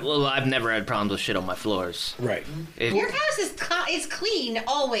knew that. Well, I've never had problems with shit on my floors. Right. Your house is clean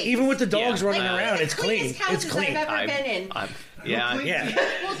always. Even with the dogs Yeah. running Like, around, the it's clean. cleanest houses It's clean. I've ever been in. Yeah.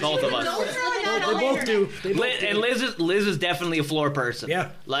 Both of us. They both do. They both do. And Liz is definitely a floor person. Yeah.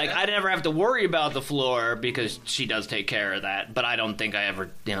 Like, I never have to worry about the floor because she does take care of that. But I don't think I ever,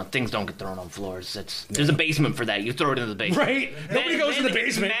 things don't get thrown on floors. There's a basement for that. You throw it in the basement. Right? Nobody goes to the it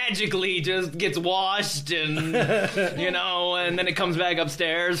basement. magically just gets washed and, and then it comes back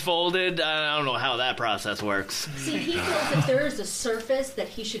upstairs folded. I don't know how that process works. See, he feels that there is a surface that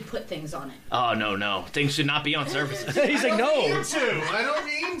he should put things on it. Oh, no. Things should not be on surfaces. He's like, no. I don't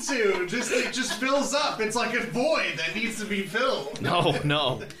mean to. It just fills up. It's like a void that needs to be filled.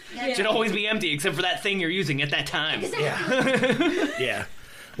 No. It should always be empty except for that thing you're using at that time. Yeah.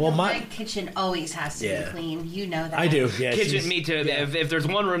 Well, my kitchen always has to be clean. You know that. I do. Yeah. Kitchen, me too. Yeah. If there's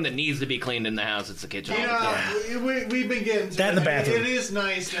one room that needs to be cleaned in the house, it's the kitchen. We've been getting to that in the bathroom. It is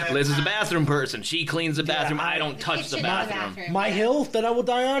nice to have Liz is a bathroom person. She cleans the bathroom. Yeah, I don't touch the bathroom. My hill that I will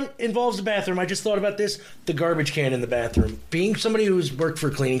die on involves the bathroom. I just thought about this. The garbage can in the bathroom. Being somebody who's worked for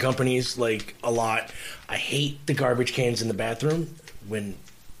cleaning companies like a lot, I hate the garbage cans in the bathroom when.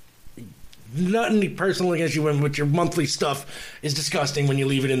 Nothing personal against you with your monthly stuff is disgusting when you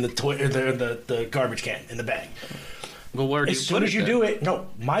leave it in the garbage can in the bag. Well, where do as you soon put as it you then? do it, no.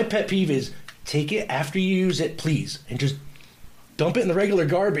 My pet peeve is take it after you use it, please, and just dump it in the regular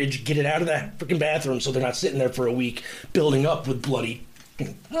garbage. Get it out of that freaking bathroom so they're not sitting there for a week building up with bloody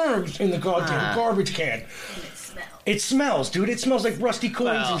fucking in the goddamn garbage can. It smells, dude. It smells like rusty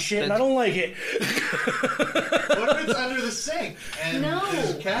coins and shit, and I don't like it. What if it's under the sink? And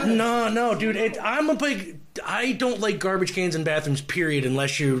there's a cabinet? No, dude. I don't like garbage cans in bathrooms, period,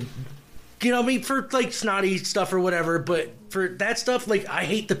 unless you know what I mean, for like snotty stuff or whatever, but for that stuff, like, I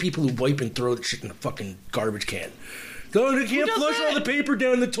hate the people who wipe and throw the shit in the fucking garbage can. They can't flush all the paper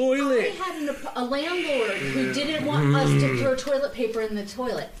down the toilet. I had a landlord who didn't want us to throw toilet paper in the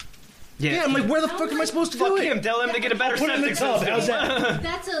toilet. Yeah, I'm like, where the fuck am I supposed to do it? Him, tell him to get a better put it in the tub. How's that?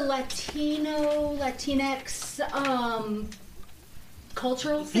 That's a Latinx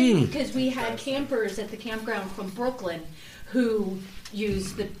cultural thing, because we had campers at the campground from Brooklyn who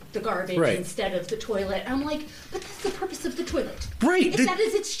use the garbage instead of the toilet. I'm like, but that's the purpose of the toilet. Right. That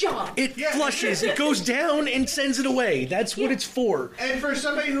is its job. It flushes. It goes down and sends it away. That's what it's for. And for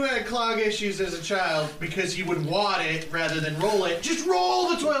somebody who had clog issues as a child, because you would wad it rather than roll it, just roll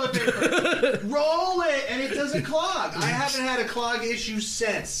the toilet paper. Roll it, and it doesn't clog. I haven't had a clog issue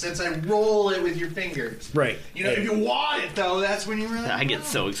since I roll it with your fingers. Right. You know, if you wad it, though, that's when you really... I get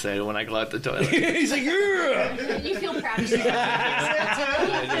so excited when I clog the toilet. He's like, yeah! You feel proud of yourself. Yeah.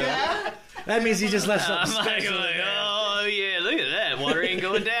 That means he just left something I'm special. like, oh yeah, look at that. Water ain't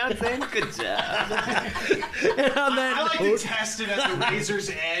going down, then. Good job. I like to test it at the razor's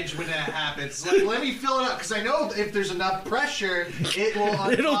edge when that happens. Like, let me fill it up, because I know if there's enough pressure, it will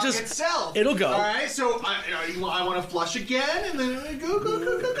unclog itself. It'll go. All right, so I want to flush again, and then go.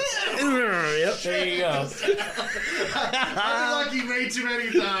 Yep, there you go. I've been lucky way too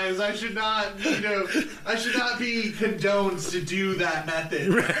many times. I should not be condoned to do that method.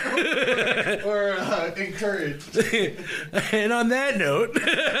 Or encouraged. And on that note,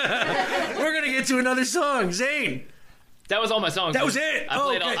 we're gonna get to another song. Zane. That was all my songs. That was it.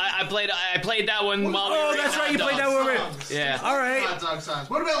 I played that one while we were that's right. You played that one. Yeah. All right. Hot dog songs.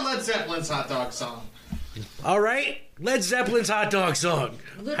 What about Led Zeppelin's hot dog song? All right. Led Zeppelin's hot dog song.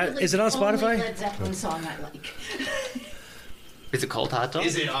 Literally Is it on Spotify? Only Led Zeppelin song I like. Is it called Hot Dog?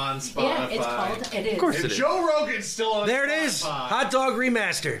 Is it on Spotify? Yeah, it's called. It is. Of course if it is. Joe Rogan's still on There Spotify. it is. Hot Dog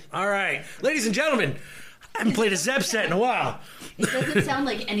Remaster. All right. Ladies and gentlemen, I haven't played a Zepp set in a while. It doesn't sound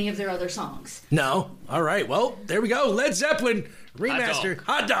like any of their other songs. No. All right. Well, there we go. Led Zeppelin Remaster.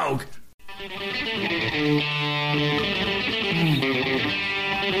 Hot Dog.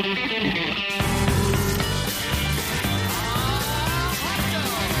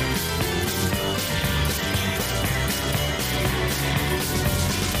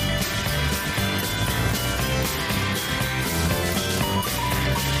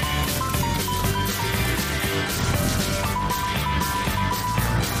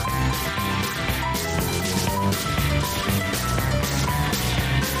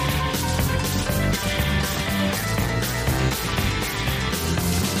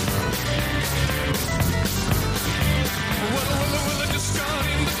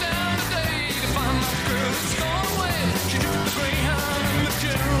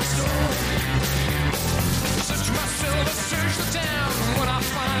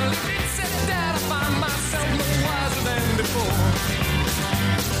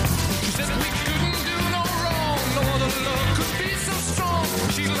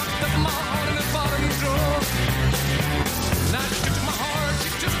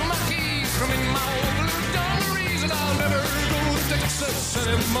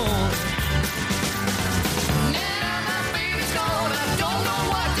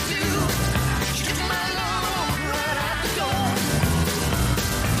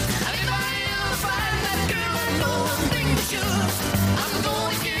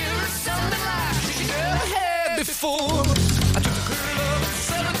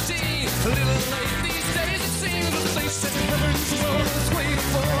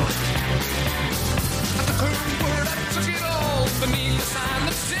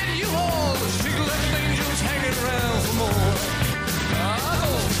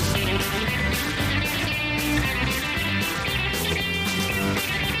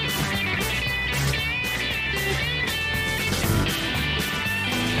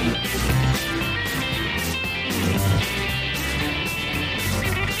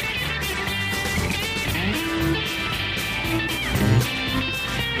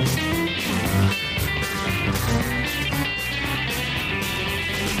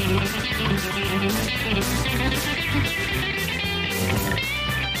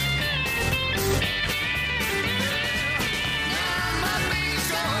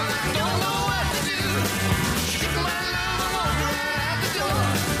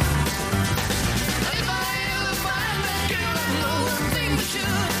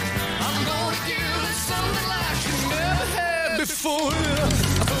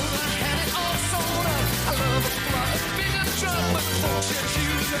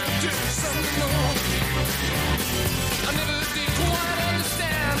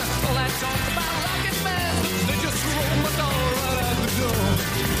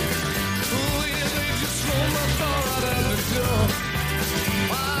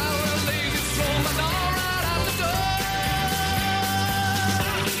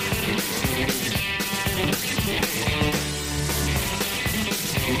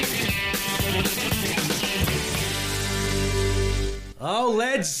 Oh,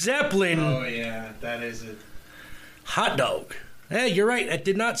 Led Zeppelin. Oh, yeah, that is it. Hot Dog. Hey, you're right. That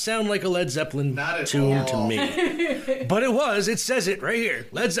did not sound like a Led Zeppelin tune all. to me. But it was. It says it right here.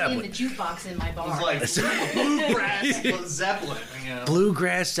 Led Zeppelin. In the jukebox in my bar. It's like bluegrass Zeppelin. You know?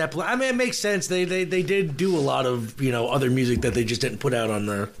 Bluegrass Zeppelin. I mean, it makes sense. They did do a lot of, other music that they just didn't put out on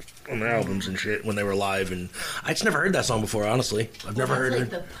the albums and shit when they were live. And I just never heard that song before, honestly. I've never heard like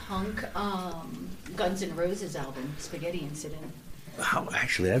it. the punk Guns N' Roses album, Spaghetti Incident. Oh,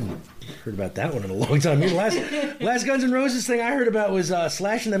 actually, I haven't heard about that one in a long time. The last Guns N' Roses thing I heard about was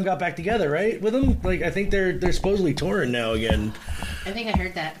Slash and them got back together, right? With them, like I think they're supposedly touring now again. I think I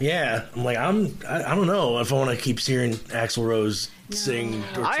heard that. Yeah, I'm like I don't know if I want to keep hearing Axl Rose sing.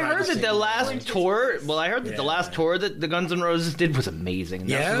 I heard that the last tour. Well, I heard that the last tour that the Guns N' Roses did was amazing.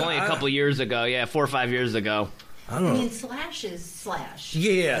 That was only a couple years ago. Yeah, 4 or 5 years ago. I don't know. I mean, Slash is Slash.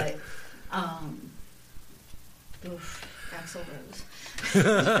 Yeah. But, Axl Rose.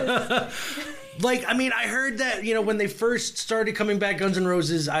 Like, I mean, I heard that, when they first started coming back, Guns N'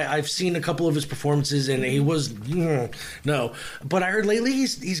 Roses, I've seen a couple of his performances, and he was, no. But I heard lately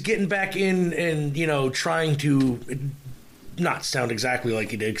he's getting back in and, trying to not sound exactly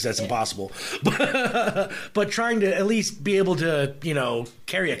like he did, because that's impossible. But trying to at least be able to,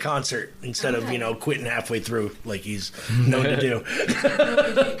 carry a concert instead of, quitting halfway through like he's known to do.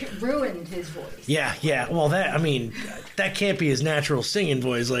 Ruined his voice. Yeah. Well, that can't be his natural singing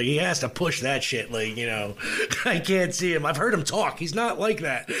voice. Like, he has to push that shit. Like, I can't see him. I've heard him talk. He's not like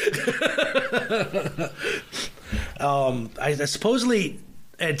that. I supposedly,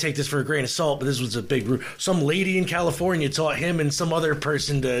 and take this for a grain of salt, but this was a big... Some lady in California taught him and some other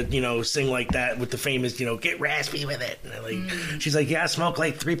person to, sing like that with the famous, get raspy with it. And she's like, yeah, I smoke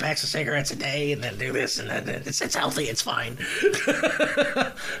like 3 packs of cigarettes a day and then do this and then it's healthy, it's fine.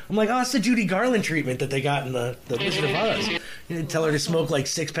 I'm like, oh, it's the Judy Garland treatment that they got in the Wizard of Oz. You tell her to smoke like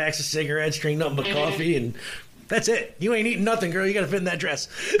 6 packs of cigarettes, drink nothing but coffee, and that's it. You ain't eating nothing, girl. You got to fit in that dress.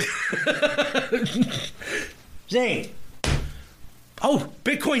 Zane. Oh,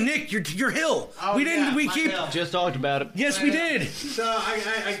 Bitcoin Nick, your hill. Oh, We keep hill. Just talked about it. Yes, we did. So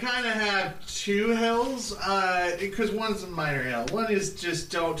I kind of have 2 hills, because one's a minor hill. One is just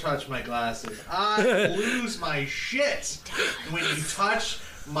don't touch my glasses. I lose my shit when you touch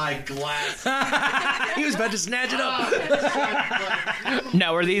my glasses. He was about to snatch it up.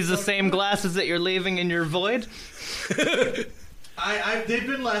 Now, are these the same glasses that you're leaving in your void? They've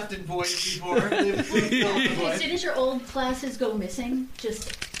been left in voids before. They've filled in voids. Didn't your old glasses go missing?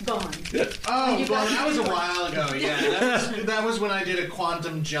 Just gone. Oh, well, that was a while ago. Yeah, that was when I did a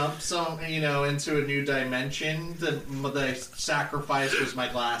quantum jump. So into a new dimension. The sacrifice was my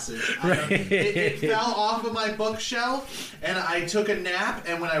glasses. It fell off of my bookshelf, and I took a nap.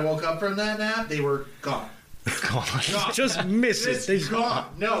 And when I woke up from that nap, they were gone. Gone. Just miss it. They're gone.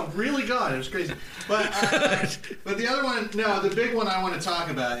 No, really gone. It was crazy. But the other one, the big one I want to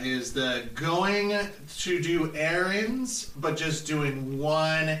talk about is the going to do errands, but just doing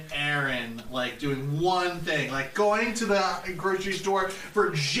one errand, like doing one thing, like going to the grocery store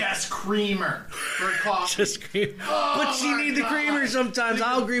for just creamer for coffee. Just creamer. But you need the creamer sometimes.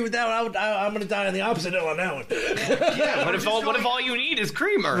 I'll agree with that one. I'm going to die on the opposite hill on that one. Yeah. What if all you need is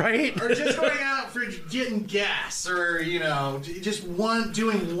creamer? Right? Or just going out for getting gas, or just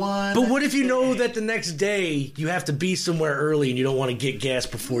doing one. But what if you know that the next day you have to be somewhere early and you don't want to get gas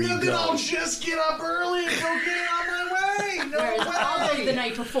before you Then go? I'll just get up early and go get on my way. No I'll way. go the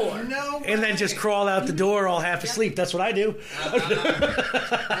night before. No way. And then just crawl out the door all half asleep. That's what I do.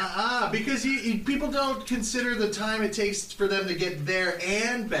 Because people don't consider the time it takes for them to get there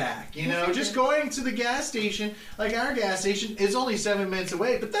and back. Just going to the gas station, like our gas station, is only 7 minutes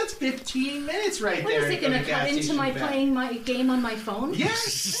away, but that's 15 minutes right What there. is it going to cut into my playing my game on my phone?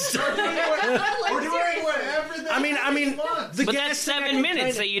 Yes. Or doing whatever the I mean, the but gas that's thing, 7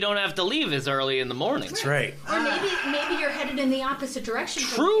 minutes that you don't have to leave as early in the morning. That's right. Or maybe you're headed in the opposite direction.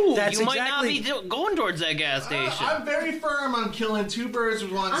 True. That's you might not be going towards that gas station. I'm very firm on killing 2 birds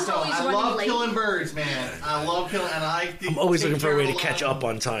with one I'm stone. always I running love late. killing birds, man. I love killing, and I'm always looking for a way to catch up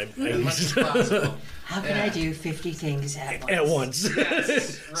on time. as much as possible. How can I do 50 things at once? At once.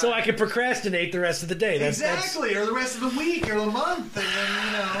 Yes, So I can procrastinate the rest of the day. Exactly, or the rest of the week, or the month, and then,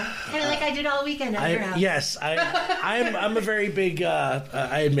 you know. Kind of like I did all weekend at your house. Yes, I'm a very big.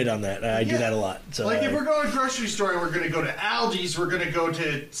 I admit on that. I do that a lot. So Like if we're going to the grocery store and we're going to go to Aldi's, we're going to go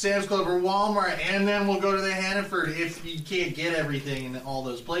to Sam's Club or Walmart, and then we'll go to the Hannaford if you can't get everything in all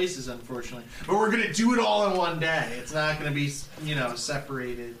those places, unfortunately. But we're going to do it all in one day. It's not going to be, you know,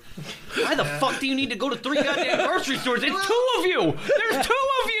 separated. Why the fuck do you need to go to 3 goddamn grocery stores? It's 2 of you! There's 2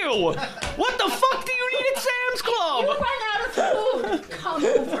 of you! What the fuck do you need at Sam's Club? You run out of food. Come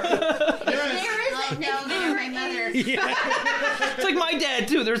over. No, they're my mother. It's like my dad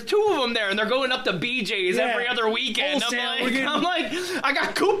too. There's 2 of them there, and they're going up to BJ's every other weekend. I'm like, I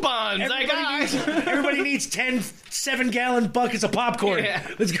got coupons. Everybody needs 10 7-gallon buckets of popcorn. Yeah.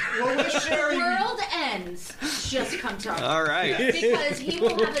 Let's go. The world ends. Just come to us. All right. Because he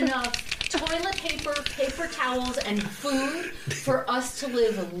will have enough toilet paper, paper towels, and food for us to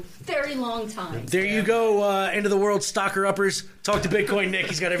live a very long time. There you go, end of the world stocker uppers. Talk to Bitcoin Nick.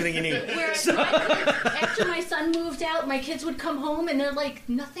 He's got everything you need. Whereas after my son moved out, my kids would come home and they're like,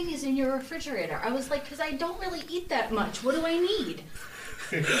 nothing is in your refrigerator. I was like, because I don't really eat that much. What do I need?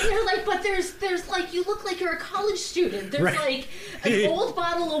 And they're like, but there's like, you look like you're a college student. There's like an old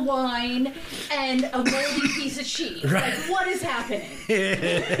bottle of wine and a moldy piece of cheese. Right. Like, what is happening?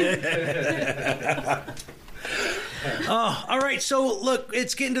 Oh, all right. So, look,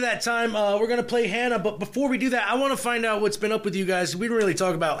 it's getting to that time. We're going to play Hannah. But before we do that, I want to find out what's been up with you guys. We didn't really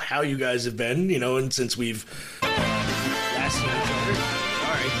talk about how you guys have been, you know, and since we've last seen each other.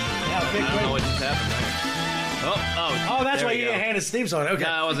 Sorry. I don't know what just happened. Oh, that's why you get Hannah's theme song. Okay. No,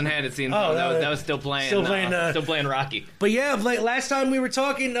 I wasn't Hannah's theme Oh, song. That was still playing. Still playing Rocky. But yeah, like last time we were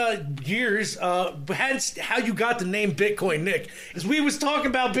talking years, how you got the name Bitcoin Nick is we was talking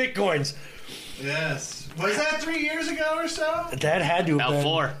about Bitcoins. Yes. Was that 3 years ago or so? That had to have been.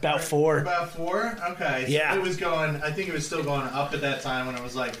 About 4. About 4? Okay. So Yeah. it was going, I think it was still going up at that time when it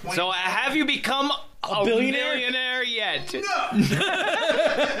was like 20. So have you become a millionaire yet? No.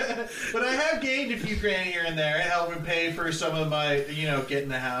 But I have gained a few grand here and there, helping pay for some of my, you know, getting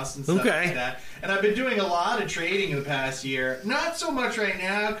the house and stuff like that. And I've been doing a lot of trading the past year. Not so much right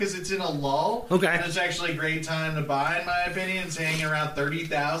now because it's in a lull. Okay. And it's actually a great time to buy, in my opinion. It's hanging around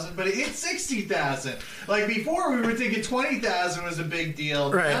 30,000, but it hit 60,000. Like before, we were thinking 20,000 was a big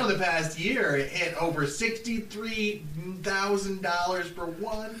deal. Right. Now, the past year, it hit over $63,000 for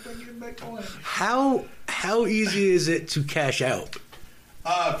one freaking Bitcoin. How easy is it to cash out?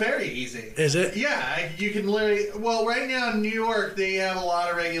 Very easy. Is it? Yeah, you can literally. Well, right now in New York, they have a lot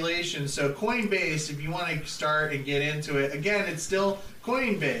of regulations. So Coinbase, if you want to start and get into it, again, it's still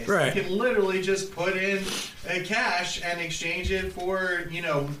Coinbase. Right. You can literally just put in cash and exchange it for, you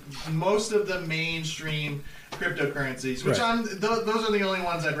know, most of the mainstream cryptocurrencies, which those are the only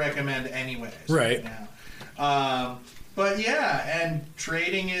ones I'd recommend anyways. Right. Now. But yeah, and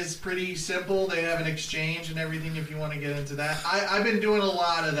trading is pretty simple. They have an exchange and everything if you want to get into that. I've been doing a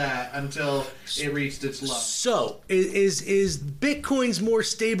lot of that until it reached its low. So, is Bitcoin's more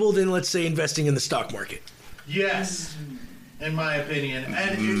stable than, let's say, investing in the stock market? Yes, in my opinion. And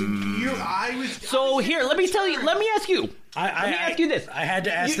let me ask you. Let me ask you this. I had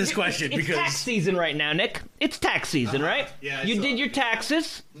to ask this question it's because tax season right now, Nick. It's tax season, right? Yeah. You did your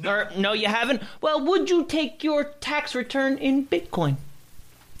taxes, or no, you haven't. Well, would you take your tax return in Bitcoin?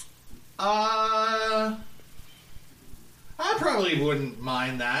 I probably wouldn't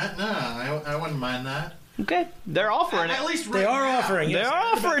mind that. No, I wouldn't mind that. Okay, they're offering it. At least they are offering it. They're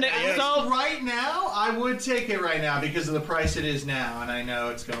offering it. So right now, I would take it right now because of the price it is now, and I know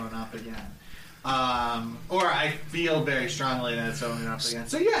it's going up again. Or I feel very strongly that it's going up again.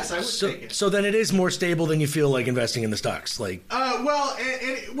 So yes, I would take it. So then it is more stable than you feel like investing in the stocks, like.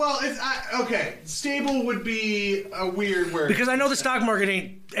 Okay. Stable would be a weird word because I know the stock market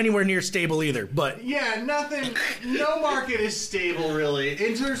ain't anywhere near stable either. But yeah, nothing. No market is stable really.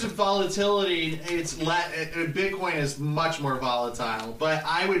 In terms of volatility, Bitcoin is much more volatile. But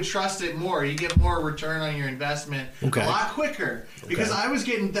I would trust it more. You get more return on your investment a lot quicker because I was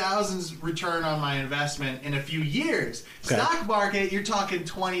getting thousands return on my investment in a few years. Stock market, you're talking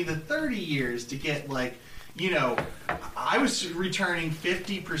 20 to 30 years to get I was returning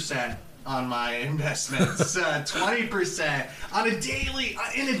 50% on my investments, 20% on a daily,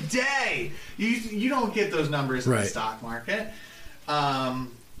 in a day. You don't get those numbers in the stock market.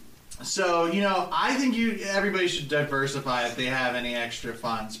 So, I think everybody should diversify if they have any extra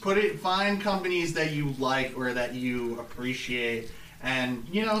funds. Find companies that you like or that you appreciate and,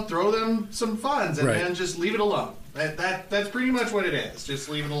 throw them some funds and then just leave it alone. That's pretty much what it is. Just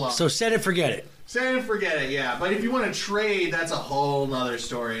leave it alone. So set it, forget it. Set and forget it, yeah. But if you want to trade, that's a whole nother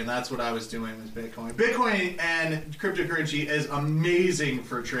story, and that's what I was doing with Bitcoin. Bitcoin and cryptocurrency is amazing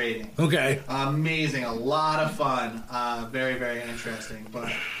for trading. Okay. Amazing. A lot of fun. Very, very interesting.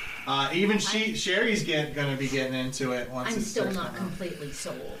 But even Sherry's going to be getting into it once I'm it's still not completely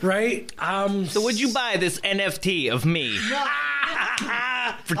sold. Right? So would you buy this NFT of me? No.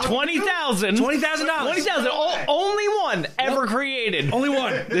 For $20,000. $20,000. Only one ever created. Only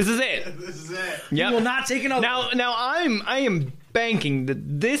one. This is it. This is it. Yep. You will not take another. Now I am banking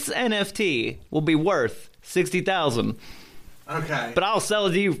that this NFT will be worth $60,000. Okay. But I'll sell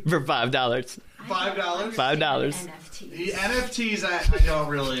it to you for $5. $5? $5. The NFTs I don't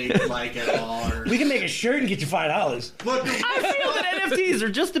really like at all. We can make a shirt and get you $5. Look, I feel that NFTs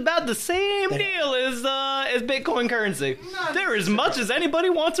are just about the same deal as Bitcoin currency. They're as much as anybody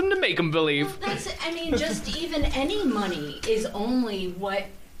wants them to make them believe. Well, just even any money is only what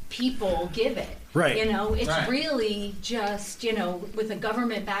people give it. Right. It's Right. really just, with the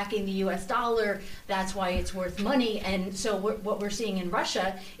government backing the U.S. dollar, that's why it's worth money. And so what we're seeing in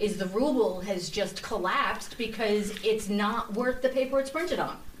Russia is the ruble has just collapsed because it's not worth the paper it's printed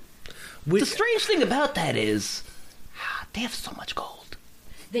on. The strange thing about that is they have so much gold.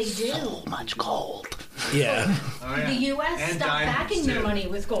 They do. So much gold. Yeah. The U.S. And stopped diamonds, backing their too. money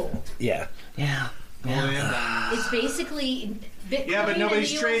with gold. Yeah. Yeah. It's basically Bitcoin Yeah, but nobody's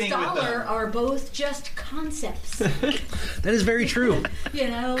and the trading U.S. with dollar them. are both just concepts. That is very true.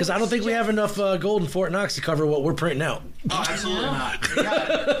 Because I don't think we have enough gold in Fort Knox to cover what we're printing out. Oh, absolutely not. We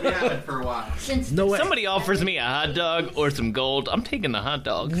haven't for a while. No way. Somebody offers me a hot dog or some gold, I'm taking the hot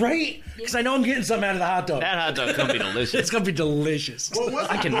dog. Right? Because I know I'm getting something out of the hot dog. That hot dog's gonna be delicious. It's gonna be delicious.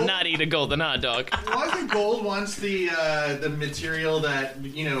 I cannot eat a golden hot dog. Wasn't gold once the material that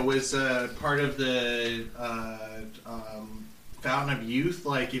was part of the fountain of youth?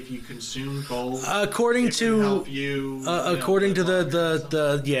 Like if you consume gold, According it to can help you. according to the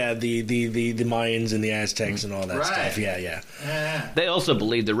Mayans and the Aztecs and all that Right. stuff. Yeah. They also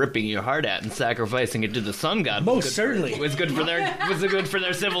believe that ripping your heart out and sacrificing it to the sun god Most certainly was good for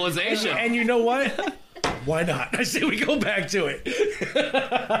their civilization. And you know what? Why not? I say we go back to it.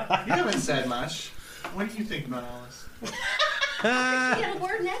 You haven't said much. What do you think about all this? She had a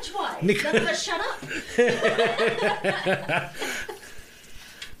word in edgewise. Nick- None of us shut up.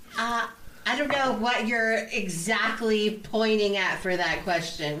 I don't know what you're exactly pointing at for that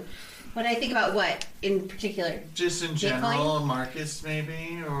question. When I think about what in particular? Just in general, markets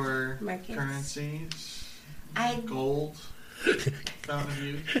maybe, or Markets. currencies, I gold, fountain of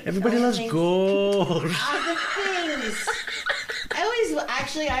youth. Everybody loves gold. all the things.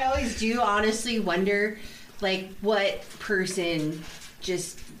 I always do honestly wonder, like, what person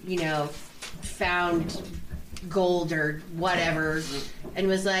just, found gold or whatever and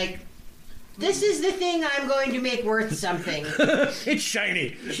was like, this is the thing I'm going to make worth something. It's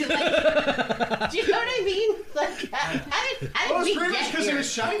shiny. Do you know what I mean? Like, how did we pretty much get because it here?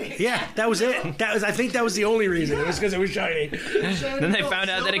 was shiny. Yeah, that was it. I think that was the only reason. It was because it was shiny. Then they found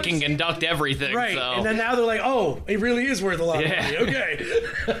out that it can conduct everything. Right. So. And then now they're like, oh, it really is worth a lot of money. Okay.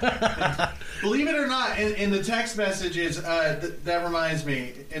 Believe it or not, in the text messages, that reminds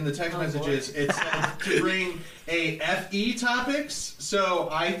me, in the text messages, it said to bring a FE topics. So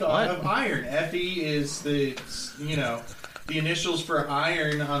I thought of iron. FE is the initials for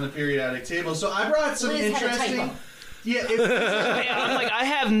iron on the periodic table. So I brought some Liz had a interesting. typo. Yeah, I'm like, I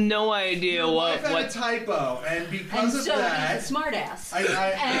have no idea Your what. wife had a typo, and because of so that, he's a smartass.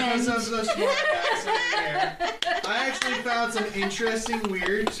 because of the smart ass over here, I actually found some interesting,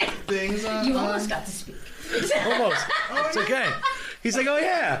 weird things on. You almost got to speak. Almost. It's okay. He's like, oh,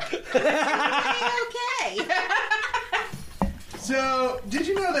 yeah. Okay. So, did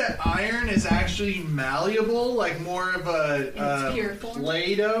you know that iron is actually malleable, like more of its a pure form?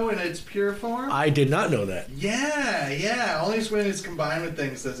 Play-Doh in its pure form? I did not know that. Yeah. Only when it's combined with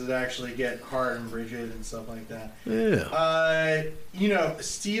things does it actually get hard and rigid and stuff like that. Yeah.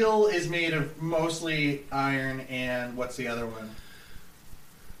 Steel is made of mostly iron and what's the other one?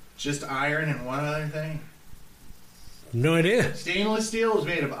 Just iron and one other thing. No idea. Stainless steel is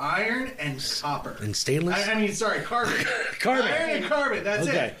made of iron and copper. And stainless? Carbon. Carbon. Iron and carbon, that's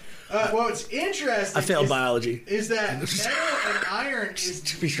Okay. it. What's interesting I failed biology. is that metal and iron is...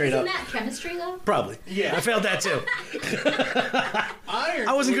 To be straight Isn't up. that chemistry, though? Probably. Yeah. I failed that, too. Iron,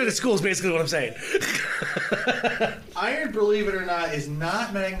 I wasn't good at school is basically what I'm saying. Iron, believe it or not, is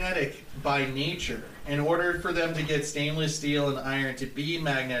not magnetic by nature. In order for them to get stainless steel and iron to be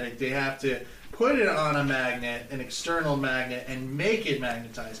magnetic, they have to put it on a magnet, an external magnet, and make it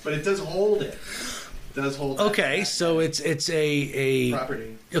magnetized. But it does hold it. does hold that Okay, so it's a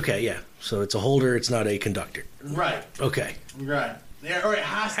property. Okay, yeah. So it's a holder. It's not a conductor. Right. Okay. Right. Yeah, or it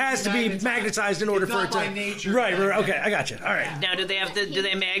has to be magnetized in order It's for not it to. by nature Right. magnetic. Okay, I got you. All right. Now, do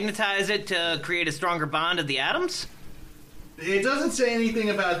they magnetize it to create a stronger bond of the atoms? It doesn't say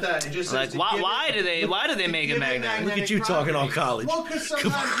anything about that. It just says Like, to why? give Why it- do they make it give magnetic? Look at you talking all college. Well, because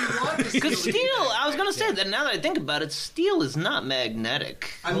sometimes you want the Because steel to be steel, I was going to say that now that I think about it, steel is not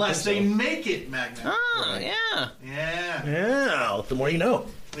magnetic. unless they make it magnetic. Oh, yeah. Yeah. Yeah. The more you know.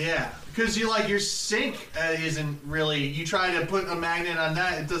 Yeah, because your sink isn't really. You try to put a magnet on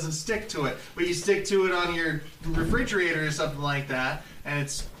that, it doesn't stick to it. But you stick to it on your refrigerator or something like that, and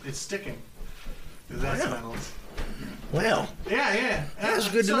it's sticking. 'Cause that's metals. Wow. Yeah. That's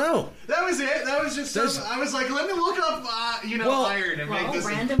good to know. That was it. That was just. I was like, let me look up, iron and make this.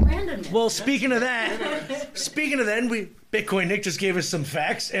 Randomness. Well, speaking of that, Bitcoin Nick just gave us some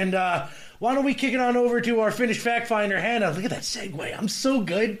facts, and why don't we kick it on over to our Finnish fact finder, Hannah? Look at that segue. I'm so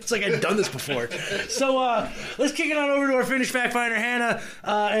good. It's like I've done this before. So let's kick it on over to our Finnish fact finder, Hannah,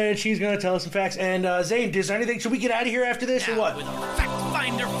 and she's going to tell us some facts. And Zane, is there anything? Should we get out of here after this, or what? With our fact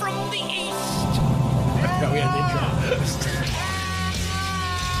finder from the east. No, we had the intro.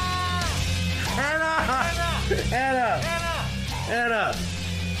 Hannah!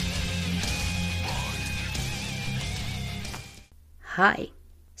 Hi.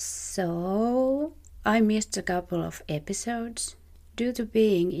 So, I missed a couple of episodes due to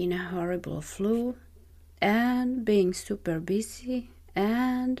being in a horrible flu and being super busy,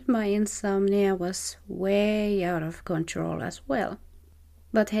 and my insomnia was way out of control as well.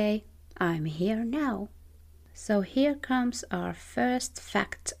 But hey, I'm here now. So here comes our first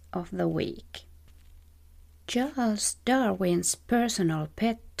fact of the week. Charles Darwin's personal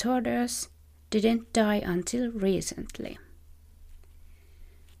pet tortoise didn't die until recently.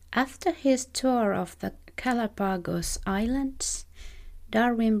 After his tour of the Galapagos Islands,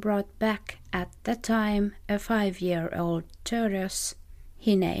 Darwin brought back at the time a 5-year-old tortoise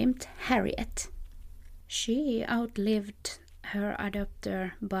he named Harriet. She outlived her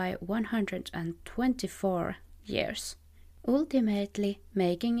adopter by 124 years, ultimately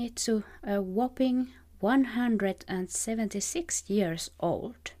making it to a whopping 176 years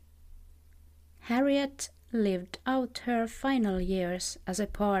old. Harriet lived out her final years as a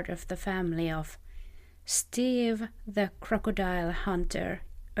part of the family of Steve the crocodile hunter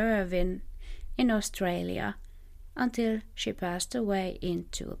Irwin in Australia until she passed away in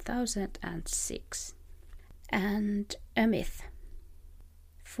 2006. And a myth.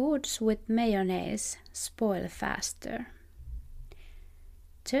 Foods with mayonnaise spoil faster.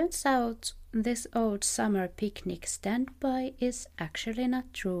 Turns out this old summer picnic standby is actually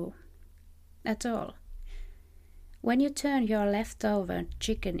not true at all. When you turn your leftover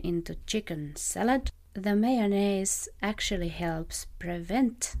chicken into chicken salad, the mayonnaise actually helps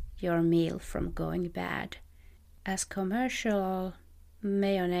prevent your meal from going bad, as commercial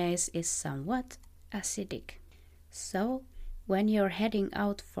mayonnaise is somewhat acidic. So, when you're heading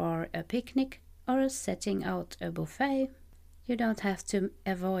out for a picnic or setting out a buffet, you don't have to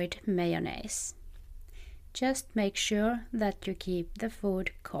avoid mayonnaise. Just make sure that you keep the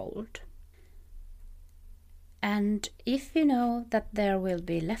food cold. And if you know that there will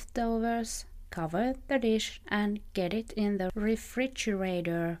be leftovers, cover the dish and get it in the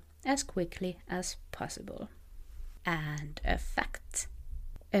refrigerator as quickly as possible. And a fact.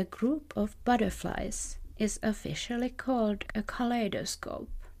 A group of butterflies is officially called a kaleidoscope.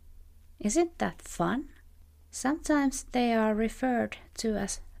 Isn't that fun? Sometimes they are referred to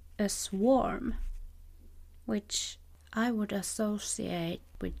as a swarm, which I would associate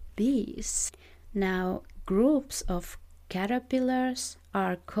with bees. Now, groups of caterpillars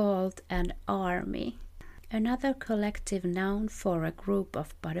are called an army. Another collective noun for a group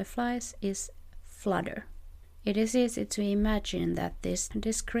of butterflies is flutter. It is easy to imagine that this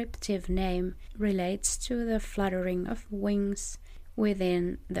descriptive name relates to the fluttering of wings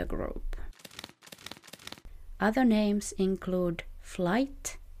within the group. Other names include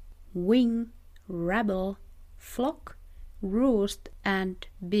flight, wing, rabble, flock, roost, and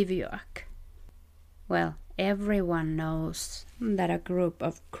bivouac. Well, everyone knows that a group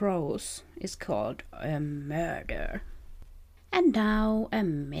of crows is called a murder. And now a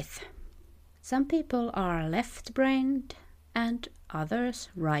myth. Some people are left-brained and others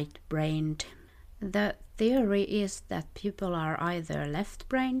right-brained. The theory is that people are either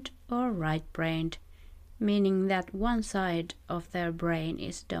left-brained or right-brained, meaning that one side of their brain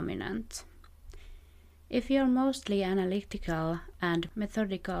is dominant. If you're mostly analytical and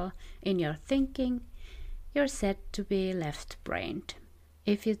methodical in your thinking, you're said to be left-brained.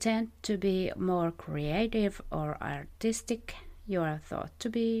 If you tend to be more creative or artistic, you are thought to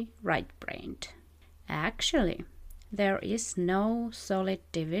be right-brained. Actually, there is no solid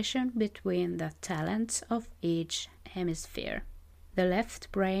division between the talents of each hemisphere. The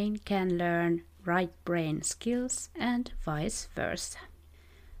left brain can learn right brain skills and vice versa.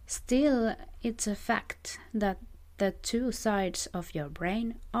 Still, it's a fact that the two sides of your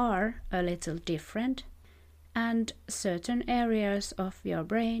brain are a little different, and certain areas of your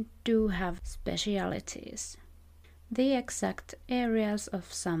brain do have specialities. The exact areas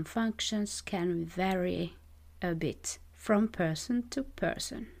of some functions can vary a bit from person to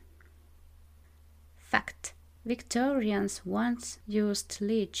person. Fact: Victorians once used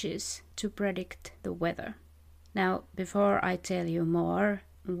leeches to predict the weather. Now, before I tell you more,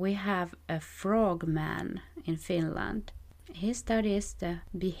 we have a frogman in Finland. He studies the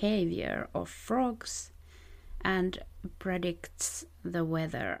behavior of frogs and predicts the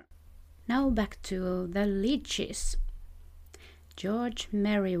weather. Now back to the leeches. George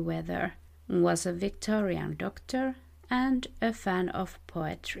Merriweather was a Victorian doctor and a fan of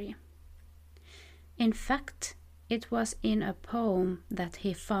poetry. In fact, it was in a poem that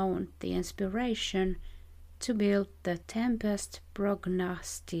he found the inspiration to build the Tempest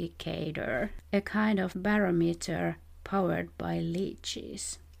Prognosticator, a kind of barometer powered by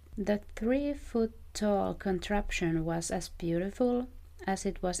leeches. The 3-foot-tall contraption was as beautiful as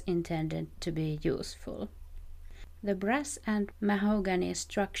it was intended to be useful. The brass and mahogany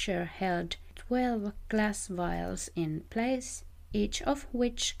structure held 12 glass vials in place, each of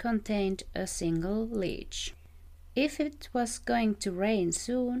which contained a single leech. If it was going to rain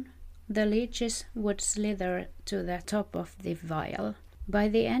soon, the leeches would slither to the top of the vial. By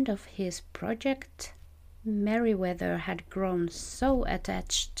the end of his project, Merriweather had grown so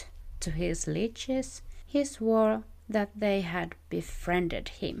attached to his leeches, he swore that they had befriended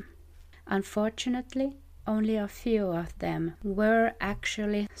him. Unfortunately, only a few of them were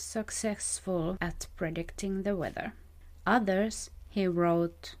actually successful at predicting the weather. Others, he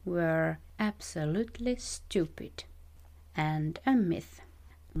wrote, were absolutely stupid. And a myth.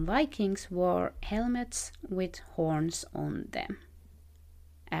 Vikings wore helmets with horns on them.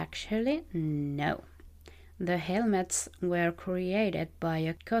 Actually, no. The helmets were created by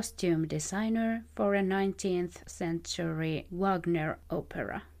a costume designer for a 19th century Wagner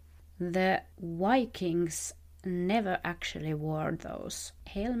opera. The Vikings never actually wore those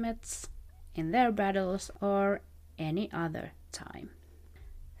helmets in their battles or any other time.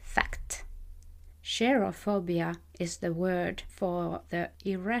 Fact: Cherophobia is the word for the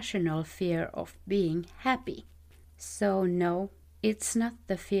irrational fear of being happy. So no, it's not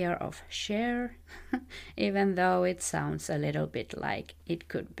the fear of share, even though it sounds a little bit like it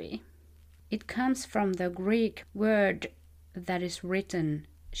could be. It comes from the Greek word that is written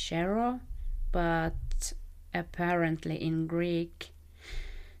chero, but apparently in Greek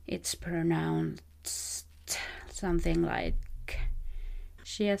it's pronounced something like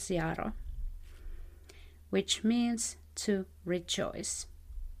chiesiaro, which means to rejoice.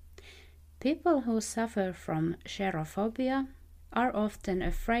 People who suffer from cherophobia are often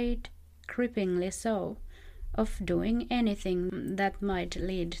afraid, creepingly so, of doing anything that might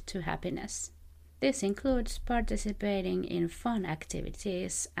lead to happiness. This includes participating in fun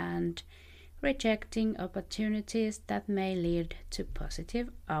activities and rejecting opportunities that may lead to positive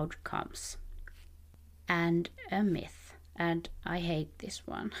outcomes. And a myth, and I hate this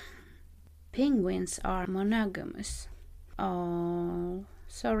one. Penguins are monogamous. Oh,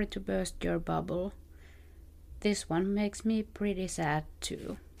 sorry to burst your bubble. This one makes me pretty sad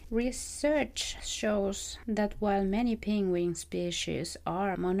too. Research shows that while many penguin species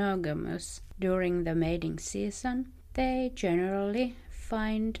are monogamous during the mating season, they generally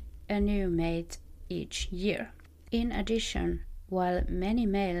find a new mate each year. In addition, while many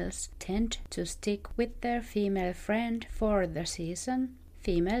males tend to stick with their female friend for the season,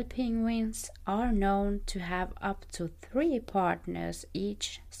 female penguins are known to have up to 3 partners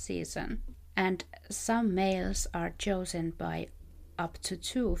each season, and some males are chosen by up to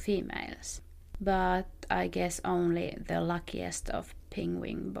 2 females. But I guess only the luckiest of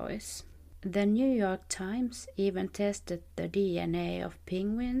penguin boys. The New York Times even tested the DNA of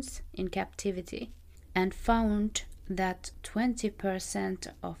penguins in captivity and found that 20%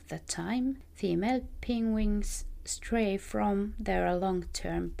 of the time female penguins stray from their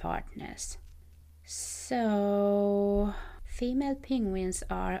long-term partners. So, female penguins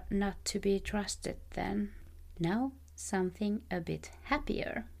are not to be trusted then. Now, something a bit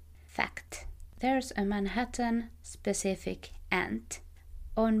happier. Fact: there's a Manhattan-specific ant.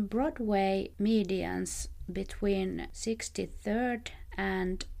 On Broadway medians between 63rd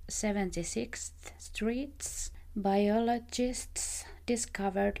and 76th Streets, biologists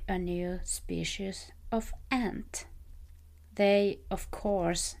discovered a new species of ant. They, of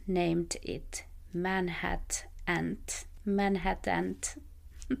course, named it Manhattan ant. Manhattan.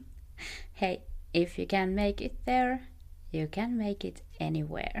 Hey, if you can make it there, you can make it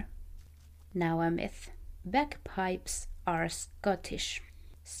anywhere. Now a myth. Bagpipes are Scottish.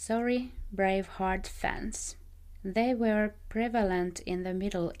 Sorry, Braveheart fans. They were prevalent in the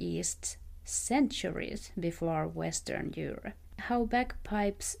Middle East centuries before Western Europe. How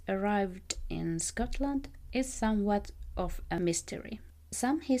bagpipes arrived in Scotland is somewhat of a mystery.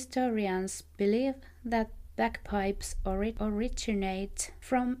 Some historians believe that bagpipes originate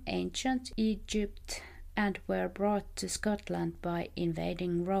from ancient Egypt and were brought to Scotland by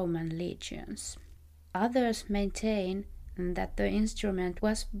invading Roman legions. Others maintain that the instrument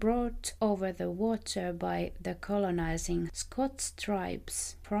was brought over the water by the colonizing Scots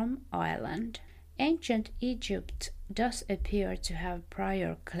tribes from Ireland. Ancient Egypt does appear to have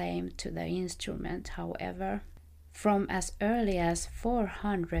prior claim to the instrument, however. From as early as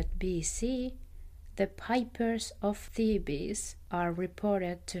 400 BC, the pipers of Thebes are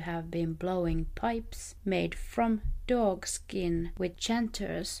reported to have been blowing pipes made from dog skin with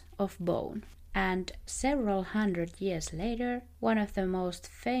chanters of bone. And several hundred years later, one of the most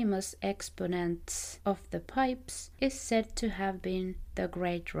famous exponents of the pipes is said to have been the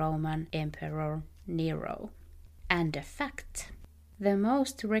great Roman Emperor Nero. And a fact: the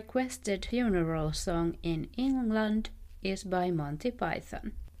most requested funeral song in England is by Monty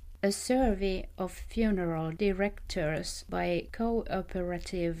Python. A survey of funeral directors by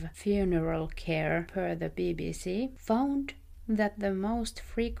Cooperative Funeral Care per the BBC found that the most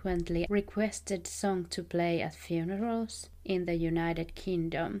frequently requested song to play at funerals in the United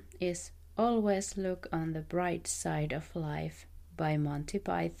Kingdom is Always Look on the Bright Side of Life by Monty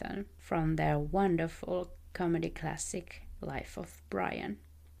Python from their wonderful comedy classic Life of Brian.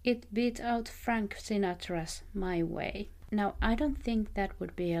 It beat out Frank Sinatra's My Way. Now, I don't think that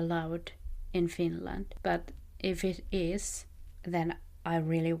would be allowed in Finland, but if it is, then I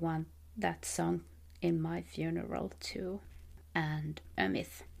really want that song in my funeral too. And a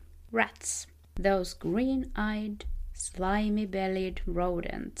myth. Rats. Those green-eyed, slimy-bellied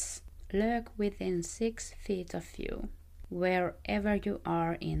rodents lurk within 6 feet of you, wherever you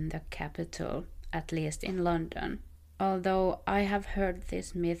are in the capital, at least in London. Although I have heard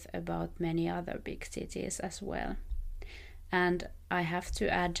this myth about many other big cities as well. And I have to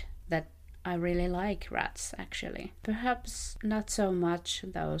add that I really like rats, actually. Perhaps not so much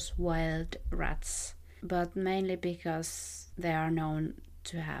those wild rats, but mainly because they are known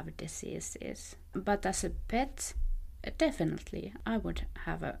to have diseases. But as a pet, definitely I would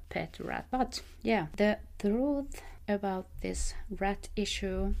have a pet rat. But yeah, the truth about this rat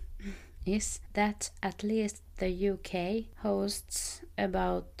issue is that at least the UK hosts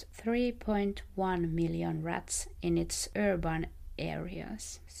about 3.1 million rats in its urban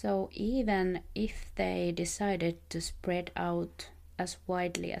areas. So even if they decided to spread out as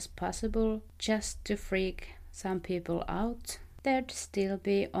widely as possible just to freak some people out, there'd still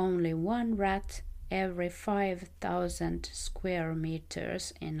be only one rat every 5,000 square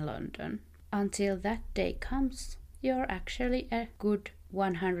meters in London. Until that day comes, you're actually a good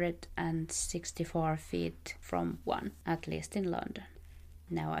 164 feet from one, at least in London.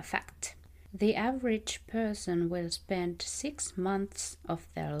 Now a fact. The average person will spend 6 months of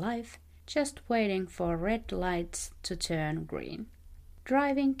their life just waiting for red lights to turn green.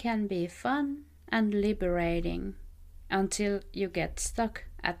 Driving can be fun and liberating until you get stuck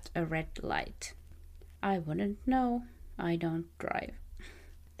at a red light. I wouldn't know, I don't drive.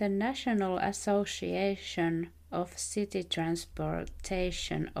 The National Association of City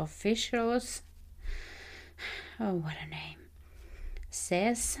Transportation Officials, oh what a name,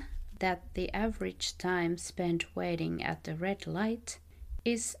 says that the average time spent waiting at the red light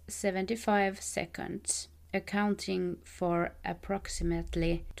is 75 seconds, accounting for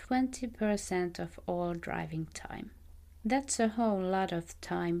approximately 20% of all driving time. That's a whole lot of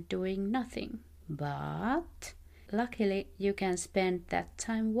time doing nothing, but luckily you can spend that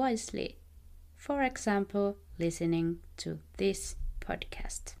time wisely. For example, listening to this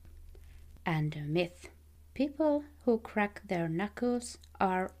podcast. And a myth. People who crack their knuckles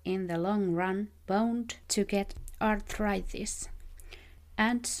are in the long run bound to get arthritis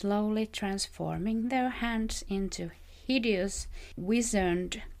and slowly transforming their hands into hideous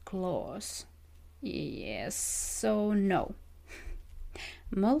wizened claws. Yes, so no.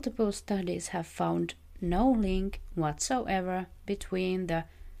 Multiple studies have found no link whatsoever between the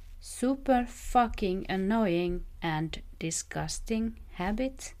super fucking annoying and disgusting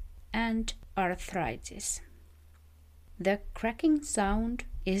habit, and arthritis. The cracking sound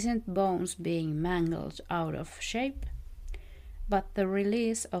isn't bones being mangled out of shape, but the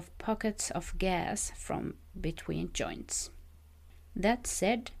release of pockets of gas from between joints. That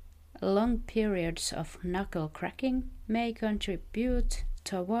said, long periods of knuckle cracking may contribute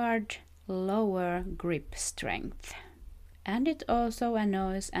toward lower grip strength. And it also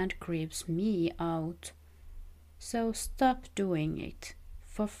annoys and creeps me out. So stop doing it,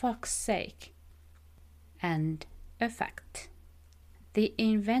 for fuck's sake. And a fact. The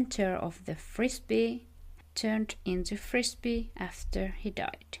inventor of the Frisbee turned into Frisbee after he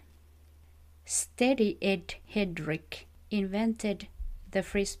died. Steady Ed Hedrick invented the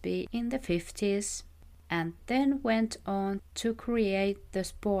Frisbee in the 50s and then went on to create the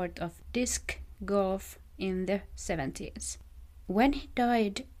sport of disc golf in the 70s. When he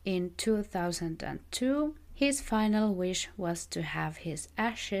died in 2002, his final wish was to have his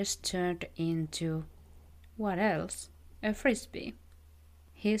ashes turned into, what else? A Frisbee.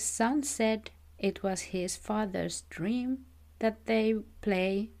 His son said it was his father's dream that they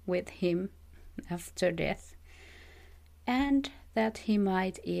play with him after death, and that he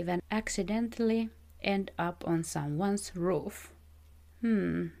might even accidentally end up on someone's roof.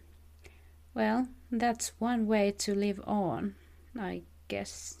 Well, that's one way to live on, I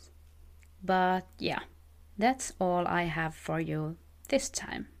guess. But yeah, that's all I have for you this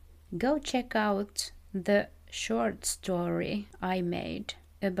time. Go check out the short story I made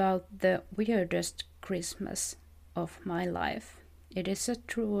about the weirdest Christmas of my life. It is a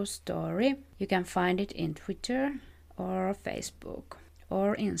true story. You can find it in Twitter or Facebook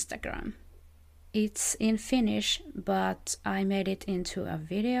or Instagram. It's in Finnish, but I made it into a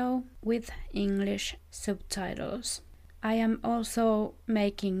video with English subtitles. I am also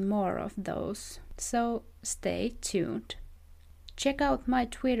making more of those, so stay tuned. Check out my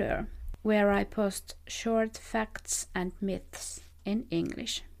Twitter, where I post short facts and myths in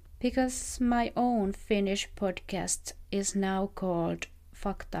English. Because my own Finnish podcast is now called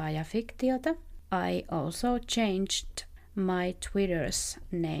Faktaa ja Fiktiota, I also changed my Twitter's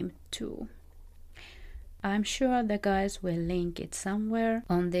name too. I'm sure the guys will link it somewhere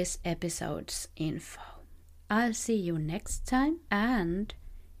on this episode's info. I'll see you next time, and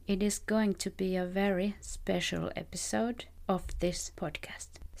it is going to be a very special episode of this podcast.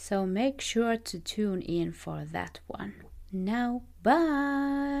 So make sure to tune in for that one. Now,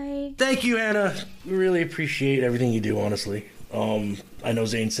 bye! Thank you, Hannah. We really appreciate everything you do, honestly. I know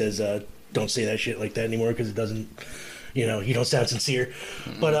Zane says don't say that shit like that anymore because it doesn't, you don't sound sincere.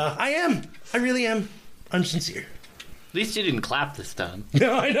 But I am. I really am. I'm sincere. At least you didn't clap this time.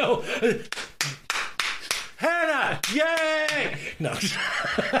 No, I know. Hannah! Yay! No.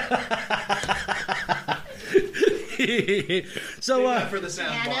 So, for the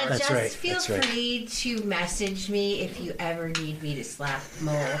sound Hannah, bar. just feel free to message me if you ever need me to slap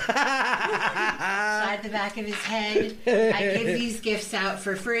Mole. Side the back of his head. I give these gifts out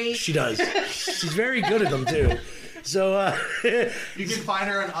for free. She does. She's very good at them, too. So, you can find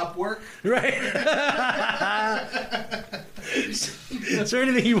her on Upwork. Right. Is there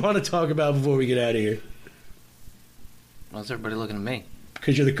anything you want to talk about before we get out of here? Why's everybody looking at me?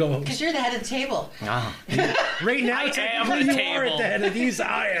 Because you're the co-host. Because you're the head of the table. Oh. Right now, I am the you table. are at the head of these.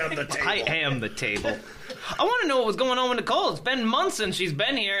 I am the table. I am the table. I want to know what was going on with Nicole. It's been months since she's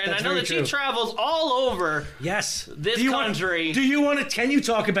been here, and That's I know very that true. she travels all over. Yes, this country. Can you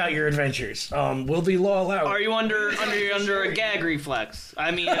talk about your adventures? Will the law allow? Are you under a gag reflex? I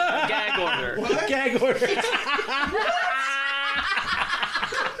mean, a gag order. What? Gag order.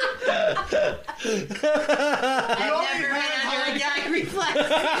 I've never been under a gag reflex.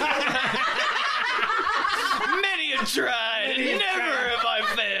 Many have tried. Never have I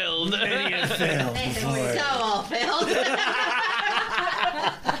failed. Many have failed. They have so all failed.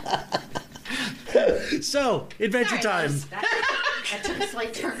 So, adventure time. That took a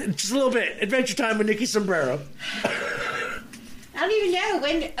slight turn. Just a little bit. Adventure time with Nikki Sombrero. I don't even know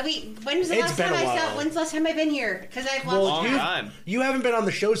when was the It's last been time a while. when's the last time I've been here? Because I've lost You haven't been on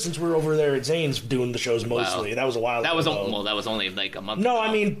the show since we were over there at Zane's doing the shows mostly. Well, that was a while that ago. was that was only like a month. No, ago.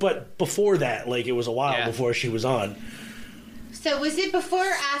 I mean, but before that, like it was a while before she was on. So was it before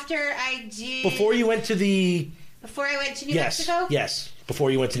or after I did? Before you went to the. Before I went to New yes, Mexico? yes.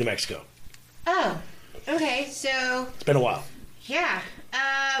 Before you went to New Mexico. Oh, okay. So It's been a while. yeah,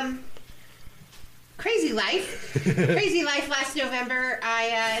 crazy life. Crazy life. Last November,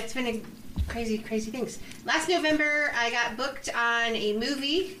 it's been a crazy things. Last November, I got booked on a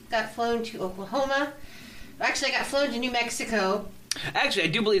movie. Got flown to Oklahoma. Actually, I got flown to New Mexico Actually, I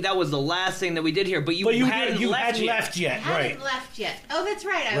do believe that was the last thing that we did here, but you hadn't left yet. I hadn't left yet. Oh, that's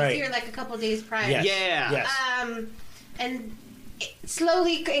right. I was here like a couple of days prior. Yes. Yeah. Yes. And it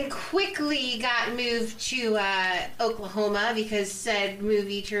slowly and quickly got moved to Oklahoma because said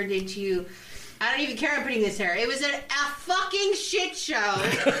movie turned into... I don't even care I'm putting this here. It was a fucking shit show.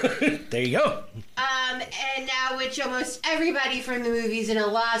 There you go. And now which almost everybody from the movie's in a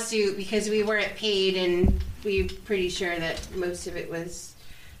lawsuit because we weren't paid, and we're pretty sure that most of it was,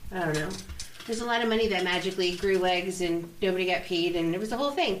 I don't know. There's a lot of money that magically grew legs and nobody got paid, and it was the whole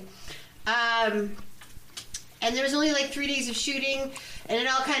thing. And there was only like 3 days of shooting, and it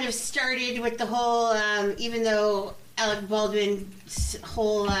all kind of started with the whole, even though Alec Baldwin's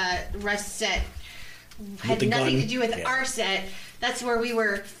whole Rust set had nothing to do with our set. That's where we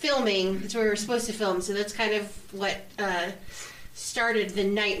were filming. That's where we were supposed to film. So that's kind of what started the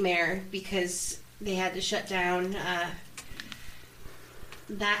nightmare because they had to shut down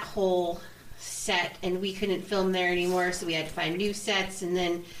that whole set, and we couldn't film there anymore. So we had to find new sets, and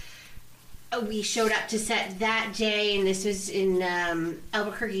then we showed up to set that day, and this was in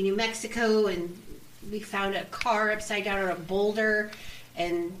Albuquerque, New Mexico, and we found a car upside down on a boulder,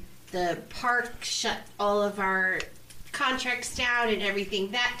 and the park shut all of our contracts down and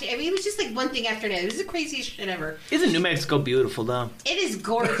everything. It was just like one thing after another. It was the craziest shit ever. Isn't New Mexico beautiful, though? It is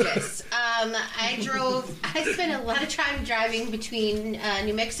gorgeous. I spent a lot of time driving between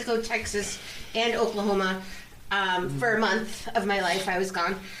New Mexico, Texas, and Oklahoma for a month of my life. I was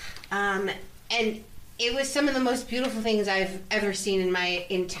gone. And it was some of the most beautiful things I've ever seen in my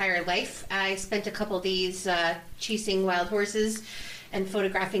entire life. I spent a couple days chasing wild horses and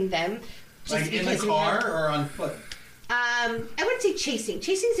photographing them. Like in the car or on foot? I wouldn't say chasing.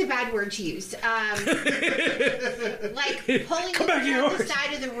 Chasing's a bad word to use. Like pulling them down the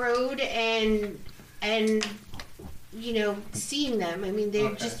side of the road and you know, seeing them. I mean, they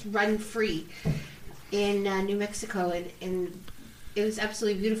just run free in New Mexico, and it was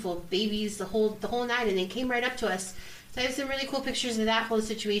absolutely beautiful. Babies, the whole night, and they came right up to us. So I have some really cool pictures of that whole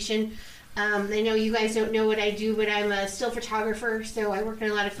situation. I know you guys don't know what I do, but I'm a still photographer, so I work on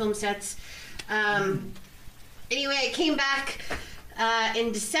a lot of film sets. Anyway, I came back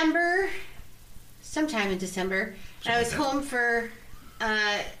in December, sometime in December, and I was home for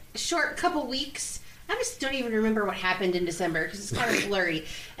a short couple weeks. I just don't even remember what happened in December because it's kind of blurry.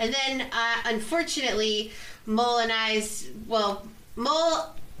 And then, unfortunately, Mole,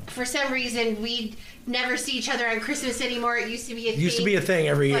 for some reason, we'd never see each other on Christmas anymore. It used to be a thing.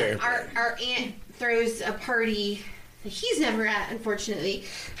 Every year. Our aunt throws a party that he's never at, unfortunately.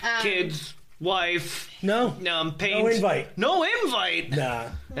 Kids, wife. No, paint. No invite. No invite?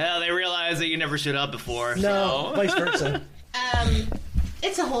 Nah. Well, they realize that you never showed up before. No, so. Vice versa.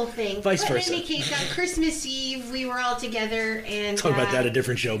 It's a whole thing. Vice but versa. In any case, on Christmas Eve, we were all together, and Talk about that a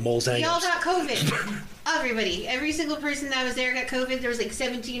different show. Moles Hangouts. we all got COVID. Everybody, every single person that was there got COVID. There was like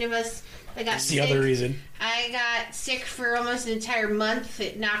 17 of us that got sick. That's the other reason. I got sick for almost an entire month.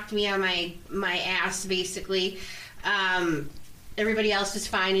 It knocked me on my ass, basically. Everybody else was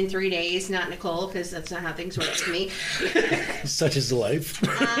fine in 3 days, not Nicole, because that's not how things work for me. Such is the life.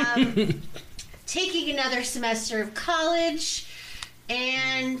 Taking another semester of college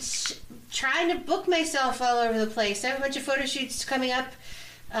and trying to book myself all over the place. I have a bunch of photo shoots coming up,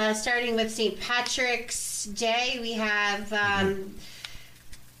 starting with St. Patrick's Day. We have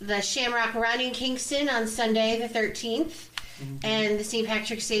the Shamrock Run in Kingston on Sunday the 13th, and the St.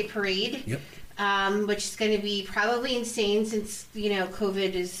 Patrick's Day Parade. Yep. Which is going to be probably insane since,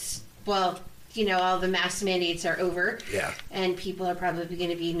 COVID is, all the mask mandates are over. Yeah. And people are probably going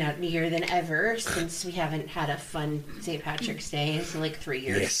to be nuttier than ever since we haven't had a fun St. Patrick's Day in like 3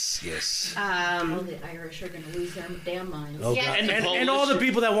 years. Yes. All the Irish are going to lose their damn minds. Oh, yeah. And all the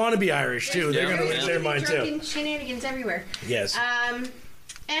people that want to be Irish, too. They're going to lose their mind, too. Drunken shenanigans everywhere. Yes. And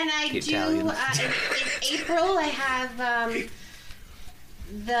I The do, Italians. in April, I have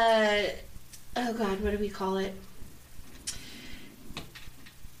oh God, what do we call it?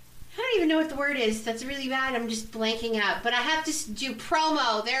 I don't even know what the word is. That's really bad. I'm just blanking out. But I have to do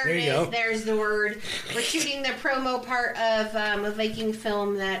promo. There it is. Go. There's the word. We're shooting the promo part of a Viking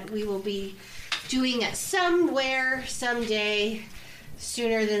film that we will be doing somewhere, someday,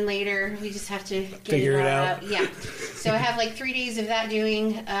 sooner than later. We just have to Figure it out. Yeah. So I have like 3 days of that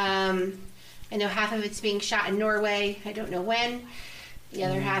doing. I know half of it's being shot in Norway. I don't know when. The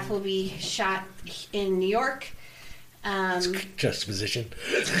other half will be shot in New York. Juxtaposition.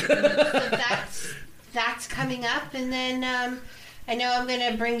 So that's coming up, and then I know I'm going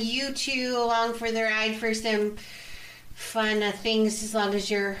to bring you two along for the ride for some fun things as long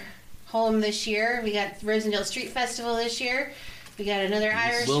as you're home this year. We got Rosendale Street Festival this year. We got another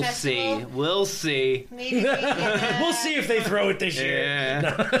Irish festival. We'll see. Maybe we'll see if they throw it this year.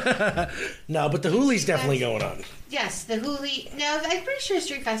 No, but the Hooli's definitely going on. Yes, the Hooli. No, I'm pretty sure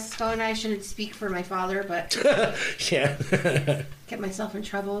Street Fest is going. I shouldn't speak for my father, but yeah, get myself in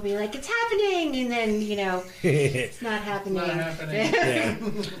trouble. Be like, it's happening, and then it's not happening. Yeah.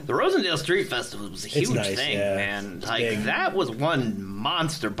 The Rosendale Street Festival was a huge nice, thing, yeah. man. It's big. That was one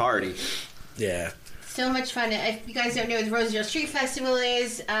monster party. Yeah. So much fun. If you guys don't know what the Rosendale Street Festival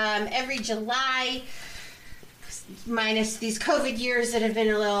is, every July, minus these COVID years that have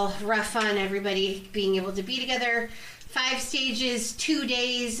been a little rough on everybody being able to be together, 5 stages, 2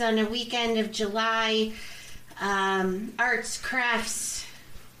 days on a weekend of July, arts, crafts,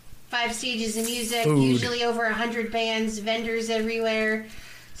 5 stages of music, Food. usually over 100 bands, vendors everywhere.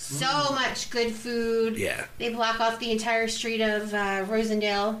 So much good food. Yeah. They block off the entire street of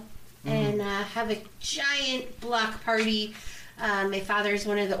Rosendale. And have a giant block party. My father's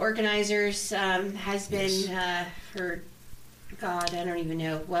one of the organizers, has been for, God, I don't even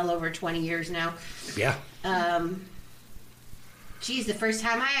know, well over 20 years now. Yeah. Geez, the first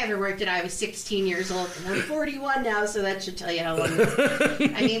time I ever worked it, I was 16 years old, and I'm 41 now, so that should tell you how long.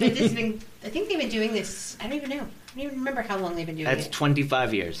 I mean, but I think they've been doing this, I don't even know. I don't even remember how long they've been doing it. That's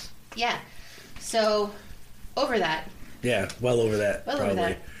 25 years. Yeah. So, over that. Yeah, well over that. Well probably.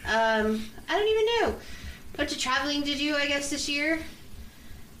 over that. I don't even know. Bunch of traveling to do, I guess, this year.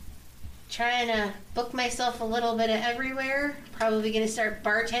 Trying to book myself a little bit of everywhere. Probably going to start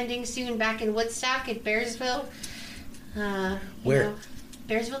bartending soon back in Woodstock at Bearsville. Where?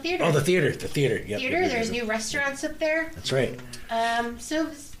 Bearsville Theater. Oh, the theater. Yep. Theater. There's new restaurants up there. That's right. So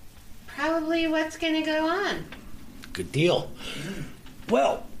it's probably what's going to go on. Good deal.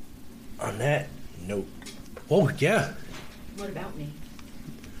 Well, on that note, yeah. What about me?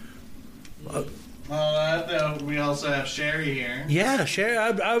 Well, we also have Sherry here. Yeah, Sherry.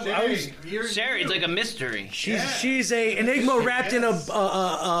 Sherry's like a mystery. She's a enigma wrapped in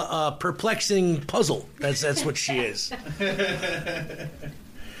a perplexing puzzle. That's what she is.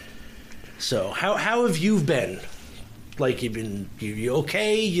 So how have you been? Like you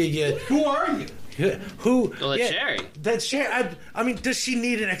okay? Who are you? Who? Well, that's Sherry. That's Sherry. I mean, does she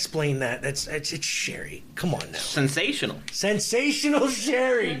need to explain that? It's Sherry. Come on now. Sensational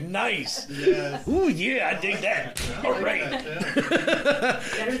Sherry. Nice. Yes. Ooh, yeah, I dig that. All right.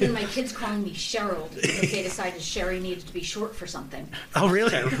 Better than my kids calling me Cheryl because they decided Sherry needed to be short for something. Oh,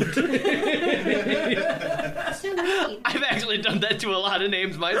 really? I've actually done that to a lot of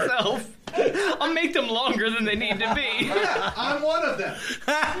names myself. I'll make them longer than they need to be. Yeah, I'm one of them.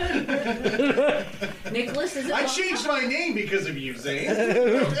 Nicholas, is it I long? changed my name because of you, Zane.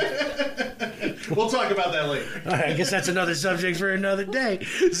 We'll talk about that later. All right, I guess that's another subject for another day.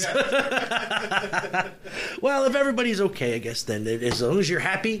 Well, if everybody's okay, I guess then as long as you're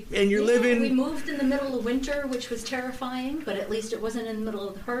happy and you're living. We moved in the middle of winter, which was terrifying, but at least it wasn't in the middle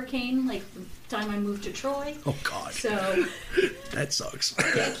of the hurricane like the time I moved to Troy. Oh, God. So that sucks.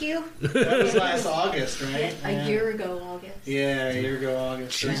 Thank you. That was last August, right? A year ago, August. Yeah, a year ago,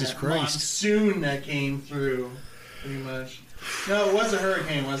 August. Jesus Christ. Monsoon that came through, pretty much. No, it was a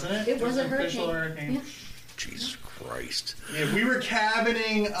hurricane, wasn't it? It was a an official hurricane. Yeah. Jesus Christ. Yeah, we were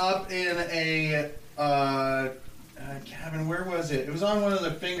cabining up in a cabin. Where was it? It was on one of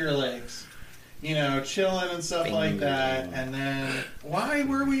the Finger Lakes. You know, chilling and stuff like that. And then, why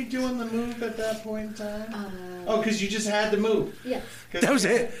were we doing the move at that point in time? Because you just had to move. Yes. That was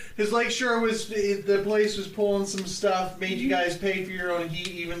it. Because Lakeshore the place was pulling some stuff, made you guys pay for your own heat,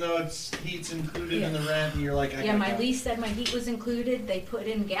 even though heat's included in the rent, and you're like, Yeah, my lease said my heat was included. They put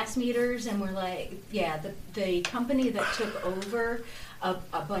in gas meters, and we're like, the company that took over a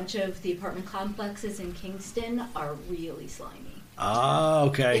bunch of the apartment complexes in Kingston are really slimy. Oh,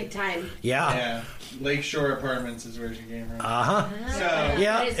 okay. Big time. Yeah. Lakeshore Apartments is where she came from. Uh-huh. So,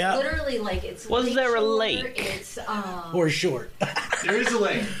 But it's literally like it's. Was there a Lakeshore, lake? It's Or short. There is a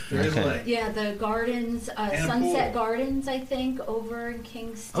lake. There is a lake. Yeah, the gardens, And a Sunset pool. Gardens, I think, over in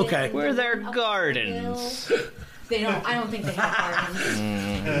Kingston. Okay. Where there Up gardens? the hill. They don't. I don't think they have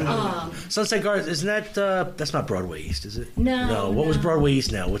gardens. Sunset Gardens, isn't that, that's not Broadway East, is it? No, No, what was Broadway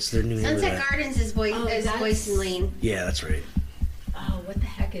East now? What's their new name of Sunset that? Gardens is Boyson Lane. Yeah, that's right. Oh, what the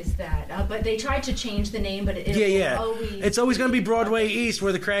heck is that? But they tried to change the name, but it Yeah. always. It's always going to be Broadway East,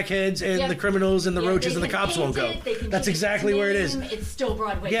 where the crackheads and Yeah. the criminals and the Yeah, roaches they and the can cops won't go. change it, they can That's change exactly its where it is. name, It's still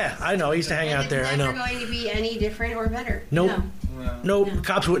Broadway. Yeah, I know. I used to hang out there. I It's know. never going to be any different or better. Nope. No. Nope.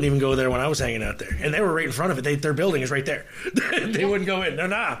 Cops wouldn't even go there when I was hanging out there, and they were right in front of it. Their building is right there. They wouldn't go in. No,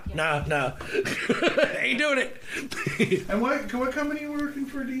 nah. Ain't doing it. And what company are you working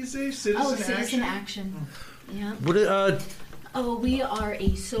for these days? Citizen Citizen Action? Action. Yeah. What? Oh, we are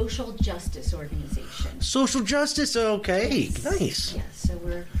a social justice organization. Social justice, okay, nice. Yes, so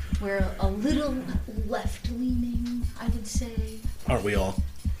we're a little left-leaning, I would say. Aren't we all?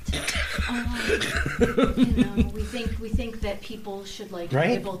 We think that people should be Right?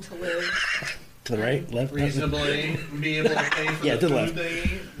 able to live To the right, left, reasonably be able to pay for Yeah, the to the food left. they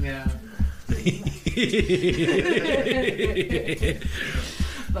eat. Yeah.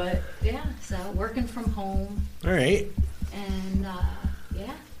 But yeah, so working from home. All right. And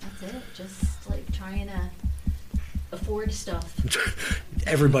yeah, that's it. Just trying to afford stuff.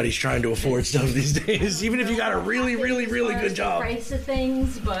 Everybody's trying to afford stuff these days, even if you got a really, really, really good job. The price of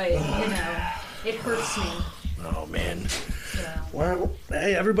things, but it hurts me. Oh man. Well,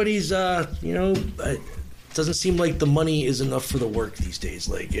 hey, everybody's it doesn't seem like the money is enough for the work these days.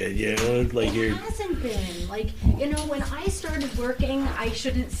 It hasn't been. When I started working, I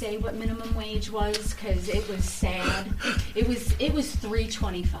shouldn't say what minimum wage was because it was sad. It was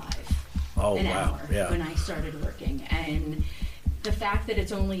 $3.25 an hour when I started working, and the fact that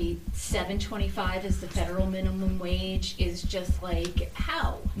it's only $7.25 as the federal minimum wage is just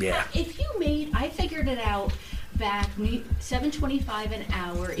how? Yeah. If you I figured it out. Back $7.25 an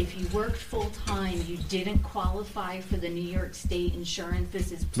hour. If you worked full time, you didn't qualify for the New York State insurance.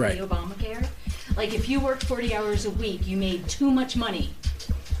 This is pre-Obamacare. If you worked 40 hours a week, you made too much money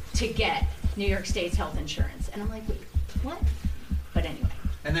to get New York State's health insurance. And I'm like, wait, what? But anyway.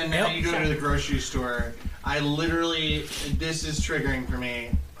 And then now you go to the grocery store. This is triggering for me.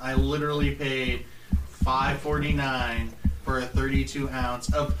 I literally paid $5.49 for a 32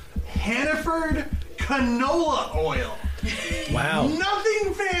 ounce of Hannaford canola oil. Wow.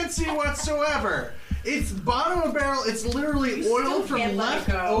 Nothing fancy whatsoever. It's bottom of barrel. It's literally oil from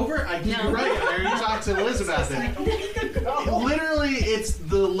leftover. You're right. I already talked to Liz about that. Literally, it's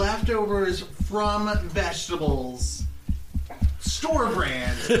the leftovers from vegetables. Store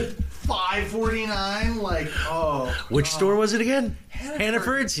brand. $5.49. Which store was it again?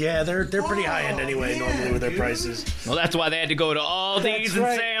 Hannaford's? Yeah, they're pretty high end anyway, normally with their prices. Well, that's why they had to go to Aldi's and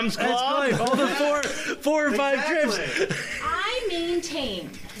Sam's Club. That's right. All the four or five trips. I maintain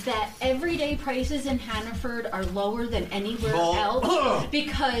that everyday prices in Hannaford are lower than anywhere else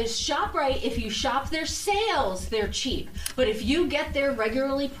because ShopRite, if you shop their sales, they're cheap. But if you get their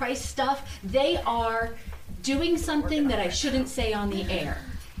regularly priced stuff, they are doing something that I shouldn't say on the air.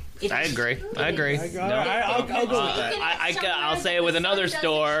 I agree. I'll go with that. I'll say it with another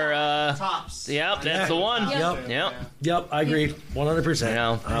store. Tops. Yep, that's the one. Yep, I agree. 100%.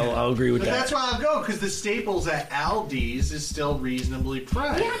 I'll agree with But that. that's why I'll go, because the staples at Aldi's is still reasonably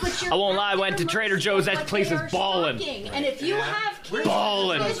priced. Yeah, but I won't lie, I went to Trader Joe's. That place is ballin'. And if you have kids,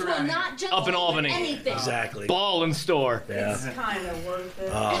 Ballin'. this will not just Up in Albany. anything. Exactly. Ballin' store. Yeah. It's kind of worth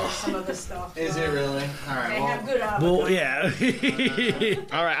it. Some of the stuff. Is it really? All right. They have good avocado. Well, yeah.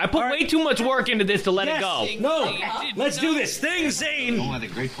 All right, I put way too much work into this to let it go. No, let's do this. Things Zane Oh, the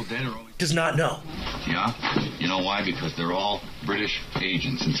Grateful Dead are always... does not know. Yeah? You know why? Because they're all British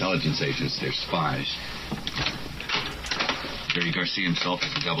agents, intelligence agents. They're spies. Jerry Garcia himself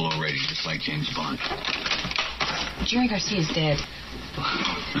is a 00 rating, just like James Bond. Jerry Garcia's dead.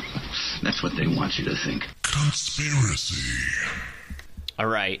 That's what they want you to think. Conspiracy. All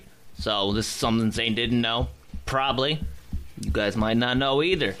right, so this is something Zane didn't know. Probably. You guys might not know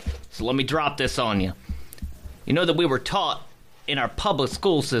either. So let me drop this on you. You know that we were taught in our public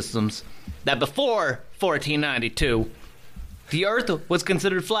school systems that before 1492, the Earth was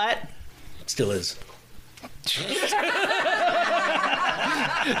considered flat? It still is.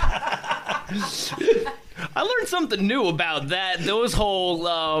 I learned something new about that. Those whole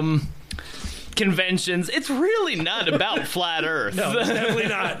conventions. It's really not about flat Earth. No, it's definitely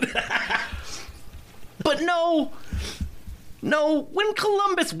not. But no, when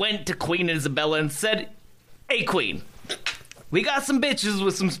Columbus went to Queen Isabella and said, "Hey, Queen, we got some bitches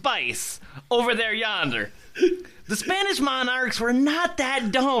with some spice over there yonder," the Spanish monarchs were not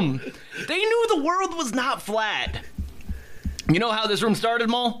that dumb. They knew the world was not flat. You know how this room started,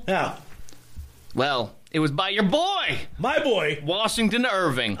 Mo? Yeah. Well, it was by your boy. My boy. Washington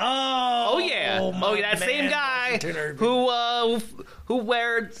Irving. Oh yeah. That man, same guy who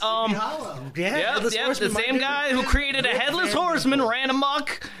wear the same guy who created a headless horseman, ran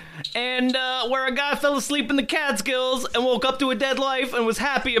amok, and where a guy fell asleep in the Catskills and woke up to a dead life and was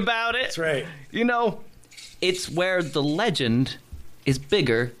happy about it. That's right. You know, it's where the legend is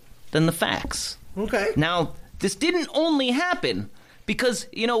bigger than the facts. Okay. Now, this didn't only happen because,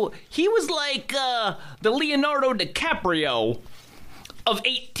 you know, he was like the Leonardo DiCaprio of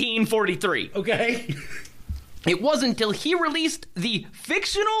 1843. Okay. It wasn't until he released the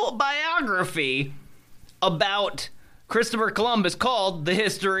fictional biography about Christopher Columbus called the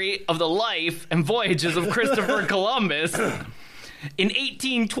history of the life and voyages of Christopher Columbus in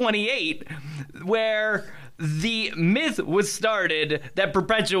 1828, where the myth was started that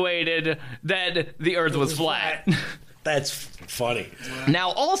perpetuated that the Earth was flat. That's funny.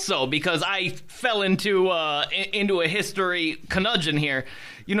 Now, also, because I fell into a history conundrum here,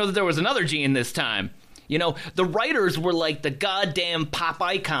 you know that there was another gene this time. You know, the writers were like the goddamn pop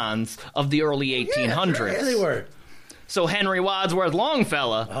icons of the early 1800s. Yeah, they were. So Henry Wadsworth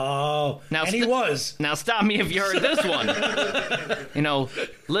Longfellow. Oh, now and he was. Now stop me if you heard this one. You know,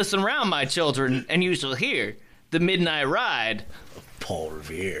 listen round, my children, and you shall hear the midnight ride. Paul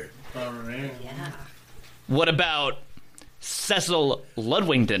Revere. Paul Revere. Yeah. What about Cecil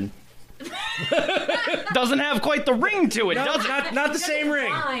Ludwigton? Doesn't have quite the ring to it, does it? Not the same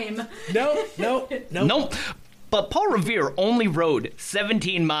ring. Nope. But Paul Revere only rode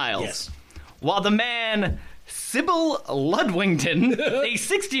 17 miles. Yes. While the man Sybil Ludwigton, a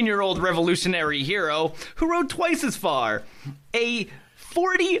 16-year-old revolutionary hero who rode twice as far,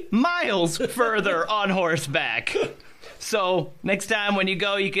 40 miles further on horseback. So next time when you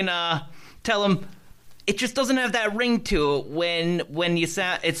go, you can tell him it just doesn't have that ring to it when you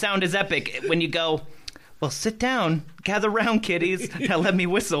sound as epic when you go, well, sit down, gather round, kiddies, now let me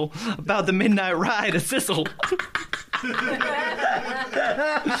whistle about the midnight ride of Sissel.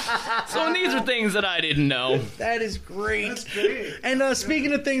 So these are things that I didn't know. That is great. That's great. And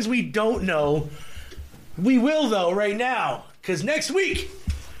speaking of things we don't know, we will, though, right now, because next week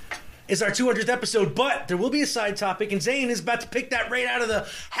is our 200th episode, but there will be a side topic, and Zane is about to pick that right out of the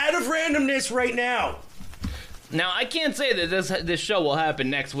hat of randomness right now. Now, I can't say that this show will happen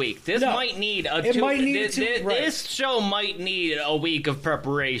next week. This might need this show might need a week of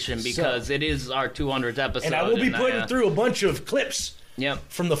preparation because it is our 200th episode. And I will be putting through a bunch of clips. Yep.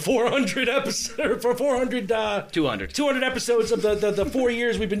 From the 400 episode for 200 episodes of the 4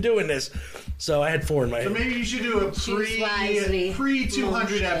 years we've been doing this. So I had 4 in my head. So maybe you should do a pre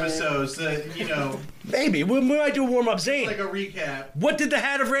 200 episodes that, you know. Maybe. We might do a warm-up. Zane. Like a recap. What did the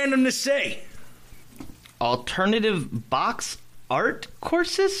hat of randomness say? Alternative box art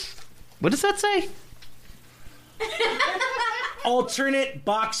courses? What does that say? Alternate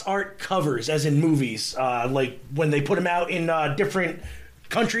box art covers, as in movies. Like when they put them out in different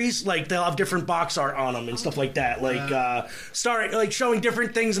countries, like they'll have different box art on them and stuff like that. Like showing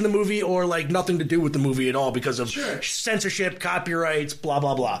different things in the movie or like nothing to do with the movie at all because of censorship, copyrights, blah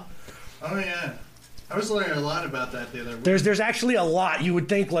blah blah. Oh yeah. I was learning a lot about that the other week. There's actually a lot. You would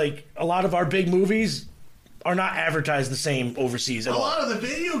think like a lot of our big movies are not advertised the same overseas at all. A lot of the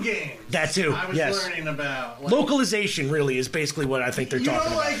video games. That too. I was learning about. Like, localization really is basically what I think they're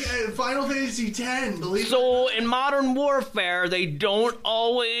talking about. Final Fantasy X, believe it. So in Modern Warfare, they don't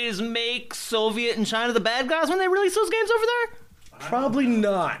always make Soviet and China the bad guys when they release those games over there? Probably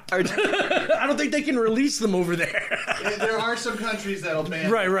not. I don't think they can release them over there. There are some countries that'll ban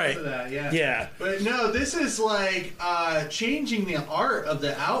right. for that, yeah. Yeah. But no, this is like changing the art of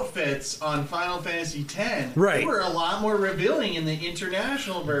the outfits on Final Fantasy X. Right. They were a lot more revealing in the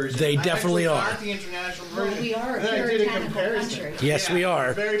international version. They definitely I are. got the international version. Well, we are a Then I did a puritanical comparison. country. Yes, we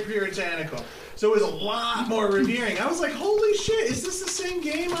are. Very puritanical. So it was a lot more revering. I was like, holy shit, is this the same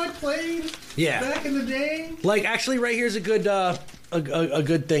game I played back in the day? Like, actually, right here's a good a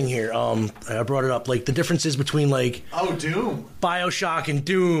good thing here. I brought it up. Like, the differences between, like... Oh, Doom. BioShock and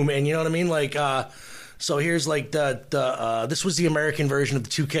Doom, and you know what I mean? Like, so here's, like, this was the American version of the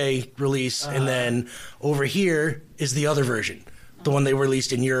 2K release, and then over here is the other version. The one they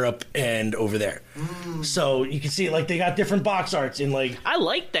released in Europe and over there. So you can see, like, they got different box arts in, like... I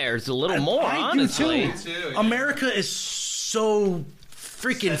like theirs a little more, honestly. Do too. Yeah. America is so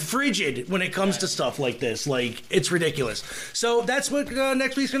freaking frigid when it comes to stuff like this. Like, it's ridiculous. So that's what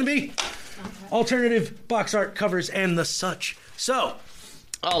next week's going to be. Alternative box art covers and the such. So...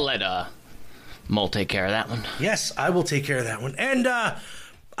 I'll let Mole take care of that one. Yes, I will take care of that one. And I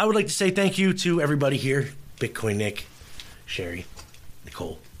would like to say thank you to everybody here. Bitcoin Nick, Sherry,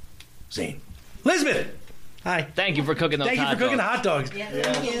 Nicole, Zane, Elizabeth. Hi. Thank you for cooking those hot dogs. Thank you for cooking the hot dogs. Yeah,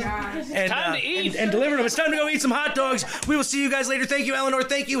 thank you. And, time to eat. And delivering them. It's time to go eat some hot dogs. We will see you guys later. Thank you, Eleanor.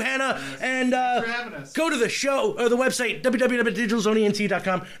 Thank you, Hannah. And go to the show, or the website,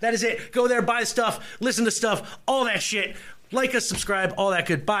 www.digitalzoneent.com. That is it. Go there, buy stuff, listen to stuff, all that shit. Like us, subscribe, all that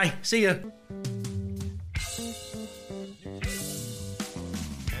good. Bye. See ya.